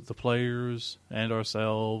to the players and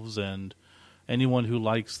ourselves and anyone who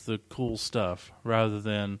likes the cool stuff rather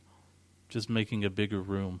than just making a bigger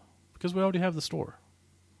room because we already have the store.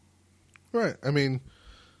 Right. I mean,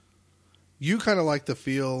 you kind of like the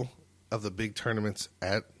feel of the big tournaments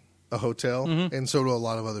at a hotel, and so do a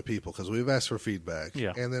lot of other people because we've asked for feedback.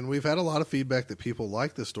 Yeah. And then we've had a lot of feedback that people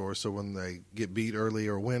like the store, so when they get beat early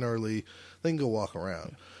or win early, they can go walk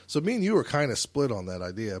around. So me and you were kind of split on that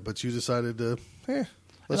idea, but you decided to,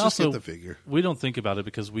 let's just get the figure. We don't think about it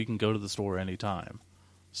because we can go to the store anytime.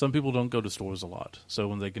 Some people don't go to stores a lot, so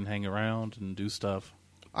when they can hang around and do stuff.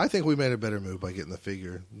 I think we made a better move by getting the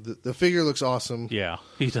figure. The figure looks awesome. Yeah,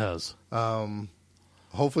 he does.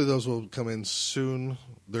 Hopefully those will come in soon.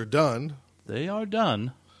 They're done. They are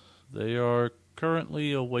done. They are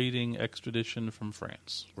currently awaiting extradition from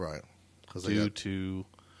France. Right. Due to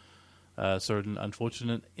certain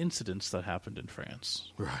unfortunate incidents that happened in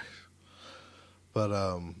France. Right.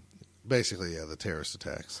 But basically, the terrorist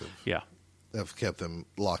attacks have kept them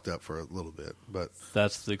locked up for a little bit. But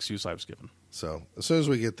that's the excuse I was given. So as soon as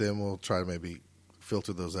we get them, we'll try to maybe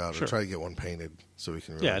filter those out or try to get one painted so we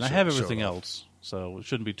can really and I have everything else, so it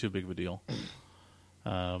shouldn't be too big of a deal.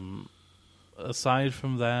 Aside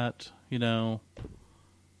from that,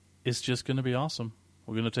 it's just going to be awesome.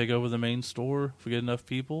 We're going to take over the main store if we get enough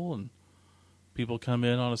people, and people come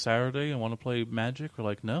in on a Saturday and want to play Magic. We're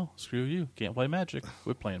like, no, screw you. Can't play Magic.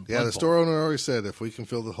 We're playing Blood Bowl. The store owner already said if we can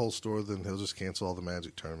fill the whole store, then he'll just cancel all the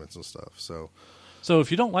Magic tournaments and stuff. So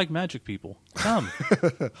if you don't like Magic, people, come.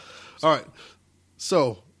 All right.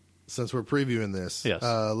 So since we're previewing this, yes.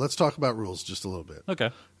 Let's talk about rules just a little bit.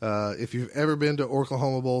 Okay. If you've ever been to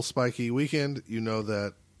Oklahoma Bowl Spiky Weekend, you know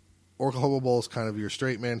that Oklahoma Bowl is kind of your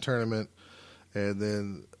straight man tournament, and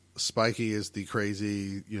then Spiky is the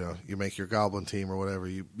crazy, you make your goblin team or whatever.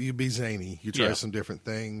 You be zany. You try some different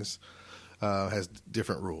things. Has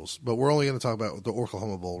different rules. But we're only going to talk about the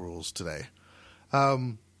Oklahoma Bowl rules today.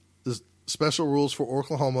 The special rules for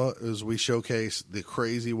Oklahoma is we showcase the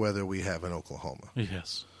crazy weather we have in Oklahoma.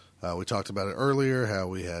 Yes. We talked about it earlier, how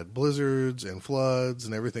we had blizzards and floods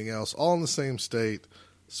and everything else, all in the same state,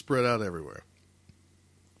 spread out everywhere.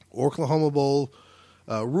 Oklahoma Bowl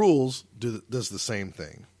rules does the same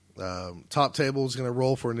thing. Top table is going to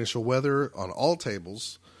roll for initial weather on all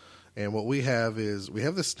tables, and what we have is we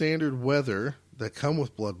have the standard weather that come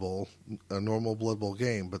with Blood Bowl, a normal Blood Bowl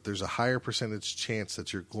game, but there's a higher percentage chance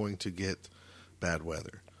that you're going to get bad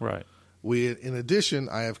weather. Right. In addition,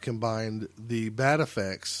 I have combined the bad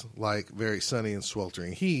effects, like very sunny and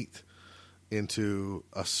sweltering heat, into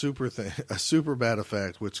a super bad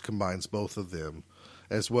effect, which combines both of them,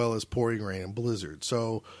 as well as pouring rain and blizzard.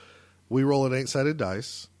 So we roll an 8-sided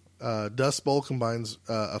dice. Dust Bowl combines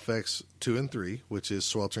effects 2 and 3, which is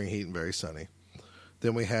sweltering heat and very sunny.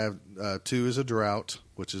 Then we have 2 is a drought,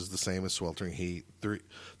 which is the same as sweltering heat.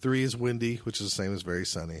 3 is windy, which is the same as very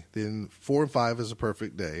sunny. Then 4 and 5 is a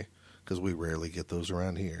perfect day, because we rarely get those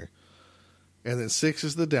around here. And then 6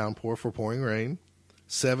 is the downpour for pouring rain.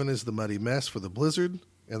 7 is the muddy mess for the blizzard.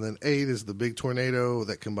 And then 8 is the big tornado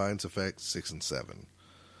that combines effects 6 and 7.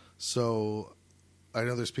 So I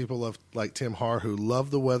know there's people like Tim Har who love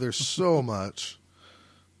the weather so much.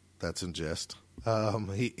 That's in jest.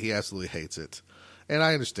 He absolutely hates it. And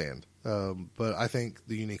I understand. But I think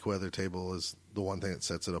the unique weather table is the one thing that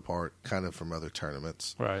sets it apart kind of from other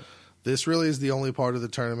tournaments. Right. This really is the only part of the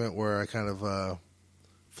tournament where I kind of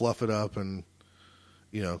fluff it up and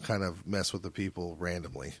kind of mess with the people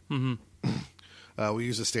randomly. Mm-hmm. We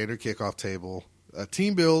use a standard kickoff table.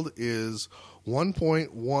 Team build is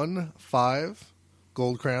 1.15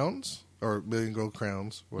 gold crowns, or million gold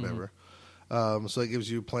crowns, whatever. So that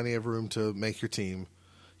gives you plenty of room to make your team.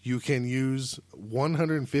 You can use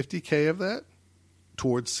 150K of that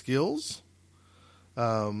towards skills.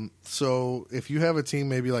 So if you have a team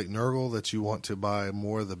maybe like Nurgle that you want to buy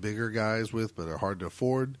more of the bigger guys with but are hard to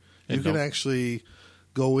afford, you can actually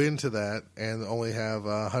go into that and only have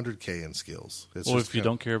 100K in skills. Or if you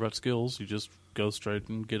don't care about skills, you just go straight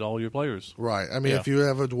and get all your players. Right. I mean, if you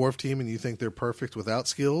have a dwarf team and you think they're perfect without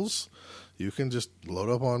skills, you can just load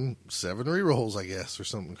up on 7 rerolls, I guess, or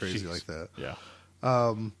something crazy like that. Yeah.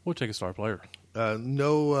 Or take a star player.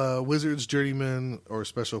 No wizards, journeymen, or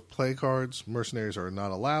special play cards. Mercenaries are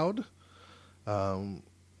not allowed. You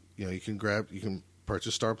can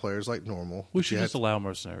purchase star players like normal. We should just allow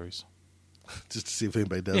mercenaries. Just to see if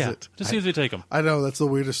anybody does it. Just see if they take them. I know, that's the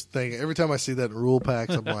weirdest thing. Every time I see that in rule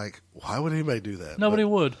packs, I'm like, why would anybody do that? Nobody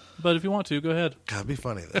would. But if you want to, go ahead. Gotta be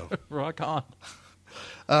funny, though. Rock on.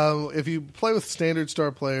 If you play with standard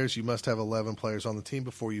star players, you must have 11 players on the team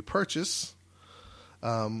before you purchase.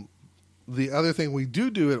 The other thing we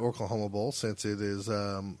do at Oklahoma Bowl, since it is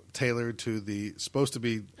tailored to supposed to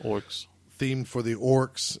be orcs, themed for the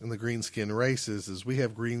orcs and the greenskin races, is we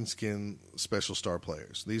have greenskin special star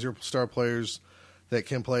players. These are star players that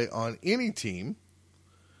can play on any team,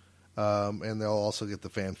 and they'll also get the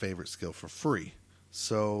fan favorite skill for free.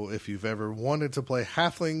 So if you've ever wanted to play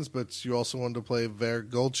halflings, but you also wanted to play Ver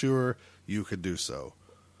Goldchewer, you could do so.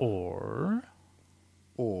 Or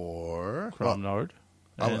Cromnard.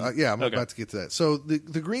 I'm about to get to that. So the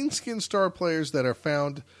greenskin star players that are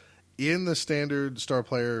found in the standard star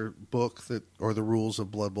player book or the rules of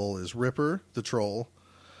Blood Bowl is Ripper, the troll,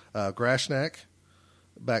 Grashnak,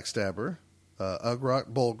 Backstabber,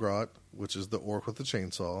 Ugrot, Bolgrot, which is the orc with the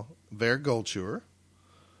chainsaw, Ver Goldchewer,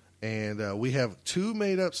 and we have 2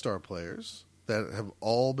 made-up star players that have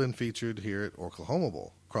all been featured here at Oklahoma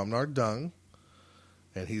Bowl. Cromnard Dung,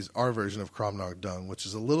 and he's our version of Cromnard Dung, which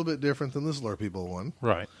is a little bit different than the Slurpee Bowl one.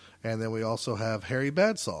 Right. And then we also have Harry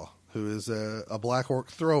Badsaw, who is a black orc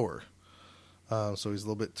thrower. So he's a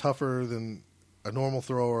little bit tougher than a normal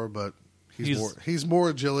thrower, but he's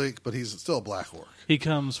more agilic, but he's still a black orc. He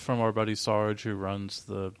comes from our buddy Sarge, who runs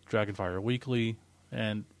the Dragonfire Weekly,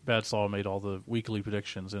 and Badsaw made all the weekly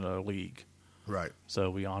predictions in a league. Right. So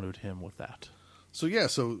we honored him with that. So you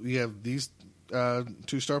have these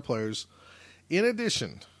 2-star players. In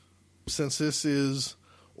addition, since this is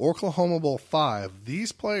Oklahoma Bowl 5,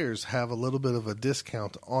 these players have a little bit of a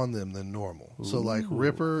discount on them than normal. Ooh. So like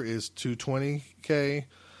Ripper is $220K,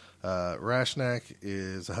 Rashnak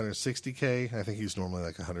is $160K. I think he's normally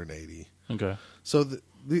like $180. Okay. So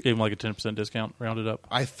gave him like a 10% discount, rounded up.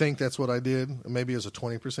 I think that's what I did. Maybe it was a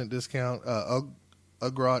 20% discount.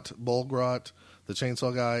 Ugrot, Bolgrot, the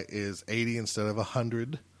chainsaw guy, is $80 instead of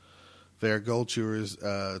 $100. Their Goldchewer is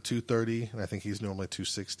 $230, and I think he's normally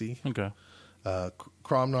 $260. Okay.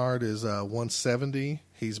 Cromnard is $170.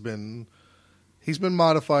 He's been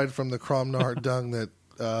modified from the Cromnard Dung that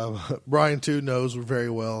Brian too knows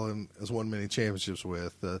very well and has won many championships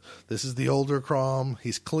with. This is the older Crom.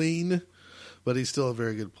 He's clean, but he's still a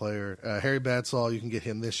very good player. Harry Badsaw, you can get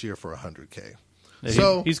him this year for $100K.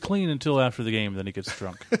 Yeah, he's clean until after the game, then he gets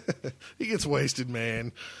drunk. He gets wasted,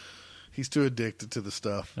 man. He's too addicted to the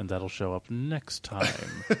stuff. And that'll show up next time.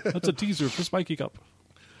 That's a teaser for Spiky Cup.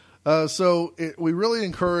 We really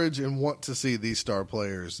encourage and want to see these star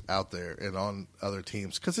players out there and on other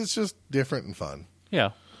teams because it's just different and fun.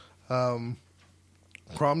 Yeah.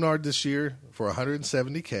 Cromnard this year for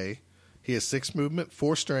 $170K. He has 6 movement,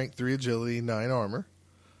 4 strength, 3 agility, 9 armor.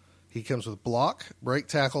 He comes with block, break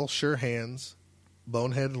tackle, sure hands,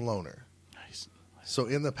 bonehead, and loner. Nice. So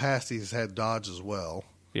in the past, he's had dodge as well.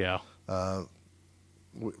 Yeah.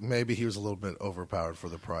 Maybe he was a little bit overpowered for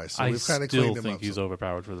the price. So I we've kind of still cleaned him think up he's some.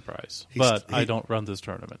 overpowered for the price. But I don't run this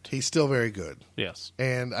tournament. He's still very good. Yes.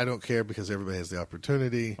 And I don't care because everybody has the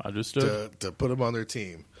opportunity to put him on their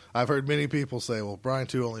team. I've heard many people say, well, Brian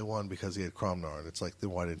 2 only won because he had Cromnard. It's like, then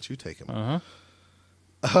why didn't you take him?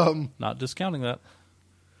 Uh-huh. Not discounting that.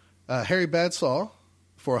 Harry Badsaw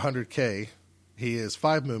for $100K. He is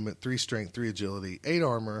 5 movement, 3 strength, 3 agility, 8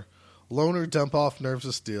 armor, loner, dump off, nerves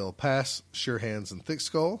of steel, pass, sure hands, and thick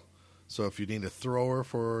skull. So if you need a thrower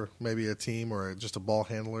for maybe a team or just a ball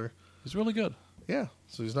handler. He's really good. Yeah,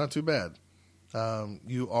 so he's not too bad.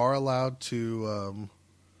 You are allowed to,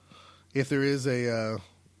 if there is a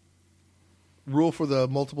rule for the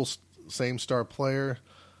multiple same star player,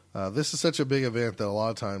 This is such a big event that a lot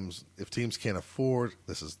of times, if teams can't afford,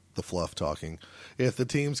 this is the fluff talking, if the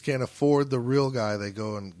teams can't afford the real guy, they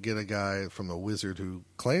go and get a guy from the Wizard who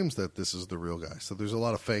claims that this is the real guy. So there's a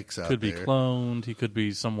lot of fakes out there. Could be cloned. He could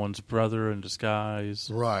be someone's brother in disguise.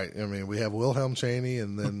 Right. I mean, we have Wilhelm Chaney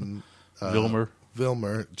and then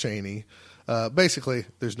Vilmer Chaney. Basically,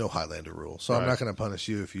 there's no Highlander rule. So I'm not going to punish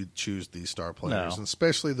you if you choose these star players, and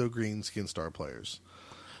especially the green skin star players.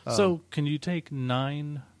 So can you take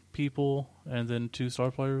 9 people and then 2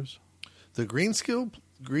 star players? The green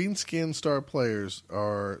skin star players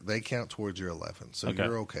they count towards your 11, so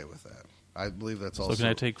you're okay with that. I believe that's also. So can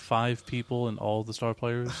I take 5 people and all the star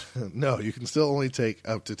players? No, you can still only take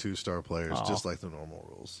up to 2 star players, just like the normal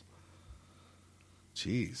rules.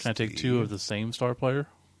 Jeez. Can I take 2 of the same star player?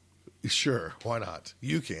 Sure, why not?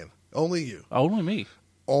 You can. Only you. Only me.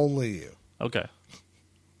 Only you. Okay.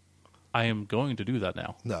 I am going to do that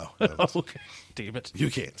now. No. Okay. Damn it. You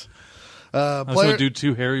can't. I was going to do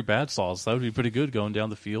 2 Harry Badsaws. That would be pretty good going down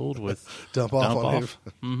the field with dump off.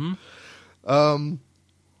 Mm-hmm.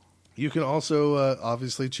 You can also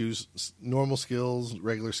obviously choose normal skills,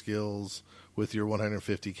 regular skills with your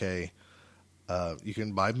 150K. You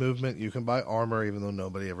can buy movement. You can buy armor, even though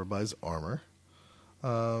nobody ever buys armor.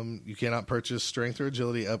 You cannot purchase strength or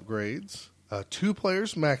agility upgrades. 2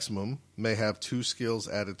 players maximum may have 2 skills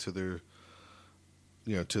added to their,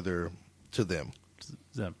 to them.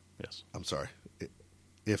 Them, yes. I'm sorry,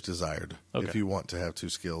 if desired. Okay. If you want to have 2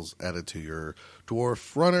 skills added to your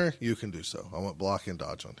dwarf runner, you can do so. I want block and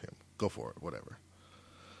dodge on him. Go for it. Whatever.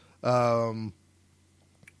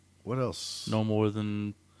 What else? No more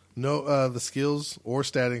than. No, the skills or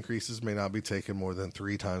stat increases may not be taken more than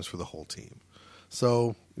 3 times for the whole team.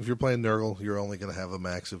 So if you're playing Nurgle, you're only going to have a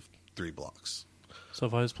max of 3 blocks. So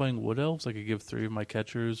if I was playing Wood Elves, I could give 3 of my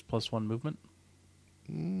catchers plus 1 movement?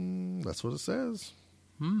 That's what it says.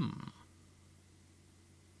 No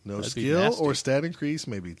That'd skill or stat increase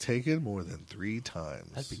may be taken more than 3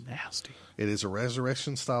 times. That'd be nasty. It is a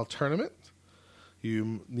resurrection-style tournament.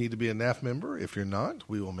 You need to be a NAF member. If you're not,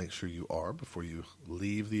 we will make sure you are before you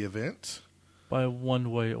leave the event. By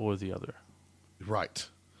one way or the other. Right.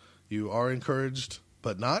 You are encouraged,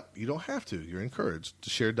 but not. You don't have to. You're encouraged to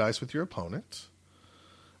share dice with your opponent.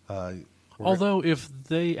 Although, if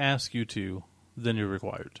they ask you to, then you're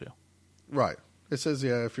required to. Right. It says,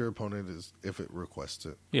 if your opponent if it requests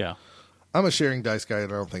it. Yeah. I'm a sharing dice guy,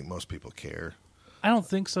 and I don't think most people care. I don't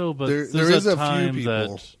think so, but there is a few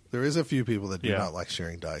people. There is a few people that do not like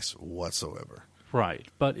sharing dice whatsoever. Right.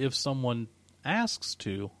 But if someone asks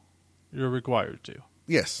to, you're required to.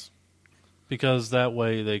 Yes. Because that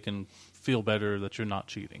way they can feel better that you're not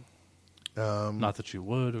cheating. Not that you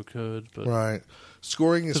would or could, but right.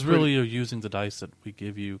 Scoring is really you're using the dice that we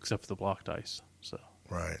give you, except for the block dice. So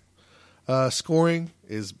right. Scoring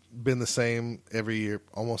has been the same every year,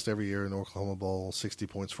 almost every year in Oklahoma Bowl. 60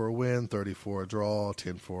 points for a win, 30 for a draw,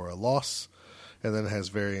 10 for a loss, and then it has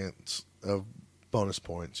variants of bonus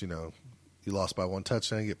points. You lost by 1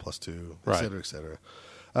 touchdown, you get +2, et cetera, et cetera.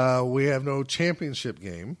 We have no championship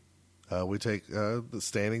game. We take the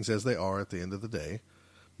standings as they are at the end of the day.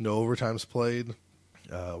 No overtimes played.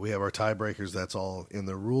 We have our tiebreakers. That's all in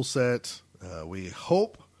the rule set. We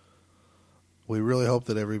really hope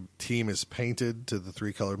that every team is painted to the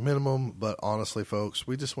 3-color minimum. But honestly, folks,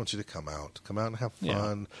 we just want you to come out and have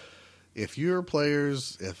fun. Yeah. If you're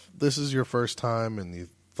players, if this is your first time and you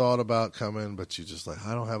thought about coming, but you just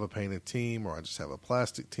I don't have a painted team or I just have a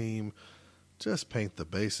plastic team, just paint the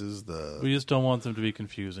bases. We just don't want them to be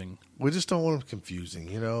confusing. We just don't want them confusing,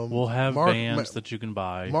 We'll have bands that you can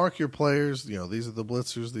buy. Mark your players. These are the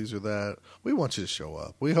blitzers. These are that. We want you to show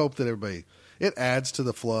up. We hope that everybody. It adds to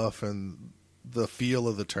the fluff and the feel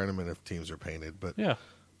of the tournament if teams are painted. But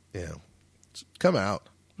come out.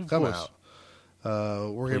 Come out.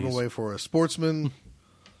 We're giving away for a sportsman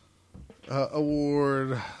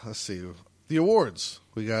award. Let's see the awards.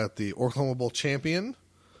 We got the Oklahoma Bowl champion.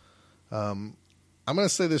 I'm going to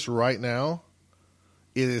say this right now.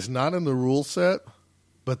 It is not in the rule set,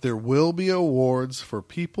 but there will be awards for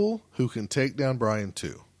people who can take down Brian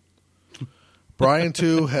 2. Brian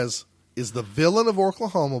 2 is the villain of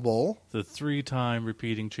Oklahoma Bowl. The 3-time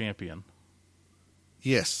repeating champion.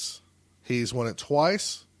 Yes. He's won it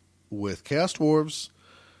twice with Chaos Dwarves.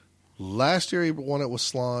 Last year he won it with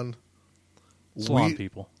Slon.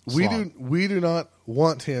 People. We do not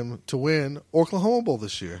want him to win Oklahoma Bowl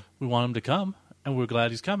this year. We want him to come, and we're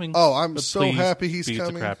glad he's coming. Oh, I'm so happy he's beat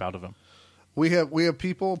coming. The crap out of him. We have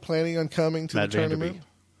people planning on coming to Matt the tournament. Vanderbeek,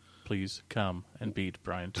 please come and beat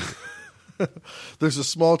Brian 2. There's a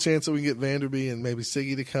small chance that we can get Vanderbeek and maybe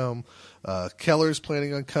Siggy to come. Keller's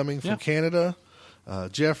planning on coming from Canada.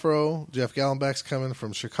 Jeff Gallenbach's coming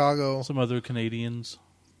from Chicago. Some other Canadians.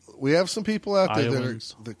 We have some people out there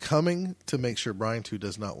Iowans. that are coming to make sure Brian 2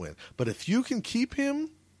 does not win. But if you can keep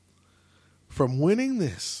him from winning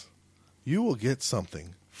this, you will get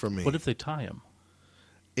something from me. What if they tie him?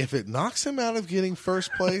 If it knocks him out of getting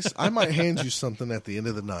first place, I might hand you something at the end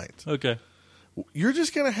of the night. Okay. You're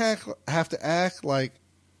just going to have to act like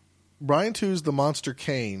Brian 2's the Monster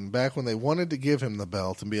Kane back when they wanted to give him the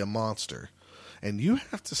belt and be a monster. And you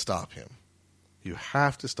have to stop him. You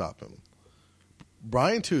have to stop him.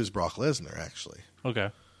 Brian 2 is Brock Lesnar, actually.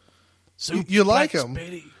 Okay. You like Suplex, him.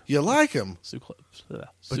 baby. You like him.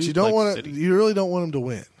 But you don't want to. You really don't want him to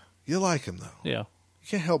win. You like him, though. Yeah. You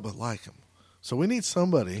can't help but like him. So we need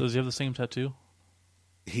somebody. Does he have the same tattoo?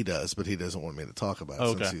 He does, but he doesn't want me to talk about it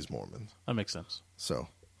Okay. since he's Mormon. That makes sense. So,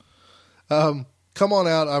 come on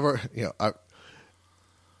out.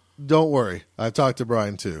 Don't worry. I talked to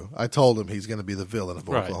Brian 2. I told him he's going to be the villain of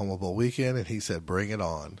Right. Oklahoma Bowl weekend, and he said, "Bring it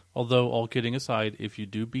on." Although, all kidding aside, if you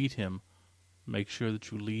do beat him, make sure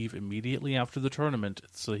that you leave immediately after the tournament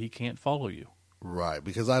so he can't follow you. Right,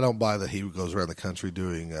 because I don't buy that he goes around the country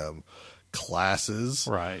doing classes.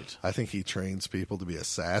 Right. I think he trains people to be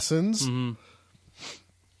assassins. Mm-hmm.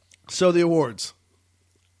 So the awards: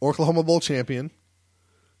 Oklahoma Bowl champion,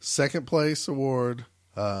 second place award,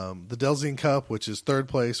 the Delzine Cup, which is third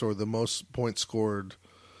place or the most points scored.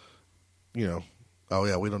 Oh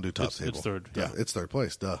yeah, we don't do top table. It's third. Yeah, it's third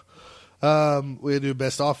place. Duh. We do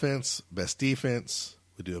best offense, best defense.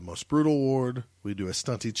 We do a most brutal award. We do a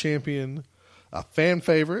stunty champion, a fan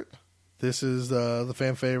favorite. This is the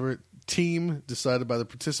fan favorite team decided by the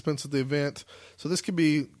participants of the event. So this could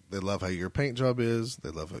be, they love how your paint job is. They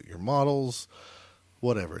love your models,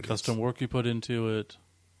 whatever it is. Custom work you put into it.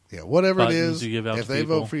 Yeah, whatever it Buttons is. you give out If to they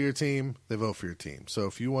people. vote for your team, they vote for your team. So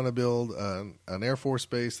if you want to build an Air Force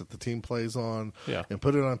base that the team plays on Yeah. and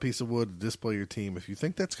put it on a piece of wood to display your team, if you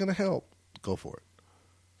think that's going to help, go for it.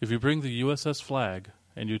 If you bring the USS flag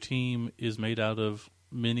and your team is made out of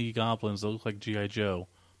mini goblins that look like G.I. Joe,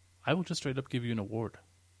 I will just straight up give you an award.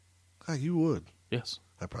 God, you would. Yes.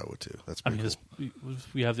 I probably would too. That's I pretty mean, cool.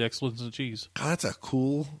 we have the excellence of cheese. God, that's a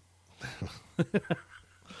cool.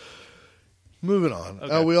 Moving on.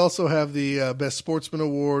 Okay. We also have the Best Sportsman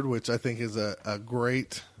Award, which I think is a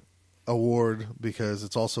great award because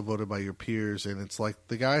it's also voted by your peers, and it's like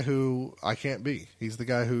the guy who I can't be. He's the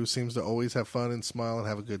guy who seems to always have fun and smile and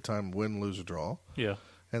have a good time, win, lose, or draw. Yeah.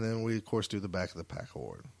 And then we, of course, do the Back of the Pack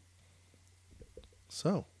Award.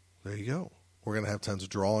 So, there you go. We're going to have tons of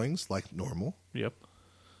drawings like normal. Yep.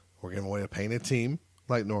 We're giving away a painted team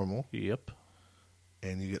like normal. Yep.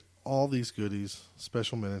 And you get all these goodies,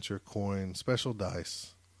 special miniature, coin, special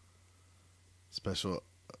dice, special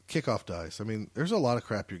kickoff dice. I mean, there's a lot of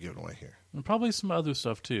crap you're giving away here. And probably some other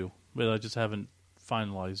stuff too, but I just haven't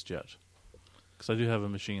finalized yet. Because I do have a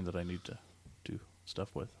machine that I need to do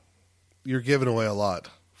stuff with. You're giving away a lot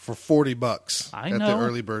for $40 I at the know.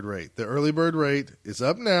 early bird rate. The early bird rate is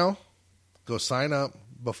up now. Go sign up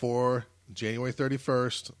before January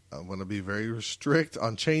 31st. I'm going to be very strict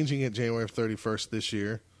on changing it January 31st this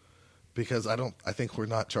year because I think we're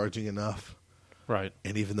not charging enough. Right.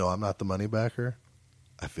 And even though I'm not the money backer,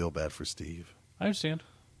 I feel bad for Steve. I understand.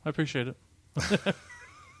 I appreciate it.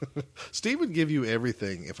 Steve would give you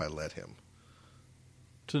everything if I let him.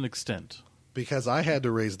 To an extent. Because I had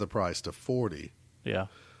to raise the price to $40 Yeah.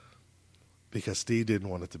 because Steve didn't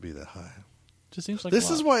want it to be that high. Just seems like This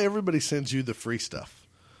a lot. is why everybody sends you the free stuff.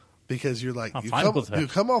 Because you're like, I'm you fine with that. you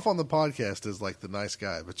come off on the podcast as like the nice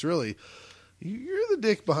guy, but really, you're the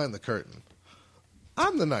dick behind the curtain.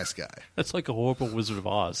 I'm the nice guy. That's like a horrible Wizard of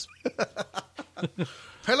Oz.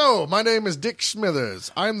 Hello, my name is Dick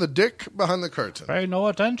Smithers. I'm the dick behind the curtain. Pay no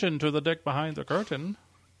attention to the dick behind the curtain.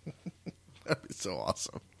 That'd be so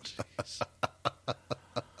awesome.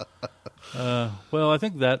 Well, I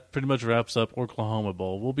think that pretty much wraps up Oklahoma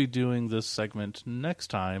Bowl. We'll be doing this segment next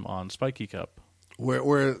time on Spiky Cup. Where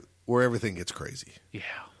everything gets crazy. Yeah.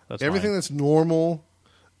 That's Everything fine. that's normal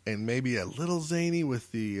and maybe a little zany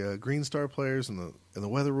with the Green Star players and the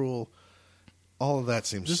weather rule, all of that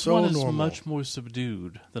seems This so one is normal. much more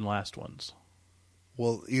subdued than last one's.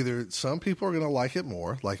 Well, either some people are going to like it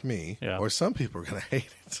more, like me, Yeah. or some people are going to hate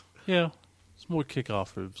it. Yeah. It's more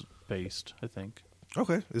kickoff based, I think.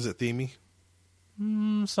 Okay. Is it themey?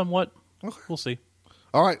 Somewhat. Okay. We'll see.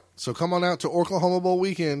 All right. So come on out to Oklahoma Bowl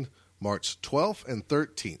weekend, March 12th and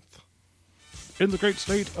 13th. In the great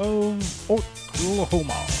state of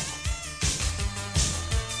Oklahoma.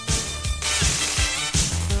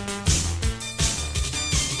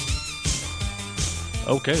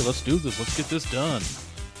 Okay, let's do this. Let's get this done.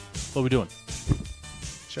 What are we doing?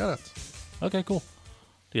 Shout out. Okay, cool.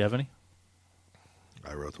 Do you have any?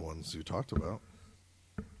 I wrote the ones you talked about.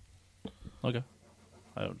 Okay.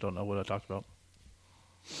 I don't know what I talked about.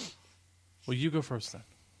 Well, you go first then.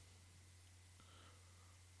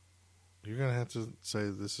 You're going to have to say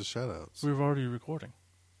this is shout-outs. We were already recording.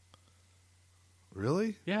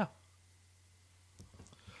 Really? Yeah.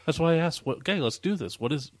 That's why I asked, okay, let's do this.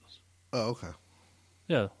 What is this? Oh, okay.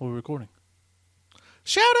 Yeah, we're recording.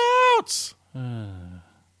 Shout-outs!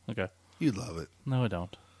 Okay. You love it. No, I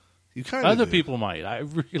don't. You kind of Other do. people might. I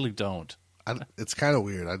really don't. It's kind of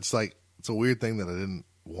weird. It's a weird thing that I didn't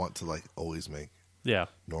want to like always make Yeah.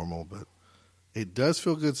 normal, but it does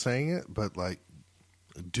feel good saying it, but like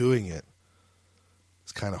doing it,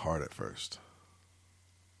 it's kind of hard at first.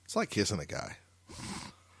 It's like kissing a guy.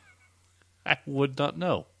 I would not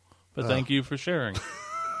know. But thank you for sharing.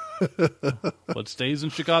 What stays in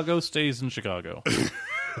Chicago, stays in Chicago.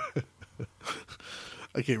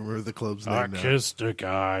 I can't remember the club's name I now. kissed a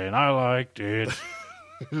guy and I liked it.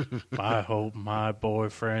 I hope my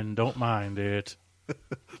boyfriend don't mind it.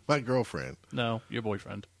 My girlfriend, No, your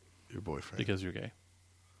boyfriend, your boyfriend. because you're gay.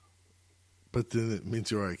 But then it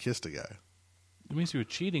means you already kissed a guy. It means you were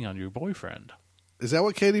cheating on your boyfriend. Is that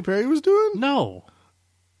what Katy Perry was doing? No.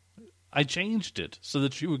 I changed it so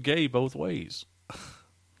that you were gay both ways.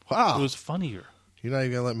 Wow. It was funnier. You're not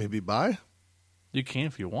even going to let me be bi? You can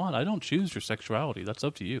if you want. I don't choose your sexuality. That's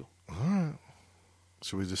up to you. All right.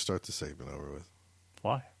 Should we just start the segment over with?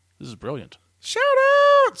 Why? This is brilliant.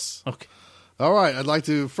 Shout-outs! Okay. All right. I'd like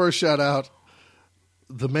to first shout out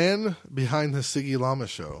the man behind the Siggy Llama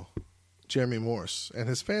show, Jeremy Morse, and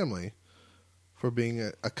his family for being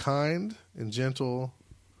a kind and gentle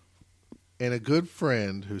and a good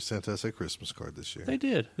friend who sent us a Christmas card this year. They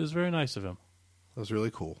did. It was very nice of him. That was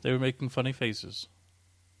really cool. They were making funny faces.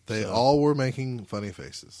 They So- all were making funny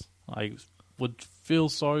faces. I would feel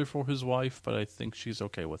sorry for his wife, but I think she's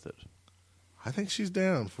okay with it. I think she's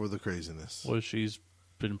down for the craziness. Well, she's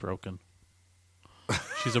been broken.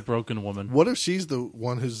 She's a broken woman. What if she's the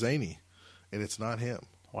one who's zany and it's not him?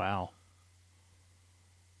 Wow.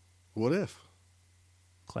 What if?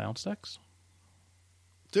 Clown sex?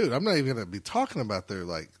 Dude, I'm not even going to be talking about their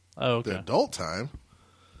Oh, okay. the adult time.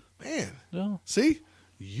 Man, No, see?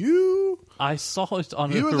 You I saw it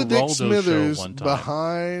on a are the Dick Geraldo show Smithers one time.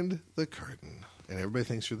 behind the curtain. And everybody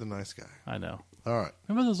thinks you're the nice guy. I know. All right.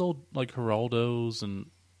 Remember those old Geraldos and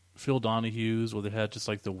Phil Donahue's where they had just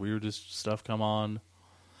the weirdest stuff come on?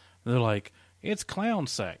 And they're like, it's clown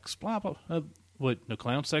sex. Blah, blah. Wait, no,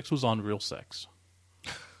 clown sex was on Real Sex.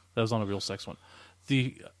 That was on a Real Sex one.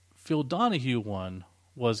 The Phil Donahue one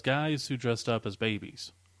was guys who dressed up as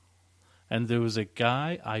babies. And there was a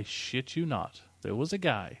guy, I shit you not, there was a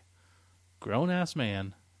guy, grown-ass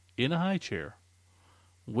man, in a high chair,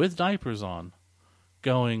 with diapers on,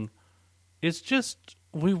 going, it's just,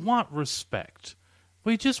 we want respect.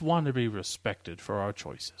 We just want to be respected for our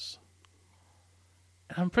choices.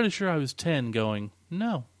 And I'm pretty sure I was 10 going,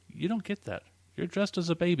 no, you don't get that. You're dressed as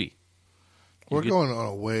a baby. We're going on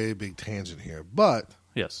a way big tangent here. But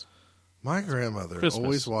Yes. my grandmother Christmas.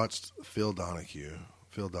 always watched Phil Donahue.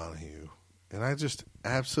 And I just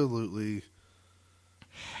absolutely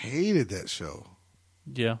hated that show.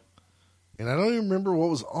 Yeah. And I don't even remember what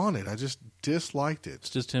was on it. I just disliked it. It's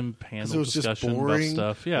just him 'Cause handle it was just discussion about boring.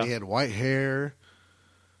 stuff. Yeah. He had white hair.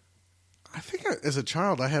 I think as a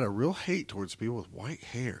child, I had a real hate towards people with white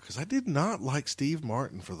hair because I did not like Steve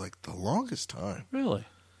Martin for the longest time. Really?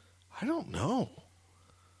 I don't know.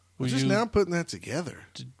 Were I'm just you- now putting that together.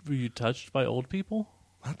 Were you touched by old people?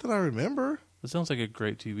 Not that I remember. That sounds like a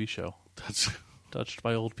great TV show. That's Touched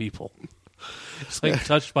by old people. It's like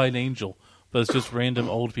Touched by an Angel, but it's just random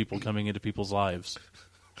old people coming into people's lives.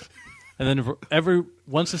 And then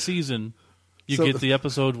once a season, you So- get the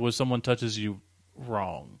episode where someone touches you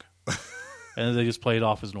wrong. And then they just play it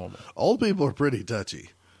off as normal. old people are pretty touchy.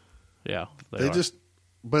 Yeah. They are. just,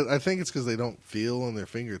 but I think it's because they don't feel on their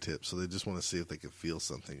fingertips, so they just want to see if they can feel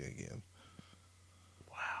something again.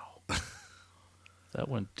 Wow. That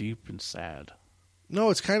went deep and sad. No,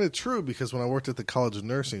 it's kind of true because when I worked at the College of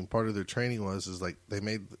Nursing, part of their training was they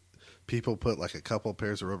made people put a couple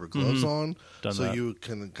pairs of rubber gloves on, Done so that. you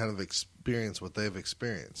can kind of experience what they've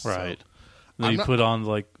experienced. Right. So, And then I'm you not- put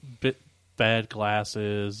on bad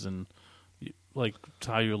glasses and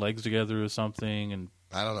tie your legs together or something and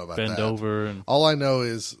I don't know about bend that. over and All I know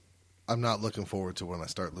is I'm not looking forward to when I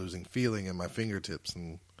start losing feeling in my fingertips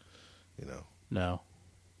and no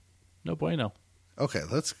bueno. Okay,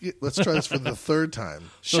 let's try this for the third time.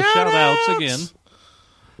 So shout outs again.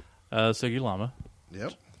 Siggy Llama.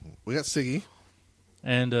 Yep, we got Siggy.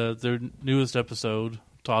 And their newest episode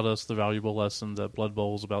taught us the valuable lesson that Blood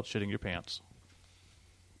Bowl is about shitting your pants.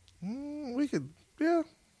 We could, yeah.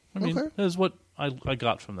 I mean, Okay. that's what I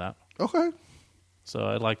got from that. Okay. So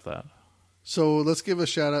I like that. So let's give a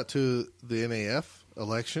shout out to the NAF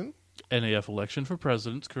election. NAF election for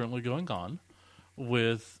president is currently going on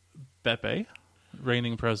with Beppe,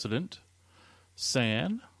 reigning president,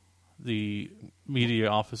 San, the media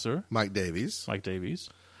officer, Mike Davies.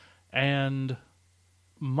 and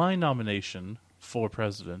my nomination for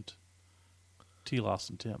president, T.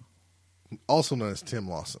 Lawson Tim. Also known as Tim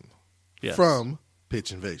Lawson. Yes. From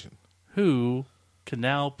Pitch Invasion. Who can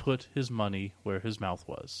now put his money where his mouth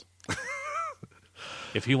was.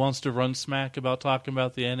 If he wants to run smack about talking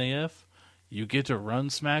about the NAF, you get to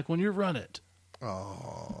run smack when you run it.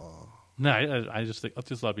 Oh. No, I just think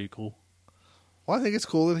that'd be cool. Well, I think it's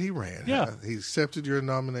cool that he ran. Yeah. He accepted your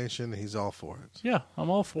nomination. He's all for it. Yeah, I'm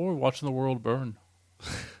all for watching the world burn.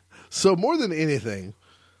 So more than anything,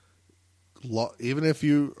 even if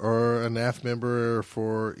you are a NAF member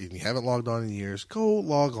and you haven't logged on in years, go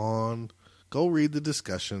log on. Go read the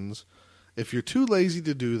discussions. If you're too lazy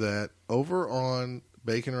to do that, over on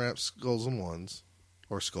Bacon Wrap Skulls and Ones,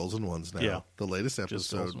 or Skulls and Ones now, Yeah. the latest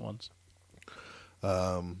Just those episode. ones.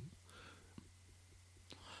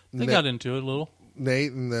 Nate They got into it a little.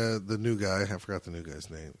 and the new guy, I forgot the new guy's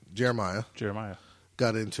name, Jeremiah,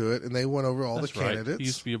 got into it, and they went over all That's the right. candidates. He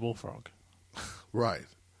used to be a bullfrog. Right.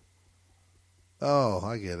 Oh,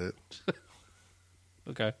 I get it.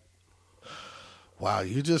 Okay. Wow,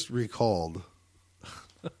 you just recalled.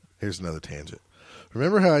 Here's another tangent.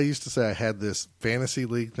 Remember how I used to say I had this fantasy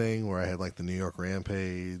league thing where I had like the New York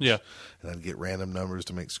Rampage? Yeah. And I'd get random numbers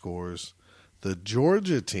to make scores. The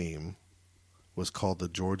Georgia team was called the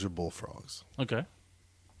Georgia Bullfrogs. Okay.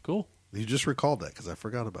 Cool. You just recalled that because I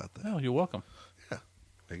forgot about that. Oh, you're welcome. Yeah.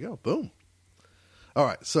 There you go. Boom. All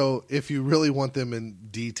right. So if you really want them in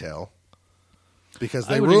detail, because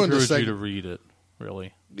they I would ruined the encourage you segment. to read it,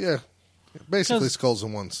 really. Yeah. Basically, 'Cause- Skulls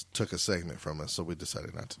and Ones took a segment from us, so we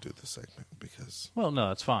decided not to do this segment because Well,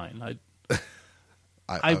 no, it's fine. I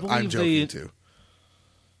I'm believe joking they- too.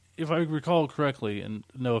 If I recall correctly, and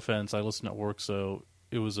no offense, I listened at work, so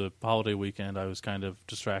it was a holiday weekend. I was kind of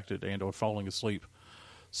distracted and or falling asleep.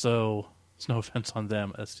 So it's no offense on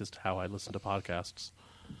them. That's just how I listen to podcasts.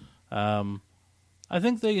 I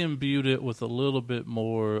think they imbued it with a little bit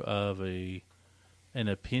more of an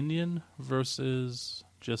opinion versus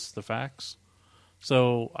just the facts.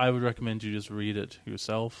 So I would recommend you just read it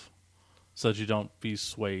yourself so that you don't be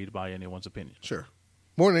swayed by anyone's opinion. Sure.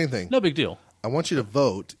 More than anything, No big deal. I want you to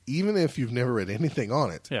vote, even if you've never read anything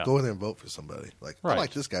on it. Yeah. Go in there and vote for somebody. Like, I Right.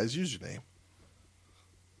 like this guy's username.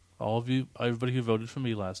 All of you, everybody who voted for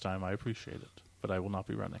me last time, I appreciate it. But I will not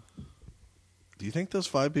be running. Do you think those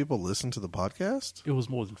 5 people listen to the podcast? It was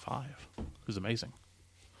more than 5. It was amazing.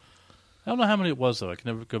 I don't know how many it was, though. I can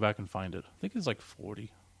never go back and find it. I think it's like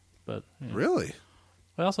 40. But you know. Really?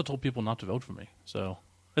 I also told people not to vote for me. So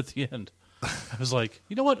at the end, I was like,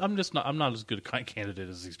 you know what? I'm not as good a candidate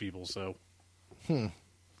as these people. So That'd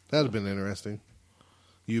have been interesting.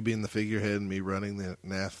 You being the figurehead and me running the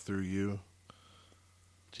NAF through you.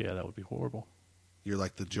 yeah, that would be horrible. You're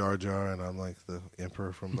like the Jar Jar, and I'm like the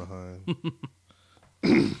Emperor from behind.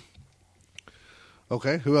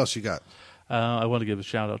 Okay, who else you got? I want to give a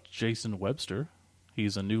shout out to Jason Webster.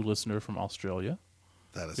 He's a new listener from Australia.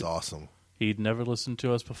 That is awesome. He'd never listened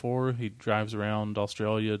to us before. He drives around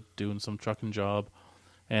Australia doing some trucking job.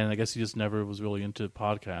 And I guess he just never was really into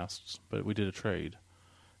podcasts, but we did a trade.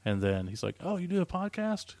 And then he's like, oh, you do a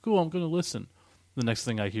podcast? Cool, I'm going to listen. The next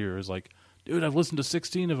thing I hear is like, dude, I've listened to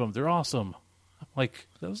 16 of them. They're awesome. I'm like,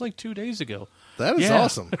 that was like 2 days ago. That is Yeah.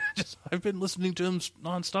 awesome. I've been listening to him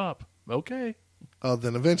nonstop. Okay. Oh,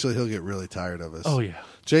 then eventually he'll get really tired of us. Oh, yeah.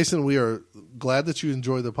 Jason, we are glad that you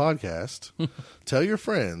enjoy the podcast. Tell your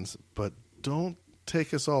friends, but don't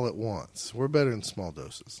take us all at once. We're better in small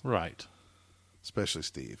doses, Right. especially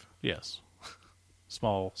Steve. Yes.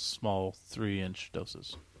 Small 3-inch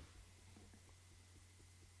doses.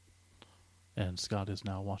 And Scott is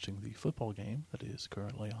now watching the football game that is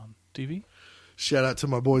currently on TV. Shout out to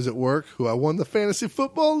my boys at work who I won the fantasy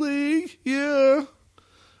football league. Yeah.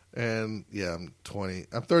 And yeah, I'm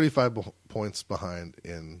 35 points behind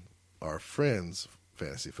in our friends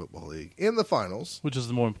fantasy football league in the finals. Which is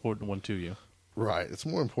the more important one to you. Right. It's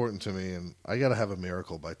more important to me, and I got to have a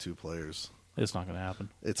miracle by 2 players. It's not going to happen.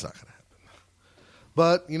 It's not going to happen.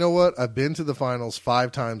 But you know what? I've been to the finals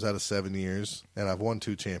 5 times out of 7 years, and I've won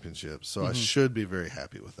 2 championships, so I should be very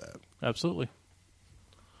happy with that. Absolutely.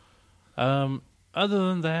 Other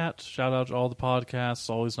than that, shout out to all the podcasts.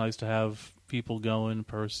 Always nice to have people going.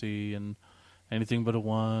 Percy and Anything But a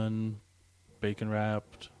One, Bacon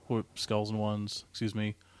Wrapped, or Skulls and Ones, excuse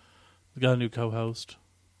me. We got a new co-host.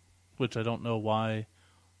 which I don't know why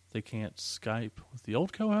they can't Skype with the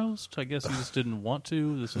old co-host. I guess he just didn't want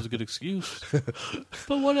to. This was a good excuse.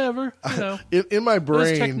 But whatever, you know. In my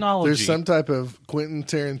brain, technology. there's some type of Quentin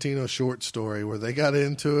Tarantino short story where they got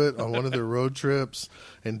into it on one of their road trips,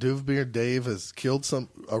 and Doofbeard Dave has killed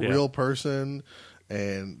a real person,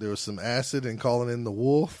 and there was some acid in calling in the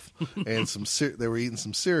wolf, and they were eating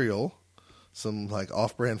some cereal, some like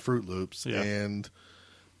off-brand Fruit Loops, and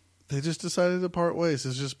they just decided to part ways.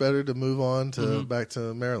 It's just better to move on to back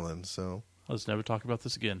to Maryland. So let's never talk about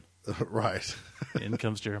this again. Right. In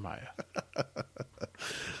comes Jeremiah.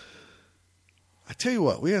 I tell you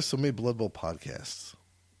what, we have so many Blood Bowl podcasts,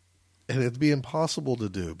 and it'd be impossible to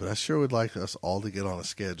do, but I sure would like us all to get on a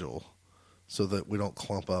schedule so that we don't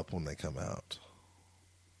clump up when they come out.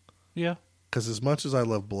 Yeah. Because as much as I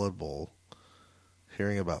love Blood Bowl,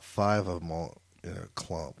 hearing about 5 of them all in a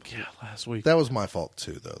clump. Yeah, last week. That was my fault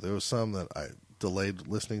too, though. There was some that I delayed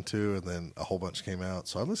listening to, and then a whole bunch came out.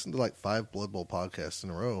 So I listened to like 5 Blood Bowl podcasts in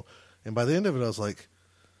a row, and by the end of it, I was like,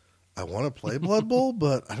 I want to play Blood Bowl,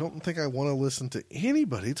 but I don't think I want to listen to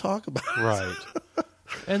anybody talk about it. Right.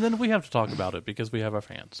 And then we have to talk about it because we have our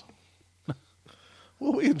fans.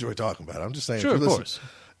 Well, we enjoy talking about it. I'm just saying. Sure, of course.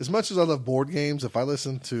 As much as I love board games, if I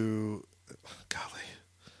listen to, golly,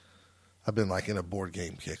 I've been like in a board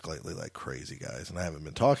game kick lately like crazy, guys, and I haven't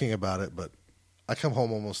been talking about it, but I come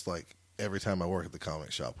home almost like every time I work at the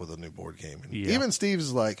comic shop with a new board game. And even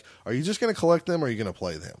Steve's like, are you just going to collect them or are you going to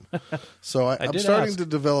play them? So I'm starting to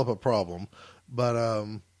develop a problem, but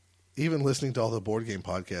even listening to all the board game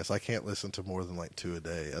podcasts, I can't listen to more than like 2 a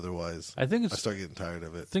day. Otherwise, I start getting tired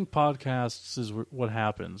of it. I think podcasts is what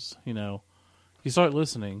happens. You know, you start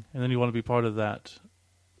listening and then you want to be part of that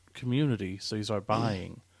community, so you start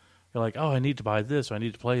buying. You're like, oh, I need to buy this or I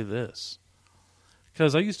need to play this.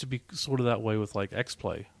 Because I used to be sort of that way with like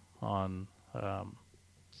X-Play on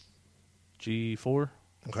G4.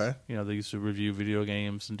 Okay. You know, they used to review video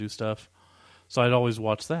games and do stuff. So I'd always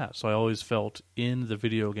watch that. So I always felt in the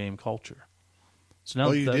video game culture. So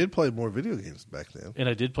now you did play more video games back then. And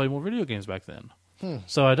I did play more video games back then.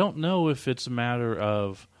 So I don't know if it's a matter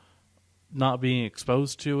of not being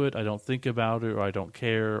exposed to it, I don't think about it, or I don't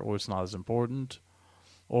care, or it's not as important.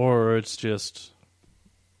 Or it's just,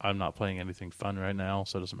 I'm not playing anything fun right now,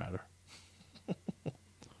 so it doesn't matter.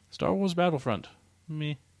 Star Wars Battlefront.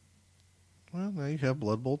 Me. Well, now you have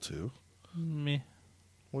Blood Bowl too. Me.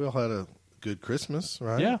 We all had a good Christmas,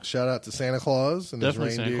 right? Yeah. Shout out to Santa Claus and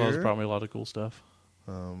Definitely his reindeer. Santa Claus brought me a lot of cool stuff.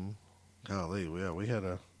 Golly, we had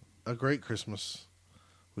a great Christmas.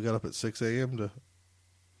 We got up at 6 a.m. to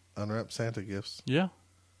unwrap Santa gifts. Yeah.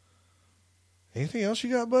 Anything else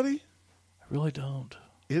you got, buddy? I really don't.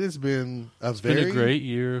 It has been It's been a great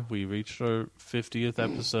year. We reached our 50th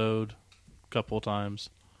episode a couple of times,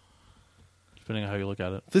 depending on how you look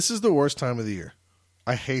at it. This is the worst time of the year.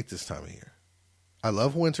 I hate this time of year. I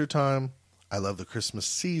love winter time. I love the Christmas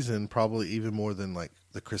season probably even more than like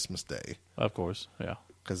the Christmas day. Of course, yeah.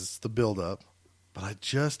 Because it's the build-up. But I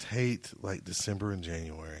just hate like December and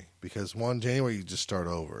January because January you just start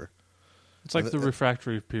over. It's like the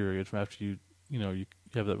refractory period from after you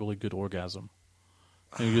have that really good orgasm.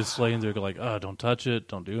 And you're just laying there like, oh, don't touch it,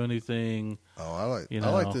 don't do anything. Oh, I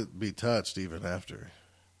like to be touched even after.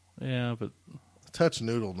 Yeah, but touch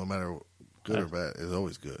noodle, no matter good or bad, is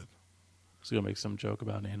always good. I was gonna make some joke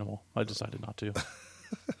about an animal. I decided not to.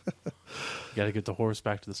 You got to get the horse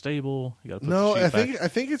back to the stable. You got to put the sheep back. I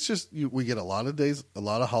think it's just we get a lot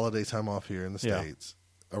of holiday time off here in the States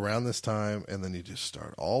around this time, and then you just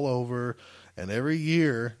start all over. And every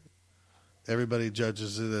year, everybody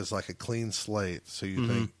judges it as like a clean slate. So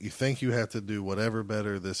you think you have to do whatever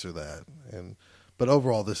better, this or that. But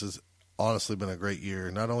overall, this has honestly been a great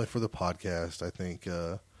year. Not only for the podcast, I think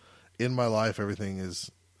in my life everything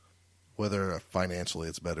is, whether financially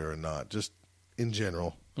it's better or not, just in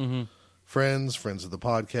general. Mm-hmm. Friends of the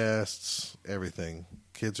podcasts, everything.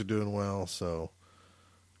 Kids are doing well, so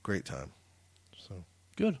great time. So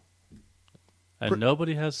good. And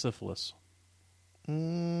nobody has syphilis.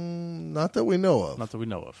 Not that we know of. Not that we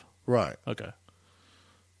know of. Right. Okay.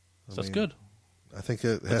 So that's good. I think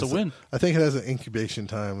it has a win. I think it has an incubation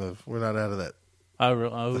time of we're not out of that.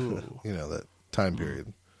 That time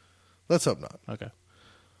period. Let's hope not. Okay.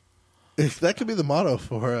 If that could be the motto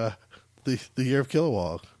for the year of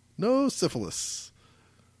Kilowog. No syphilis.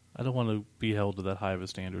 I don't want to be held to that high of a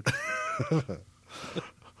standard.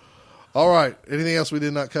 All right. Anything else we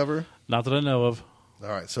did not cover? Not that I know of. All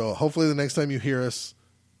right. So hopefully the next time you hear us,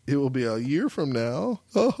 it will be a year from now.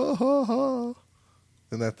 Ha, ha, ha, ha.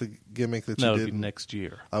 Isn't that the gimmick that No, you it'd did? be next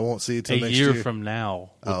year. I won't see it till A next year year. from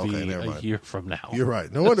now would Oh, okay, be never a mind. year from now. You're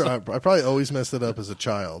right. No wonder I probably always messed it up as a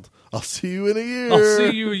child. I'll see you in a year. I'll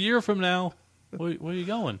see you a year from now. Where are you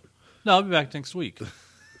going? No, I'll be back next week.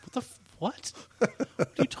 What? What are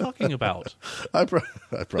you talking about? I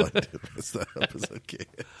probably did mess that up as a kid.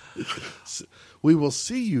 So, we will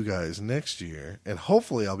see you guys next year, and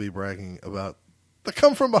hopefully I'll be bragging about the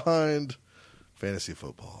come from behind fantasy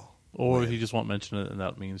football. Or he just won't mention it, and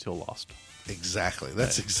that means he'll lost. Exactly.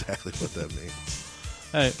 That's exactly what that means.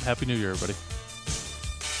 Hey, Happy New Year, everybody.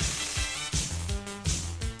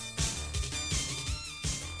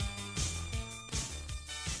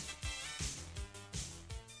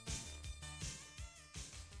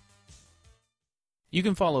 You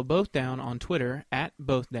can follow Both Down on Twitter at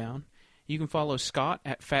Both Down. You can follow Scott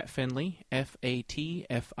at Fat Finley, FATFINLEY,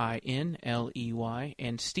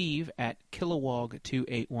 and Steve at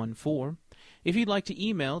Kilowog2814. If you'd like to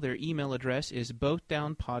email, their email address is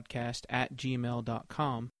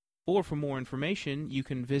bothdownpodcast@gmail.com. Or for more information, you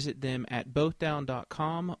can visit them at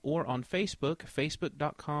bothdown.com or on Facebook,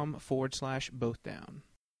 facebook.com/bothdown.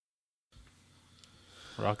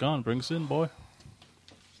 Rock on. Bring us in, boy.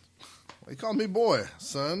 You call me boy,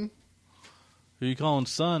 son. Who you calling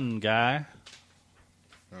son, guy?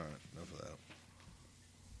 All right, enough of that.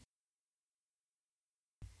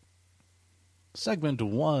 Segment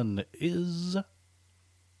 1 is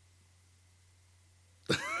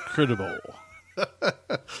Credible.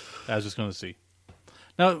 I was just going to see.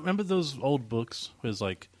 Now, remember those old books? It was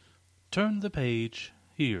like, turn the page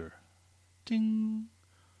here. Ding.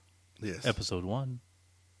 Yes. Episode 1.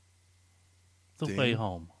 The Ding. Way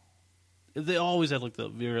Home. They always had like the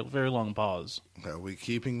very, very long pause. Are we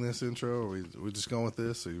keeping this intro? Or we just going with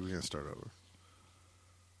this, or are we going to start over?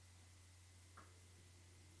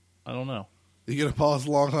 I don't know. You going to pause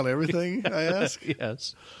long on everything, I ask?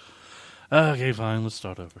 Yes. Okay, fine. Let's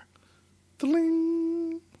start over.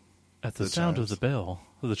 Dling. At the The sound chimes. of the bell,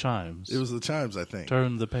 the chimes. It was the chimes, I think.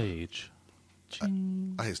 Turn the page.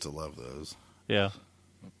 Ching. I used to love those. Yeah,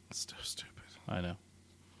 It's so stupid. I know.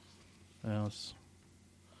 Well, let's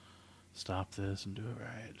stop this and do it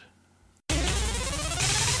right.